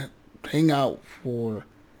 Go and hang out for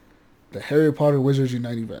the Harry Potter Wizards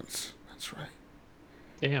Unite events. That's right.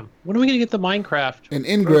 Damn. When are we going to get the Minecraft? And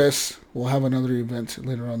Ingress will have another event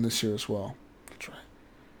later on this year as well. That's right.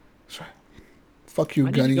 That's right. Fuck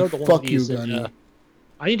you, Gunny. Fuck you, Gunny.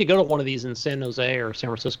 I need to go to one of these in San Jose or San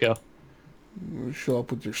Francisco. Show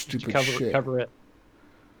up with your stupid shit. Cover it.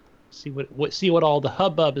 See what all the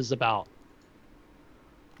hubbub is about.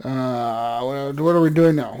 What are we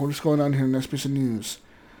doing now? What's going on here? Next piece of news.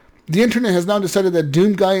 The internet has now decided that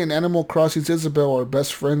Doomguy and Animal Crossing's Isabelle are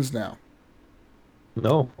best friends now.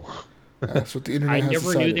 No. That's what the internet has decided.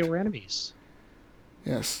 I never knew they were enemies.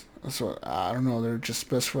 Yes. That's what, I don't know. They're just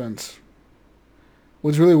best friends. It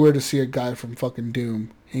was really weird to see a guy from fucking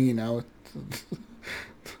Doom hanging out with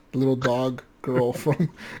the little dog girl from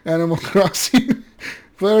Animal Crossing.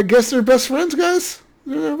 But I guess they're best friends, guys.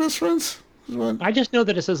 They're best friends. I just know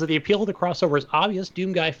that it says that the appeal of the crossover is obvious.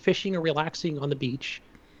 Doomguy fishing or relaxing on the beach.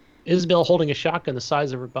 Isabelle holding a shotgun the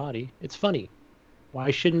size of her body. It's funny.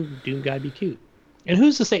 Why shouldn't Doomguy be cute? And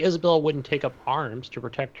who's to say Isabella wouldn't take up arms to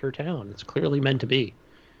protect her town? It's clearly meant to be.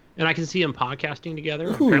 And I can see them podcasting together.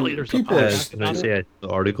 Ooh, Apparently, there's a people are- podcast Can I about say it. an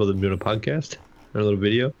article them doing a podcast or a little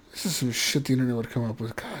video? This is some shit the internet would come up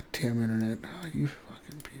with. God damn internet. Oh, you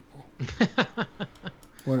fucking people.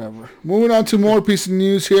 Whatever. Moving on to more piece of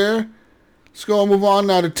news here. Let's go and move on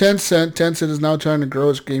now to Tencent. Tencent is now trying to grow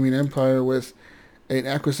its gaming empire with an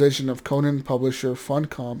acquisition of Conan publisher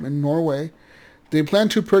Funcom in Norway. They plan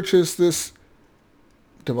to purchase this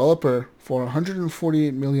developer for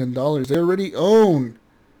 $148 million. They already own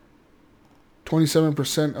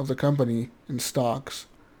 27% of the company in stocks.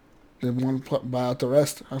 They want to buy out the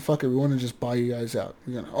rest. Oh, fuck it, we want to just buy you guys out.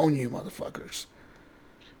 We're gonna own you, motherfuckers.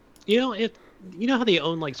 You know how they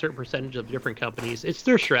own like certain percentage of different companies. It's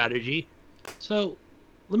their strategy. So,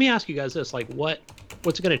 let me ask you guys this: like, what's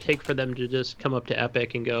it going to take for them to just come up to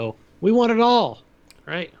Epic and go, "We want it all,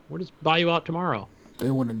 right? We'll just buy you out tomorrow." They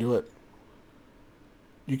wouldn't do it.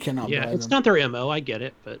 You cannot Yeah, buy it's them. not their MO. I get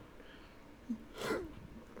it, but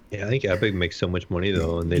Yeah, I think Epic makes so much money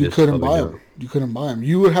though, and they You just couldn't probably buy don't. them. You couldn't buy them.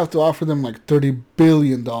 You would have to offer them like $30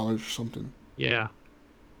 billion or something. yeah,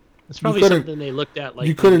 it's probably couldn't- something they looked at. Like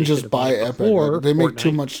you when couldn't they just should've buy bought it Epic. before They make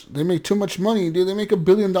too Fortnite. much. They make too much money, dude. They make $1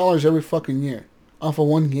 billion every fucking year off of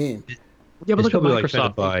one game. Yeah, but It's look at probably like trying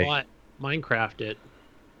to Microsoft. They buy- bought Minecraft at $1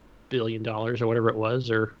 billion or whatever it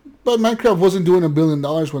was, or But Minecraft wasn't doing $1 billion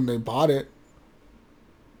when they bought it.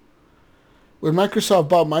 When Microsoft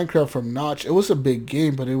bought Minecraft from Notch, it was a big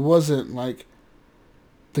game, but it wasn't like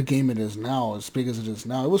the game it is now, as big as it is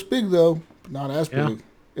now. It was big though, but not as Yeah. big.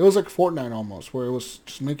 It was like Fortnite almost, where it was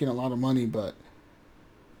just making a lot of money, but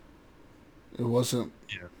it wasn't.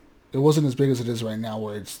 Yeah. It wasn't as big as it is right now,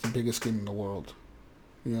 where it's the biggest game in the world.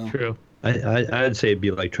 You know? true. I'd say it'd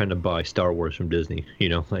be like trying to buy Star Wars from Disney. You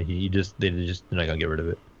know, like they're not gonna get rid of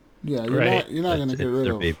it. Yeah, Right. you're not gonna It's get rid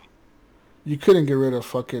their of. baby. You couldn't get rid of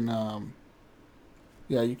fucking.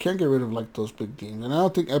 Yeah, you can't get rid of like those big games, and I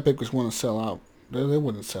don't think Epic was want to sell out. They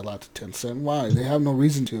wouldn't sell out to Tencent. Why? They have no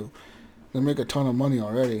reason to. They make a ton of money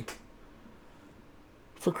already.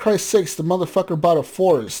 For Christ's sakes, the motherfucker bought a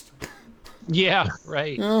forest. Yeah,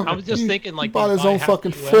 right. Yeah, I was just he- thinking he like bought they'd his buy own half the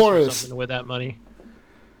fucking US or forest. something with that money.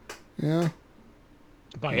 Yeah.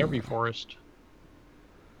 Buy every forest.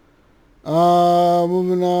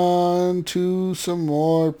 Moving on to some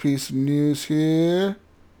more piece of news here.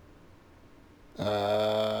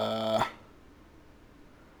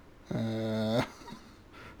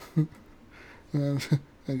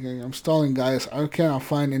 Okay, I'm stalling, guys. I cannot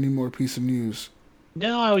find any more piece of news.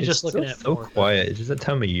 No, I was It's just looking still at so more. quiet. It's just that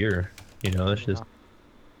time of year. You know, it's just.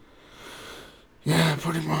 Yeah,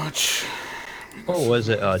 pretty much. What was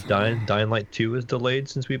it? Dying Light 2 is delayed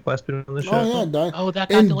since we last been on the show. Oh yeah, die. Oh, that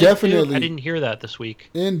got delayed too? Indefinitely. I didn't hear that this week.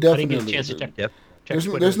 I Indefinitely. didn't get a chance to check. Yep. check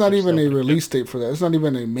Twitter There's not or even a something. release date for that. It's not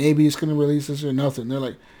even a maybe it's gonna release this or nothing. They're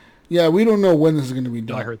like, yeah, we don't know when this is gonna be No,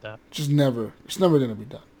 done. I heard that. Just never. It's never gonna be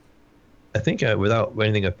done. I think without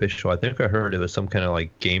anything official, I think I heard it was some kind of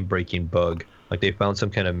like game-breaking bug. Like they found some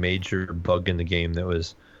kind of major bug in the game that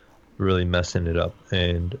was really messing it up,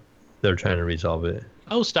 and they're trying to resolve it.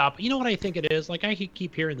 Oh, stop. You know what I think it is? Like, I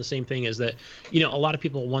keep hearing the same thing, is that, a lot of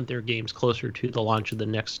people want their games closer to the launch of the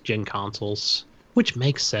next-gen consoles, which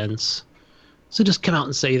makes sense. So just come out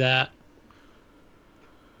and say that.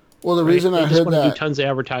 Well, the Right? reason They I just heard want to do that, tons of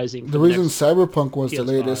advertising. For the the reason next- Cyberpunk was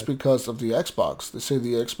delayed is PS5. because of the Xbox. They say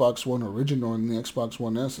the Xbox One original and the Xbox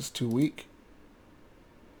One S is too weak.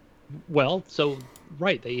 Well, so,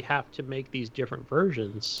 right, they have to make these different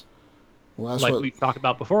versions, Well, that's like what. we talked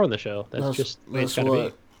about before on the show. That's just the way it's that's got to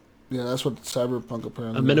what. be. Yeah, that's what Cyberpunk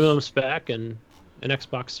apparently. A is. minimum spec and an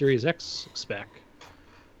Xbox Series X spec.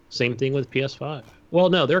 Same thing with PS5. Well,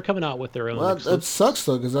 no, they're coming out with their own. Well, that exclusive- sucks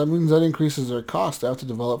though, because that means that increases their cost. They have to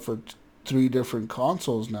develop for 3 different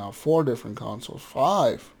consoles now, 4 different consoles,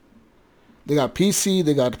 5. They got PC,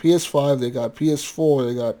 they got PS5, they got PS4,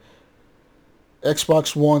 they got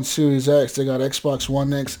Xbox One Series X, they got Xbox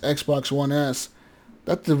One X, Xbox One S.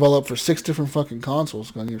 That's developed for 6 different fucking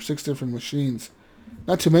consoles, on your 6 different machines.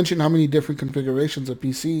 Not to mention how many different configurations of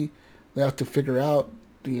PC they have to figure out.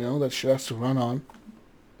 That shit has to run on.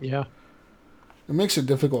 Yeah. It makes it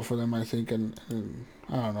difficult for them, I think, and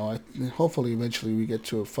I don't know. Hopefully, eventually, we get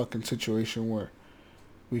to a fucking situation where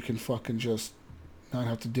we can fucking just not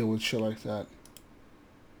have to deal with shit like that.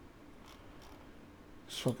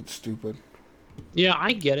 It's fucking stupid. Yeah,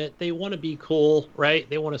 I get it. They want to be cool, right?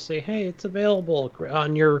 They want to say, hey, it's available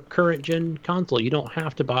on your current gen console. You don't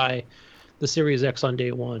have to buy the Series X on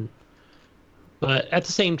day one. But at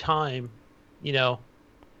the same time,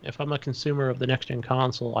 if I'm a consumer of the next gen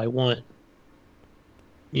console, I want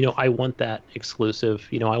I want that exclusive.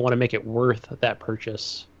 I want to make it worth that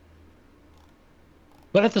purchase.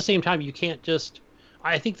 But at the same time, you can't just.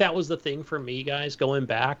 I think that was the thing for me, guys,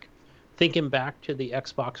 thinking back to the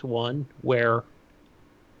Xbox One, where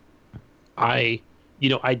I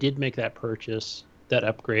did make that purchase, that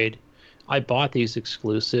upgrade. I bought these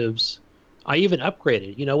exclusives. I even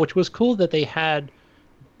upgraded, which was cool that they had,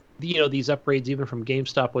 these upgrades even from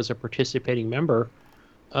GameStop was a participating member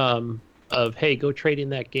of, hey, go trade in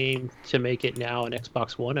that game to make it now an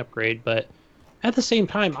Xbox One upgrade. But at the same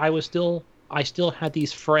time, I still had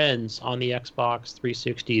these friends on the Xbox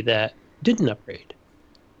 360 that didn't upgrade,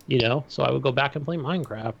 so I would go back and play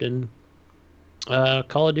Minecraft and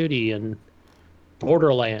Call of Duty and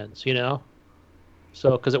Borderlands,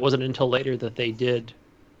 so because it wasn't until later that they did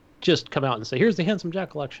just come out and say, here's the Handsome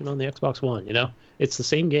Jack collection on the Xbox One. It's the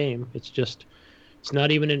same game. It's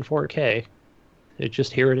not even in 4K.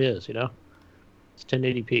 Here it is. It's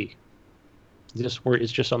 1080p.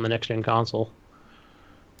 It's just on the next gen console.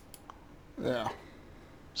 Yeah.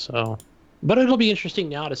 So, but it'll be interesting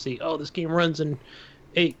now to see. Oh, this game runs in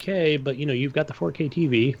 8K, but you've got the 4K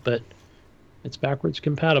TV, but it's backwards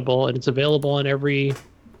compatible and it's available on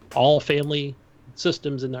all family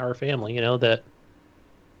systems in our family. That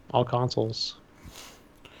all consoles.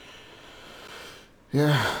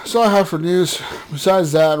 Yeah, that's all I have for news.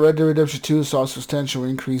 Besides that, Red Dead Redemption 2 saw a substantial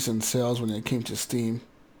increase in sales when it came to Steam.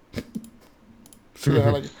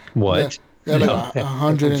 So what? They had like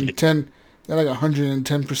 110. They had like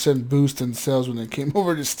 110% boost in sales when it came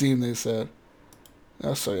over to Steam. They said.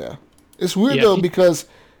 So yeah, it's weird though because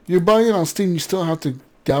you're buying it on Steam, you still have to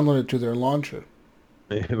download it to their launcher.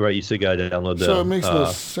 Right, you still got to download the. So it makes no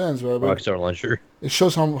sense, right? Rockstar launcher. It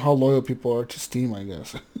shows how loyal people are to Steam, I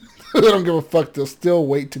guess. They don't give a fuck. They'll still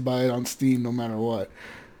wait to buy it on Steam no matter what.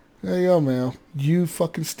 There you go, man. You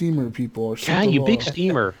fucking Steamer people. Yeah, you big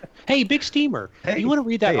Steamer. Hey, big Steamer. Hey, you want to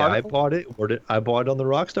read that article? I bought it. I bought it on the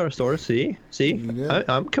Rockstar store. See? Yeah.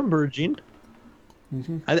 I'm converging.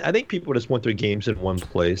 Mm-hmm. I think people just want their games in one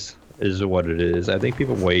place is what it is. I think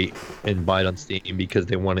people wait and buy it on Steam because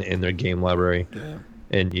they want it in their game library. Yeah.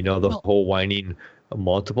 And, the whole whining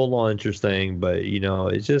multiple launchers thing. But,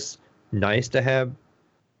 it's just nice to have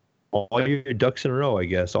all your ducks in a row, I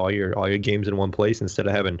guess, all your games in one place instead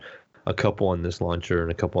of having a couple on this launcher and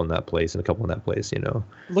a couple in that place and a couple in that place,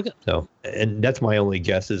 and that's my only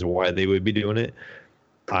guess is why they would be doing it.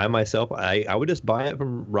 I myself, I would just buy it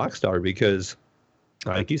from Rockstar because,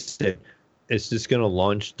 like you said, it's just going to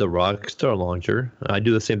launch the Rockstar launcher. I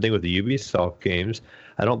do the same thing with the Ubisoft games.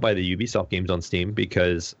 I don't buy the Ubisoft games on Steam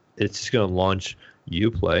because it's just going to launch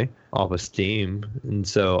Uplay off of Steam, and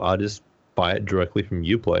so I'll just buy it directly from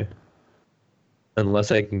Uplay.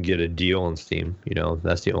 Unless I can get a deal on Steam,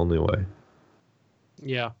 that's the only way.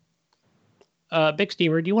 Yeah. Big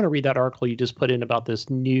Steamer, do you want to read that article you just put in about this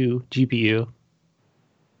new GPU?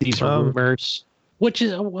 These are rumors, which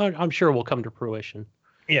is, I'm sure will come to fruition.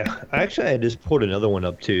 Yeah, actually, I just pulled another one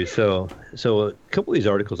up too. So a couple of these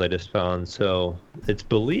articles I just found. So it's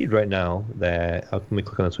believed right now that let me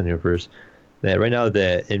click on this one here first. That right now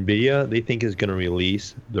that NVIDIA they think is going to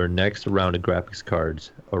release their next round of graphics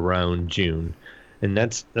cards around June. And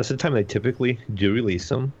that's the time they typically do release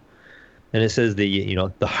them. And it says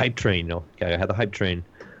the hype train, I had the hype train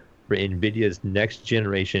for NVIDIA's next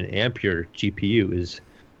generation Ampere GPU is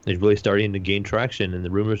really starting to gain traction, and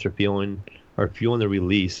the rumors are fueling the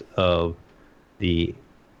release of the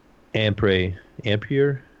Ampere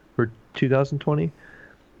for 2020.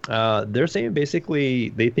 They're saying basically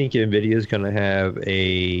they think NVIDIA is going to have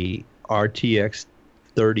a RTX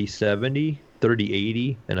 3070,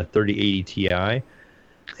 3080, and a 3080 Ti.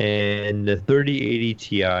 And the 3080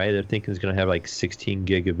 Ti, they're thinking is going to have like 16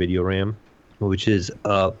 gig of video RAM, which is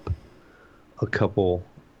up a couple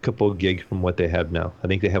gig from what they have now. I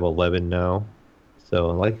think they have 11 now.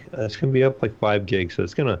 So it's going to be up like 5 gigs. So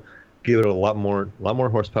it's going to give it a lot more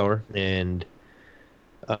horsepower and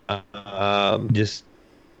just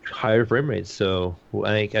higher frame rates. So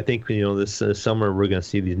I think this summer we're going to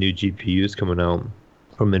see these new GPUs coming out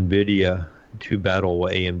from NVIDIA to battle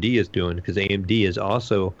what AMD is doing, because AMD has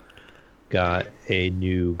also got a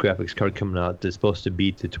new graphics card coming out that's supposed to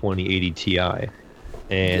beat the 2080 Ti.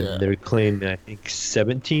 And they're claiming, I think,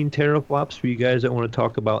 17 teraflops for you guys that want to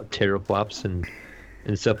talk about teraflops and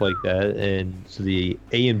stuff like that. And so the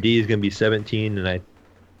AMD is going to be 17, and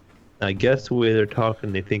I guess the way they're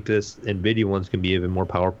talking, they think this NVIDIA one's going to be even more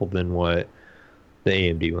powerful than what the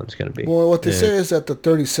AMD one's going to be. Well, what they say is that the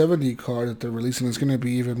 3070 card that they're releasing is going to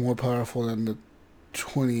be even more powerful than the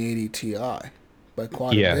 2080 Ti by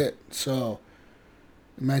quite a bit. So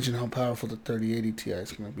imagine how powerful the 3080 Ti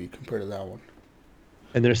is going to be compared to that one.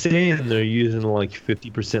 And they're saying they're using like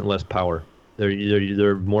 50% less power.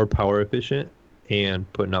 They're more power efficient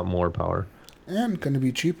and putting out more power. And going to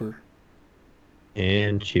be cheaper.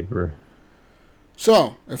 And cheaper.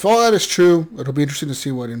 So, if all that is true, it'll be interesting to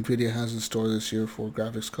see what NVIDIA has in store this year for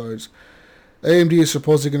graphics cards. AMD is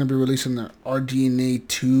supposedly going to be releasing their RDNA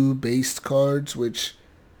 2 based cards, which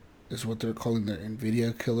is what they're calling their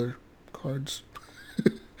NVIDIA killer cards.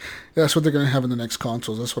 That's what they're going to have in the next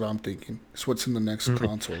consoles. That's what I'm thinking. It's what's in the next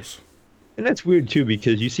consoles. And that's weird too,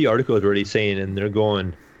 because you see articles already saying, and they're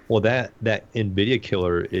going, well, that NVIDIA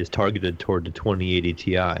killer is targeted toward the 2080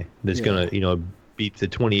 Ti. That's going to, beat the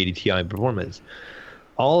 2080 Ti in performance.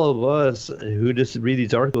 All of us who just read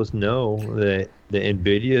these articles know that the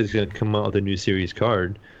NVIDIA is going to come out with a new series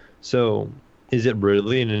card. So is it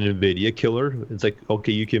really an NVIDIA killer? It's like,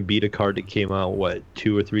 okay, you can beat a card that came out,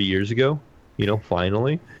 2 or 3 years ago?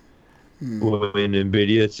 Finally. When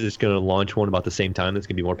NVIDIA is just going to launch one about the same time that's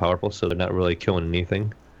going to be more powerful, so they're not really killing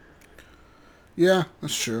anything. Yeah,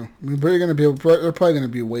 that's true. I mean, they're probably going to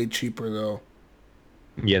be way cheaper, though.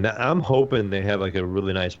 Yeah, I'm hoping they have like a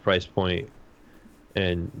really nice price point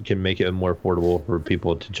and can make it more affordable for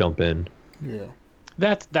people to jump in. Yeah.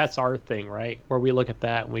 That's our thing, right? Where we look at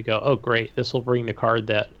that and we go, "Oh, great! This will bring the card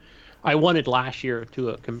that I wanted last year to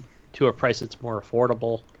a price that's more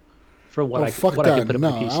affordable for what I could put on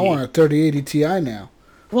my PC." I want a 3080 Ti now.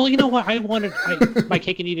 Well, you know what? I wanted my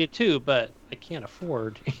cake and eat it too, but I can't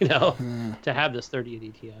afford, to have this 3080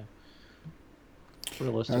 Ti.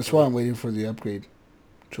 Realistically. That's why I'm waiting for the upgrade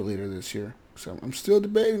till later this year. So I'm still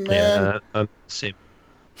debating, man. Yeah, I'm same.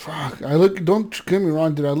 Fuck. Don't get me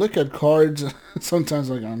wrong, dude. I look at cards sometimes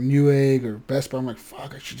like on Newegg or Best Buy. I'm like,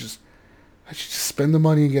 fuck, I should just spend the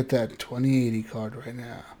money and get that 2080 card right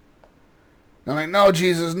now. And I'm like, no,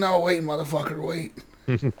 Jesus, no, wait, motherfucker, wait.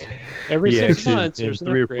 Every 6 months, in there's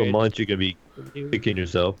 3 or 4 months, you're gonna be kicking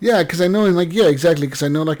yourself. Yeah, because I know, exactly. Because I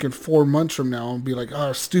know, like in 4 months from now, I'll be like,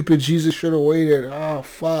 oh, stupid Jesus, should have waited. Oh,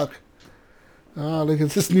 fuck. Oh, look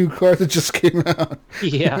at this new card that just came out.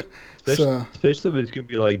 Yeah. Especially if it's going to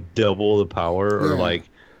be like double the power or like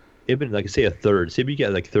even like say a third. Say if you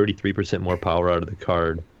get like 33% more power out of the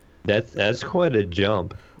card. That's quite a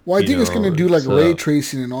jump. Well, I think it's going to do like ray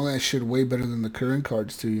tracing and all that shit way better than the current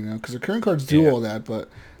cards do, because the current cards do all that, but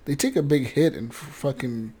they take a big hit in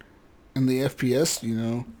fucking in the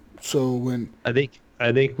FPS, So when I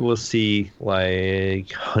think we'll see like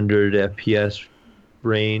 100 FPS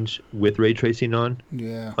range with ray tracing on.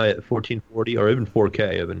 Yeah. At 1440 or even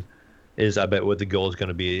 4K even is I bet what the goal is going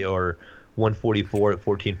to be, or 144 at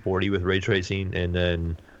 1440 with ray tracing, and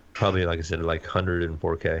then probably like I said like 100 and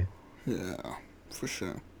 4K. Yeah, for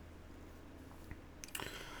sure.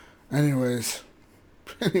 Anyways,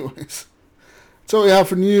 that's all we have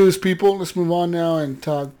for news, people. Let's move on now and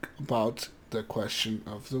talk about the question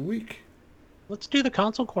of the week. Let's do the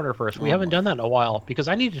console corner first. We haven't done that in a while because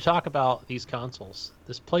I need to talk about these consoles.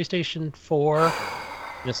 This PlayStation 4,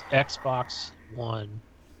 this Xbox One.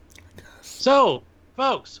 So,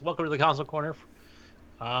 folks, welcome to the console corner.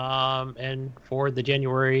 And for the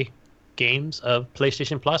January games of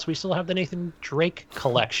PlayStation Plus, we still have the Nathan Drake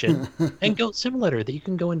collection and Goat Simulator that you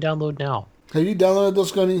can go and download now. Have you downloaded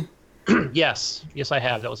those, Gunny? Yes, I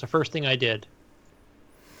have. That was the first thing I did.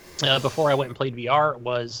 Before I went and played VR,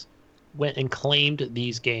 went and claimed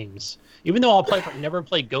these games. Even though never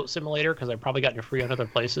played Goat Simulator because I've probably gotten it free on other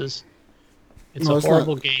places. It's a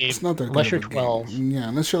horrible game. It's not that unless you're 12. Yeah,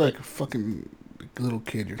 unless you're like a fucking little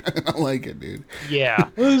kid, you're not gonna like it, dude. Yeah,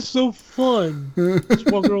 it's so fun.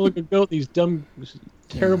 Just walking around like a goat. These dumb,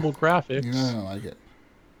 terrible graphics. You're not gonna like it.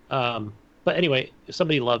 But anyway, if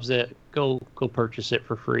somebody loves it, go purchase it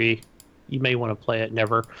for free. You may want to play it.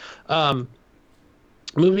 Never.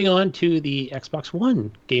 Moving on to the Xbox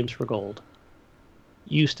One games for gold.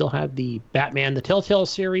 You still have the Batman, the Telltale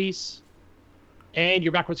series, and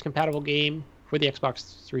your backwards compatible game for the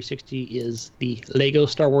Xbox 360 is the Lego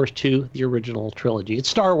Star Wars 2, the original trilogy. It's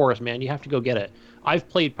Star Wars, man. You have to go get it. I've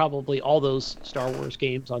played probably all those Star Wars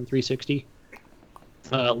games on 360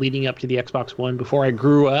 leading up to the Xbox One before I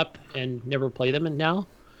grew up and never played them now.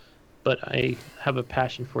 But I have a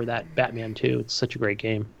passion for that Batman 2. It's such a great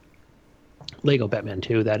game. Lego Batman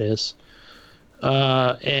 2, that is.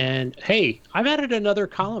 And hey, I've added another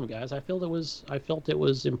column, guys. I felt it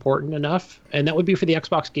was important enough, and that would be for the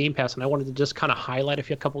Xbox Game Pass. And I wanted to just kind of highlight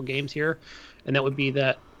a couple games here, and that would be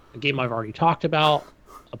a game I've already talked about,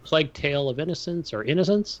 A Plague Tale of Innocence.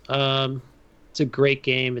 It's a great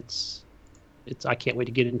game. It's I can't wait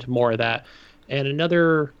to get into more of that. And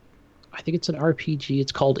another, I think it's an RPG.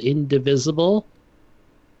 It's called Indivisible.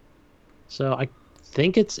 So I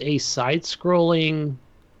think it's a side-scrolling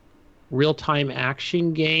real-time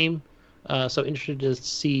action game. So interested to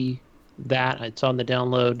see that. It's on the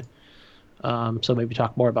download. So maybe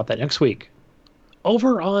talk more about that next week.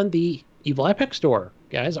 Over on the Evil Epic Store,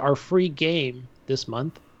 guys, our free game this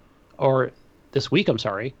month, or this week, I'm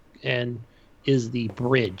sorry, and is the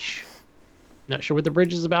Bridge. Not sure what the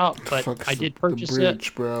Bridge is about, but I did purchase the bridge,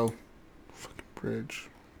 it. Bro. Fucking Bridge.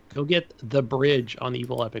 Go get the Bridge on the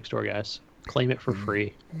Evil Epic Store, guys. Claim it for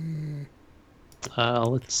free.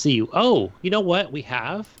 Let's see. Oh, you know what we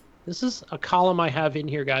have? This is a column I have in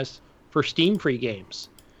here, guys, for Steam free games.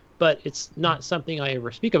 But it's not something I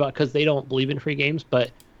ever speak about because they don't believe in free games.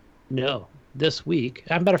 But no, this week,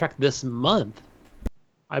 as a matter of fact, this month,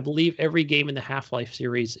 I believe every game in the Half-Life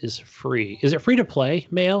series is free. Is it free to play,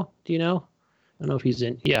 Mayo? Do you know? I don't know if he's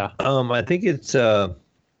in. Yeah. I think it's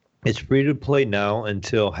free to play now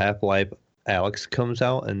until Half-Life Alyx comes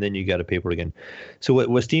out, and then you got to pay for it again. So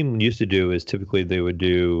what Steam used to do is typically they would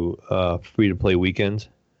do free to play weekends,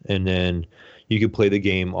 and then you could play the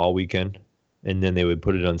game all weekend, and then they would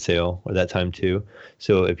put it on sale at that time too.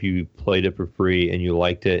 So if you played it for free and you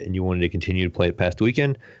liked it and you wanted to continue to play it past the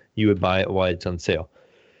weekend, you would buy it while it's on sale.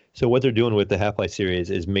 So what they're doing with the Half-Life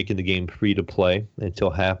series is making the game free to play until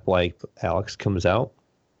Half-Life Alyx comes out.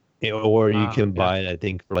 Or you can buy it, I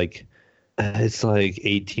think, for it's like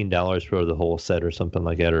 $18 for the whole set or something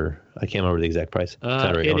like that, or I can't remember the exact price.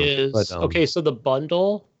 It is. But, okay, so the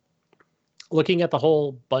bundle, looking at the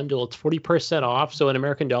whole bundle, it's 40% off. So in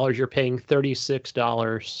American dollars, you're paying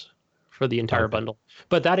 $36 for the entire bundle.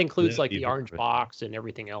 But that includes like the orange box and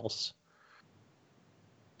everything else.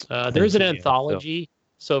 There's an anthology.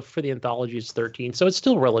 So for the anthology, it's $13. So it's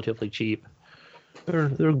still relatively cheap. Their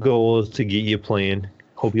goal is to get you playing.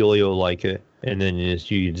 Hope you'll like it, and then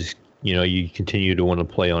you continue to want to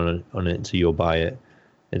play on it, so you'll buy it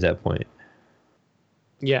at that point.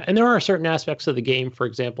 Yeah, and there are certain aspects of the game, for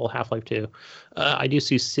example, Half-Life 2. I do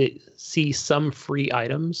see some free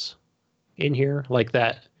items in here, like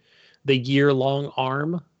the year-long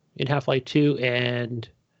arm in Half-Life 2 and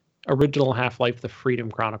original Half-Life: The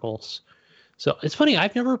Freedom Chronicles. So it's funny,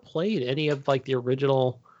 I've never played any of like the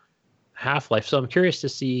original Half-Life, so I'm curious to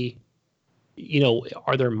see,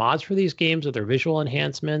 are there mods for these games? Are there visual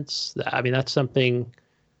enhancements? I mean, that's something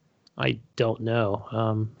I don't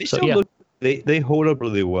know. They hold up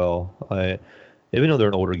really well. Even though they're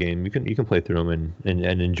an older game, you can play through them and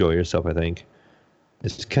enjoy yourself. I think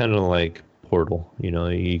it's kind of like Portal.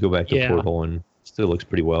 You go back to Portal and it still looks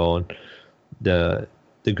pretty well, and the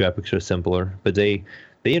graphics are simpler. But they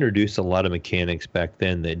introduced a lot of mechanics back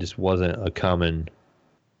then that just wasn't a common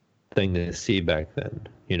thing to see back then.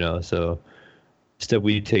 So stuff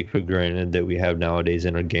we take for granted that we have nowadays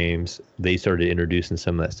in our games, they started introducing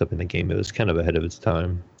some of that stuff in the game. It was kind of ahead of its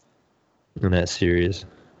time in that series.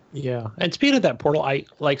 Yeah. And speaking of that Portal,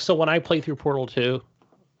 so when I played through Portal 2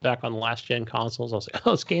 back on the last gen consoles, I was like,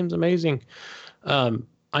 oh, this game's amazing. I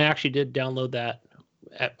actually did download that.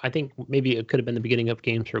 I think maybe it could have been the beginning of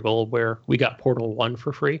Games for Gold where we got Portal 1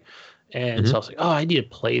 for free. And so I was like, oh, I need to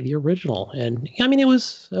play the original. And I mean, it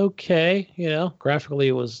was okay. Graphically,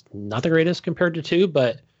 it was not the greatest compared to 2,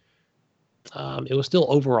 but it was still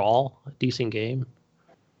overall a decent game.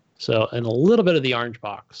 So, and a little bit of the orange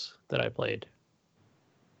box that I played.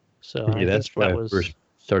 So yeah, that's why I first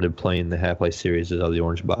started playing the Half-Life series, is out of the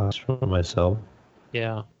orange box for myself.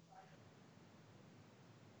 Yeah.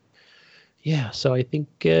 Yeah, so I think,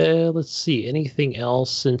 let's see, anything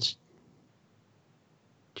else since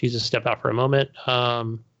Jesus stepped out for a moment?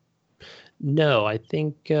 No, I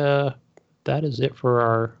think that is it for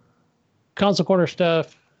our Console Corner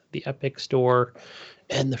stuff, the Epic Store,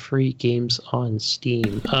 and the free games on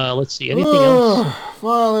Steam. Let's see, anything else?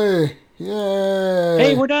 Finally! Yay!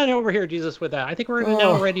 Hey, we're done over here, Jesus, with that. I think we're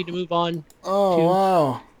now ready to move on to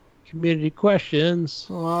wow. community questions.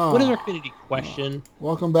 Wow. What is our community question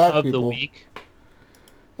Welcome back, of people. the week?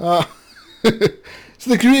 So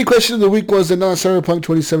the community question of the week was that Cyberpunk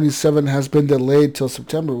 2077 has been delayed till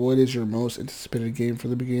September. What is your most anticipated game for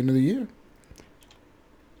the beginning of the year?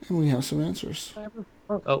 And we have some answers.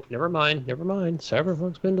 Oh, never mind.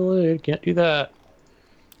 Cyberpunk's been delayed. Can't do that.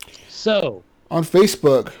 So, on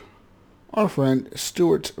Facebook, our friend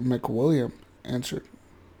Stuart McWilliam answered,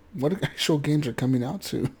 what actual games are coming out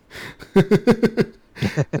soon?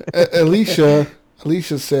 Alicia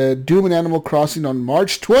said, Doom and Animal Crossing on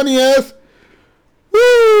March 20th.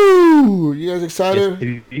 Woo! You guys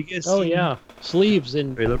excited? Yeah. Sleeves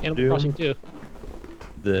in Animal Crossing 2.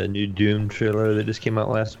 The new Doom trailer that just came out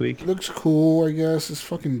last week. Looks cool, I guess. It's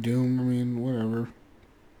fucking Doom. I mean, whatever.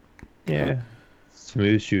 Yeah.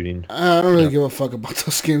 Smooth shooting. I don't really give a fuck about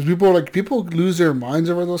those games. People lose their minds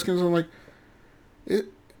over those games. I'm like,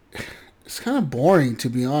 it's kind of boring, to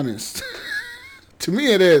be honest. To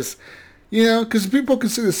me, it is. You know, because people can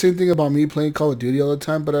say the same thing about me playing Call of Duty all the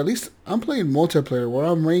time, but at least I'm playing multiplayer where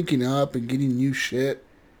I'm ranking up and getting new shit.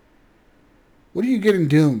 What do you get in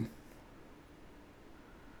Doom?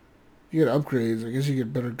 You get upgrades. I guess you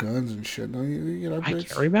get better guns and shit, don't you? You get I upgrades?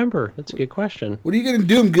 can't remember. That's a good question. What do you get in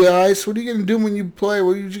Doom, guys? What do you get in Doom when you play?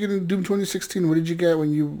 What did you get in Doom 2016? What did you get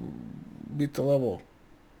when you beat the level?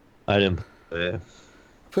 I didn't play it.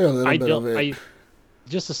 Play a little I bit don't. of it.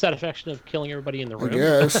 Just the satisfaction of killing everybody in the room.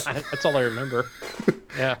 guess. That's all I remember.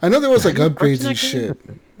 Yeah. I know there was like Perks in upgrades that and game?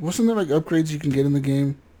 shit. Wasn't there like upgrades you can get in the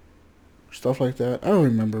game? Stuff like that. I don't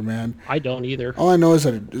remember, man. I don't either. All I know is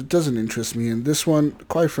that it doesn't interest me. And this one,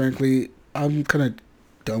 quite frankly, I'm kind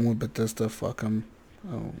of done with Bethesda. Fuck them.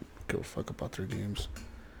 I don't give a fuck about their games.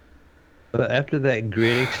 But after that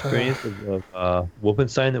great experience of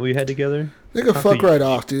Wolfenstein that we had together, They could How fuck could you- right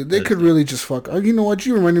off, dude. They could really just fuck. You know what?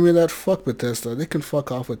 You reminded me of that. Fuck Bethesda. They can fuck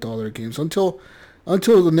off with all their games until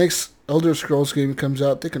the next Elder Scrolls game comes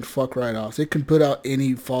out. They can fuck right off. They can put out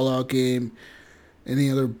any Fallout game, any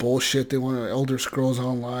other bullshit they want. Elder Scrolls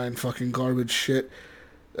Online, fucking garbage shit.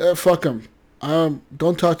 Fuck them.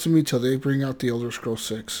 Don't talk to me till they bring out the Elder Scrolls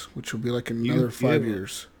 6, which will be like another 5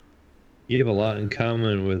 years. you have a lot in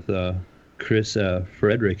common with Chris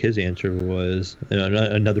Frederick. His answer was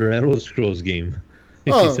another Elder Scrolls game.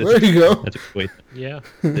 Oh, He said- there you go. That's wait, Yeah.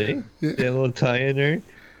 see? See a little tie in there.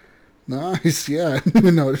 Nice, yeah, I didn't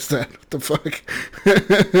even notice that. What the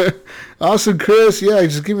fuck? Awesome, Chris. Yeah,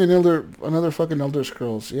 just give me another fucking Elder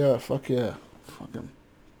Scrolls. Yeah, fuck yeah. Fucking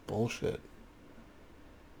bullshit.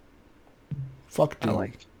 Fuck I Doom.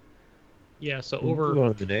 like. Yeah. So Move over.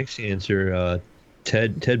 on to the next answer.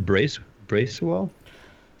 Ted Bracewell.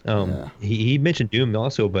 Yeah. He mentioned Doom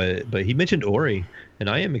also, but he mentioned Ori, and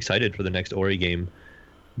I am excited for the next Ori game,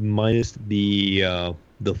 minus the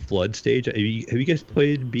flood stage. Have you guys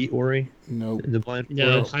beat Ori Nope. in the Blind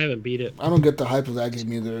No, Forest? I haven't beat it. I don't get the hype of that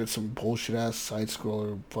game either. It's some bullshit ass side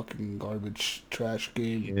scroller, fucking garbage trash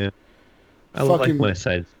game. Yeah, I Fucking- like my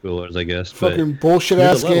side scrollers, I guess. But Fucking bullshit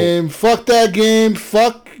here's ass the level. game. Fuck that game.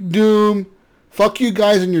 Fuck Doom. Fuck you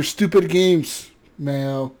guys and your stupid games,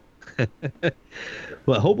 Mayo.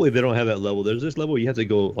 well, hopefully they don't have that level. There's this level you have to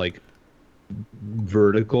go like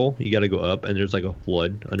vertical. You got to go up, and there's like a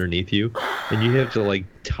flood underneath you, and you have to like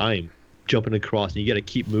time jumping across, and you got to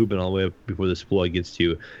keep moving all the way up before this flood gets to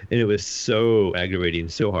you. And it was so aggravating,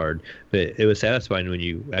 so hard, but it was satisfying when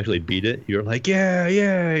you actually beat it. You're like, yeah,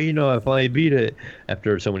 I finally beat it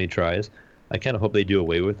after so many tries. I kind of hope they do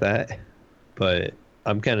away with that, but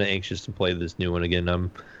I'm kind of anxious to play this new one again.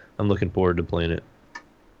 I'm looking forward to playing it.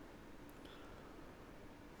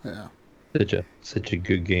 Yeah. Such a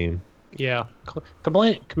good game. Yeah.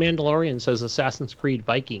 Commandalorian says Assassin's Creed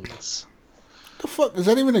Vikings. The fuck? Is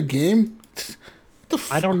that even a game? The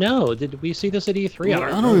fuck? I don't know. Did we see this at E3?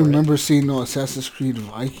 I don't remember seeing no Assassin's Creed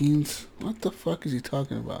Vikings. What the fuck is he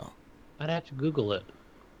talking about? I'd have to Google it.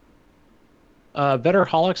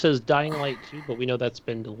 Betterholic says Dying Light 2, but we know that's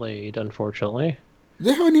been delayed, unfortunately.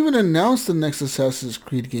 They haven't even announced the next Assassin's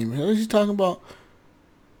Creed game. What is he talking about?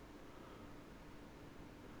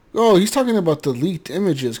 Oh, he's talking about the leaked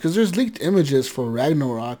images. Because there's leaked images for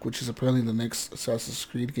Ragnarok, which is apparently the next Assassin's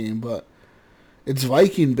Creed game. But it's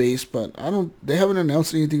Viking based, but they haven't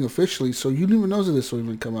announced anything officially, so you don't even know that this will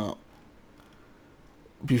even come out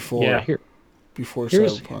before Yeah, before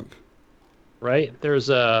here's- Cyberpunk. right? There's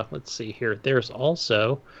let's see here. There's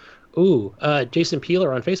also Jason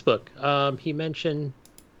Peeler on Facebook. He mentioned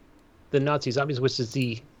the Nazi zombies, which is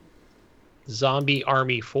the Zombie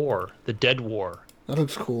Army 4, the Dead War. That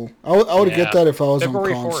looks cool. I would Yeah. get that if I was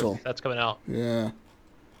February on console. 4th, that's coming out. Yeah.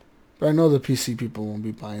 But I know the PC people won't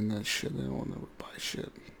be buying that shit. They don't never buy shit.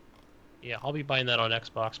 Yeah, I'll be buying that on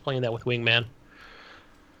Xbox, playing that with Wingman.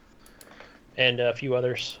 And a few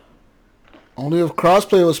others. Only if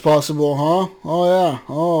crossplay was possible, huh? Oh yeah.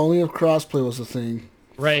 Oh, only if crossplay was a thing.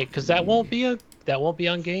 Right, because that won't be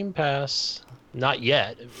on Game Pass. Not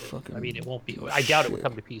yet. Fucking I mean, it won't be. I doubt it would shit.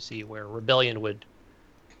 come to PC, where Rebellion would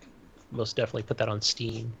most definitely put that on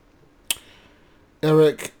Steam.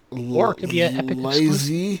 Eric Or it could be an Epic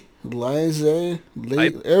Lazy.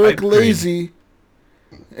 Pipe Eric Dream. Lazy.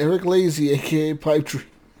 Eric Lazy, aka Pipe Dream.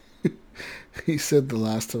 He said The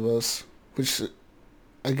Last of Us, which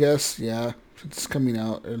I guess, yeah, if it's coming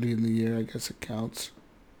out early in the year, I guess it counts.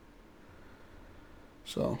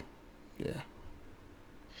 So, yeah.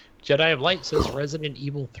 Jedi of Light says Resident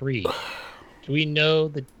Evil 3. Do we know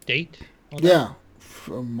the date? on that? Yeah,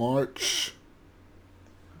 from March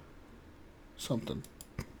something.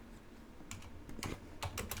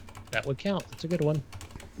 That would count. That's a good one.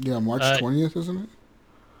 Yeah, March Uh, 20th, isn't it?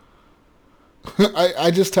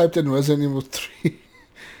 I just typed in Resident Evil 3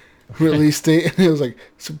 release date, and it was like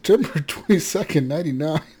September 22nd,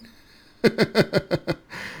 99.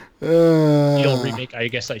 The old remake, I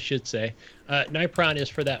guess I should say. Nipron is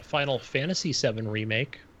for that Final Fantasy VII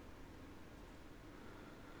remake.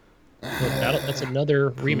 That's another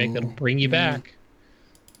remake that'll bring you back.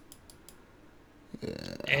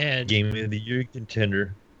 And Game of the Year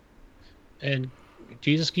contender. And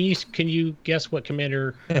Jesus, can you guess what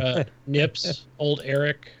Commander Nips, old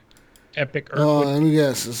Eric, Epic Oh, Earthwood? let me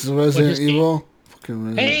guess. This is Resident Evil. Fucking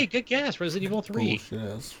Resident. Hey, good guess. Resident Evil 3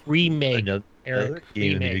 Bullshit. remake. Another Eric,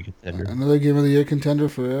 Game of the Year remake. contender. Another Game of the Year contender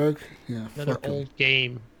for Eric. Yeah, Another fuck him. old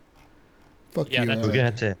game. Fuck Yeah, you, that's- We're Eric.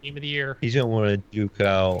 gonna have to. Game of the year. He's gonna want to duke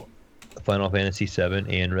out Final Fantasy VII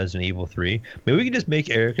and Resident Evil 3. Maybe we can just make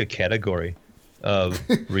Eric a category of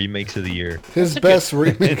remakes of the year. His best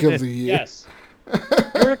remake of the year. Yes.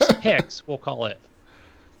 Eric's picks, we'll call it.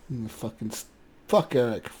 Fuck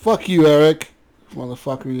Eric. Fuck you, Eric.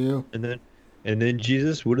 Motherfucker, you. And then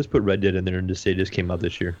Jesus, we'll just put Red Dead in there and just say it just came out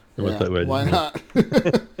this year. And we'll Yeah, play Red why Dead. not?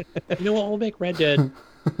 You know what? We'll make Red Dead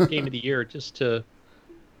Game of the Year just to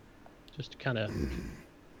kind of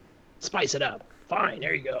spice it up. Fine,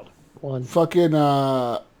 there you go. One. Fucking,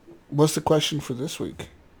 what's the question for this week?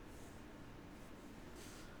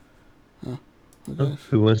 Okay.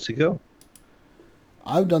 Who wants to go?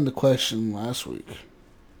 I've done the question last week.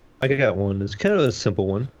 I got one. It's kind of a simple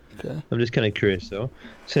one. Okay. I'm just kind of curious though,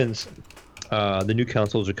 since the new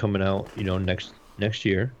consoles are coming out, next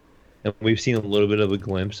year, and we've seen a little bit of a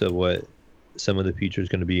glimpse of what some of the future is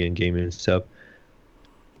going to be in gaming and stuff.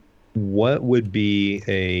 What would be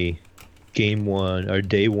a game one or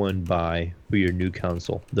day one buy for your new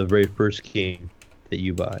console? The very first game that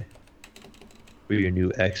you buy for your new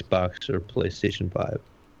Xbox or PlayStation 5?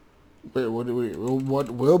 Wait, what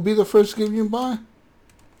will be the first game you buy?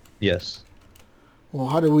 Yes. Well,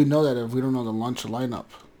 how do we know that if we don't know the launch lineup?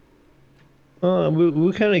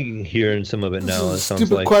 We're kind of hearing some of it This now. is a It sounds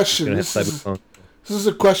stupid like question. we're gonna This have is- Cyberpunk. This is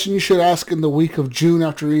a question you should ask in the week of June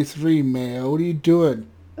after E3, Mayo. What are you doing?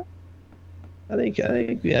 I think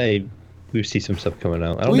we see some stuff coming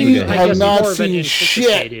out. I don't We think I have guess not more of an seen shit.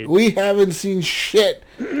 anticipated- We haven't seen shit.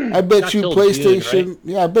 I bet Not you till PlayStation. June, right?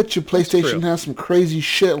 Yeah, I bet you PlayStation true. has some crazy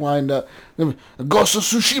shit lined up. Ghost of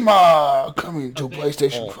Tsushima coming to Available.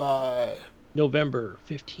 PlayStation 5. November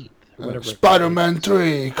 15th. Or whatever. Spider-Man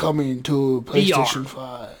 3 coming to VR. PlayStation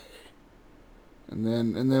 5. And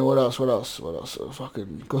then what else?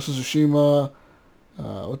 Fucking Ghost of Tsushima.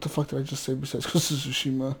 What the fuck did I just say besides Ghost of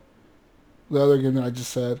Tsushima? The other game that I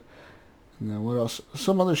just said. And then what else?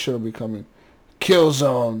 Some other shit will be coming.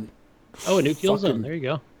 Killzone. Oh, a new Killzone. Fucking There you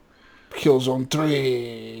go. Killzone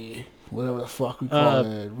 3. Whatever the fuck we call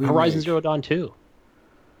it. Remake. Horizon Zero Dawn 2.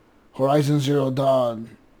 Horizon Zero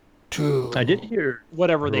Dawn 2. I did hear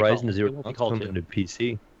Whatever they call Horizon it. Zero It won't be Dawn's called coming 2. to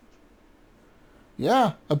PC.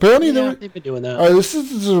 Yeah. Apparently Yeah, there. they've been doing that. All right, this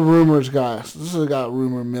is rumors, guys. This has got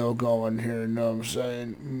rumor mill going here. You know what I'm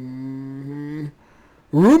saying?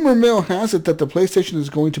 Rumor mill has it that the PlayStation is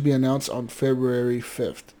going to be announced on February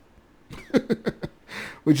 5th,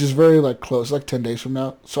 which is very close, 10 days from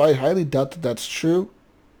now. So I highly doubt that that's true.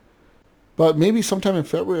 But maybe sometime in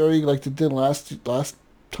February, like they did last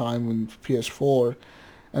time when PS4.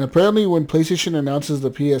 And apparently, when PlayStation announces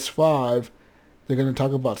the PS5. They're going to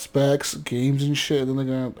talk about specs, games, and shit. And then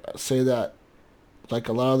they're going to say that,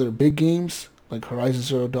 a lot of their big games, like Horizon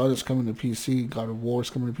Zero Dawn is coming to PC, God of War is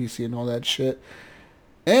coming to PC, and all that shit.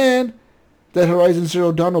 And that Horizon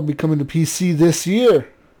Zero Dawn will be coming to PC this year.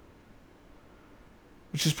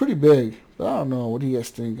 Which is pretty big. But I don't know. What do you guys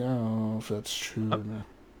think? I don't know if that's true or not.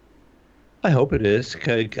 I hope it is.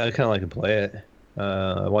 I kind of like to play it.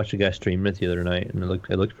 I watched a guy stream it the other night, and it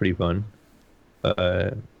looked pretty fun.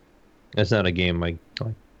 It's not a game I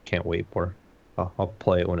can't wait for. I'll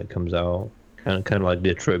play it when it comes out. Kind of like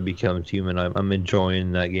Detroit Becomes Human. I'm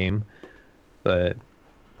enjoying that game, but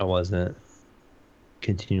I wasn't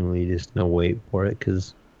continually just no wait for it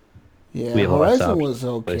because Yeah, we have a lot of Horizon options was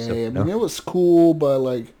to play stuff, okay. I you mean, know? it was cool,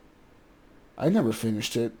 but I never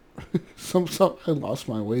finished it. some I lost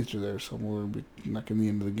my wager there somewhere, in the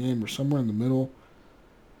end of the game or somewhere in the middle.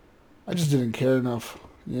 I just didn't care enough,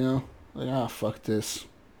 fuck this.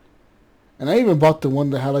 And I even bought the one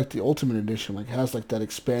that had the Ultimate Edition, has that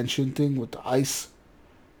expansion thing with the ice,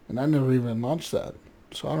 and I never even launched that,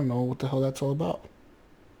 so I don't know what the hell that's all about.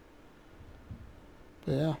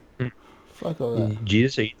 But yeah, fuck all that.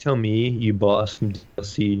 Jesus, are you telling me you bought some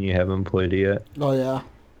DLC and you haven't played it yet? Oh yeah.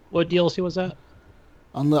 What DLC was that?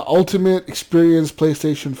 On the Ultimate Experience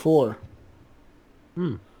PlayStation 4.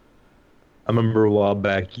 I'm remember a while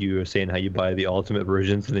back you were saying how you buy the ultimate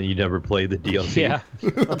versions and then you never play the DLC. Yeah.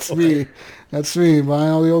 That's me. That's me buying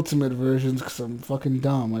all the ultimate versions because I'm fucking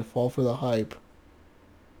dumb. I fall for the hype.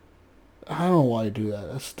 I don't know why I do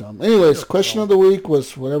that. That's dumb. Anyways, question of the week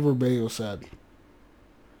was whatever Bayo said.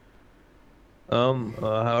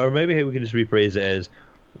 Or maybe we can just rephrase it as,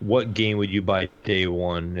 what game would you buy day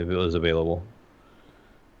one if it was available?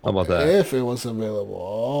 How about that? If it was available.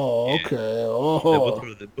 Oh, okay. Yeah, Oh.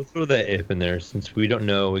 we'll throw that if in there since we don't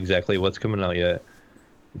know exactly what's coming out yet.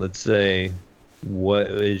 Let's say, what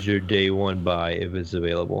is your day one buy if it's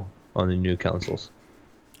available on the new consoles?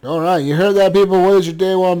 All right, you heard that, people. What is your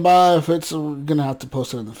day one buy? If it's, we're gonna have to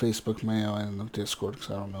post it in the Facebook mail and the Discord because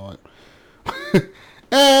I don't know it.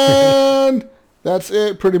 And that's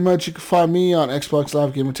it. Pretty much, you can find me on Xbox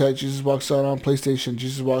Live, Gamertag, Jesus Walks Out, on PlayStation,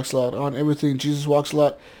 Jesus Walks Out, on everything, Jesus Walks a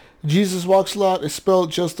Lot. Jesus Walks a Lot is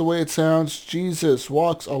spelled just the way it sounds. Jesus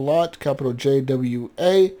Walks a Lot, capital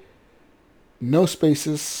JWA, no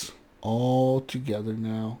spaces, all together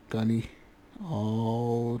now, Gunny,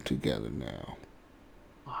 all together now.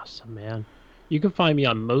 Awesome, man. You can find me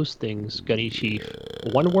on most things, Gunny Chief.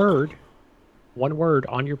 One word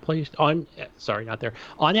on your on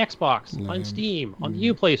Xbox, on Steam, on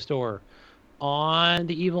the Uplay Store, on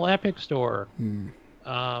the Evil Epic Store,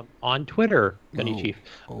 on Twitter, Gunny Chief.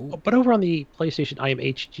 But over on the PlayStation, I am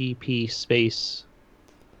HGP space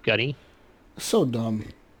Gunny. So dumb.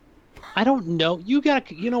 I don't know. You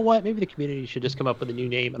know what? Maybe the community should just come up with a new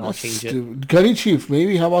name and I'll change it. Gunny Chief,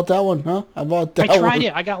 maybe. How about that one, huh? How about that I tried one?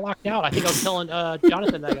 it. I got locked out. I think I was telling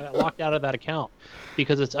Jonathan that I got locked out of that account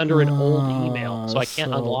because it's under an old email, so I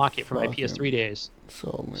can't unlock it from my PS3 days.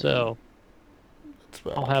 So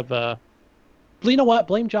I'll have. But you know what?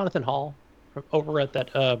 Blame Jonathan Hall from over at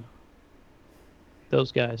that.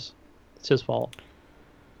 Those guys. It's his fault.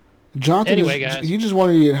 Jonathan, anyway, guys, he just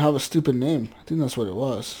wanted you to have a stupid name. I think that's what it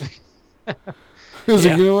was. He was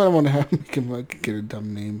like, you know what? I want to make him get a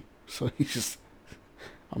dumb name. So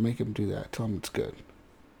I'll make him do that. Tell him it's good.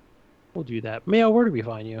 We'll do that. Mayo, where do we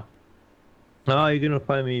find you? You're going to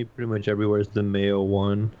find me pretty much everywhere as the Mayo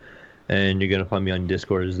one. And you're going to find me on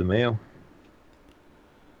Discord as the Mayo.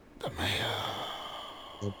 The Mayo.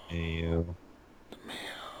 The Mayo.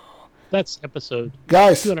 That's episode.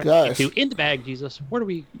 Guys. In the bag, Jesus. Where do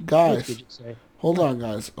we? Guys. What did you say? Hold on,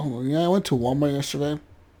 guys. I went to Walmart yesterday.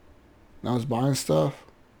 And I was buying stuff.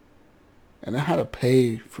 And I had to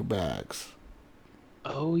pay for bags.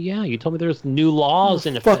 Oh, yeah. You told me there's new laws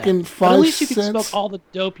in effect. Fucking 5 but at least you can cents. smoke all the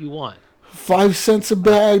dope you want. 5 cents a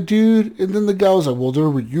bag, dude. And then the guy was like, well, they're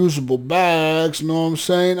reusable bags. You know what I'm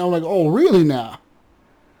saying? I'm like, oh, really now?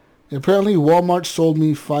 And apparently, Walmart sold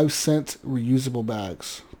me 5 cent reusable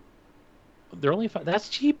bags. They're only that's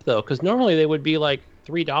cheap, though, because normally they would be like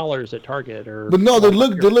 $3 at Target or. But no, they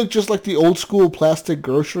look just like the old school plastic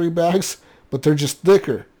grocery bags, but they're just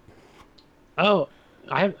thicker. Oh,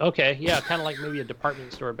 okay, yeah, kind of like maybe a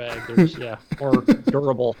department store bag. There's more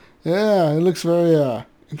durable. Yeah, it looks very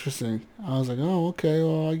interesting. I was like, oh, okay,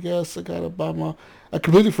 well, I guess I gotta buy my. I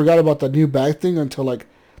completely forgot about that new bag thing until like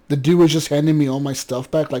the dude was just handing me all my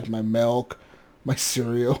stuff back, like my milk, my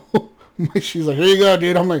cereal. She's like, here you go,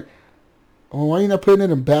 dude. I'm like, oh, why are you not putting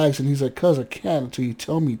it in bags? And he's like, cause I can't until you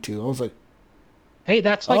tell me to. I was like, hey,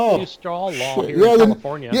 that's like the new straw law here in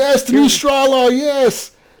California. Yes, the new straw law.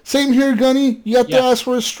 Yes, same here, Gunny. You have to ask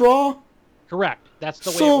for a straw. Correct. That's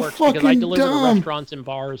the way it works because I deliver to restaurants and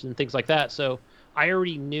bars and things like that. So I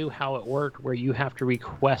already knew how it worked, where you have to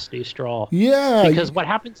request a straw. Yeah. Because what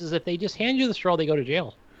happens is if they just hand you the straw, they go to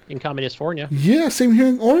jail in California. Yeah, same here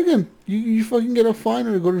in Oregon. You fucking get a fine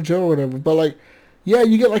or go to jail or whatever. But like, yeah,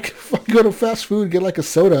 you get like go to fast food, get like a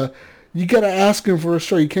soda. You gotta ask them for a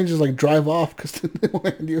straw. You can't just like drive off because they won't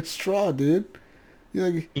hand you a straw, dude.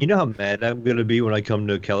 You know how mad I'm gonna be when I come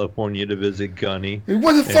to California to visit Gunny. And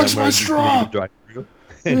what the fuck's my straw?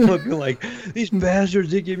 And I'll be like, these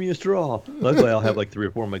bastards didn't give me a straw. Luckily, I'll have like 3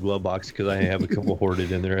 or 4 in my glove box because I have a couple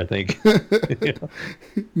hoarded in there, I think.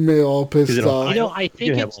 May all pissed off. I think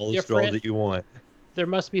you can have it's all the straws that you want. There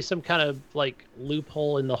must be some kind of like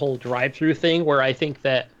loophole in the whole drive-through thing where I think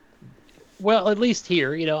that, well, at least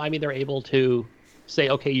here, they're able to say,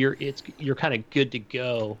 okay, you're kind of good to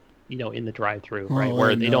go, in the drive-through, right?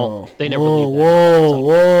 Where they never leave that.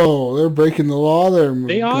 Whoa, they're breaking the law there.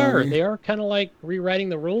 They are kind of like rewriting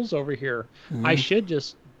the rules over here. I should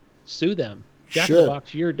just sue them. Jack in the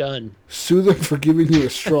Box, you're done. Sue them for giving you a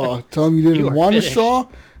straw. Tell them you didn't want a straw.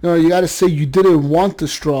 No, you got to say you didn't want the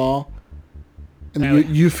straw.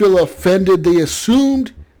 And you feel offended. They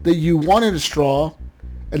assumed that you wanted a straw,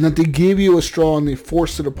 and that they gave you a straw and they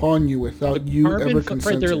forced it upon you without you ever consenting. The carbon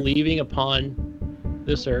footprint they're leaving upon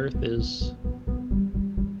this earth is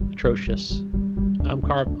atrocious. I'm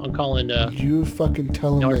calling. You fucking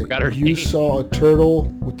tell him No, I forgot her that you name. saw a turtle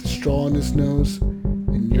with the straw in his nose,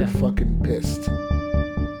 and you're fucking pissed.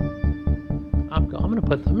 I'm gonna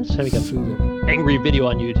make Sue them. an angry video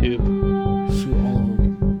on YouTube. Sue all of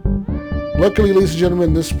them. Luckily, ladies and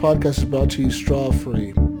gentlemen, this podcast is brought to you straw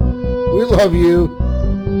free. We love you.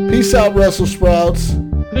 Peace out, Russell Sprouts.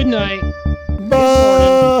 Good night.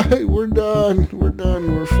 Bye. We're done.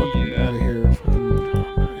 We're fucking out of here.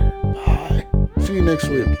 Bye. See you next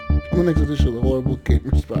week on the next edition of the Horrible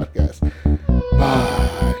Gamers Podcast.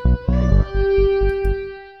 Bye.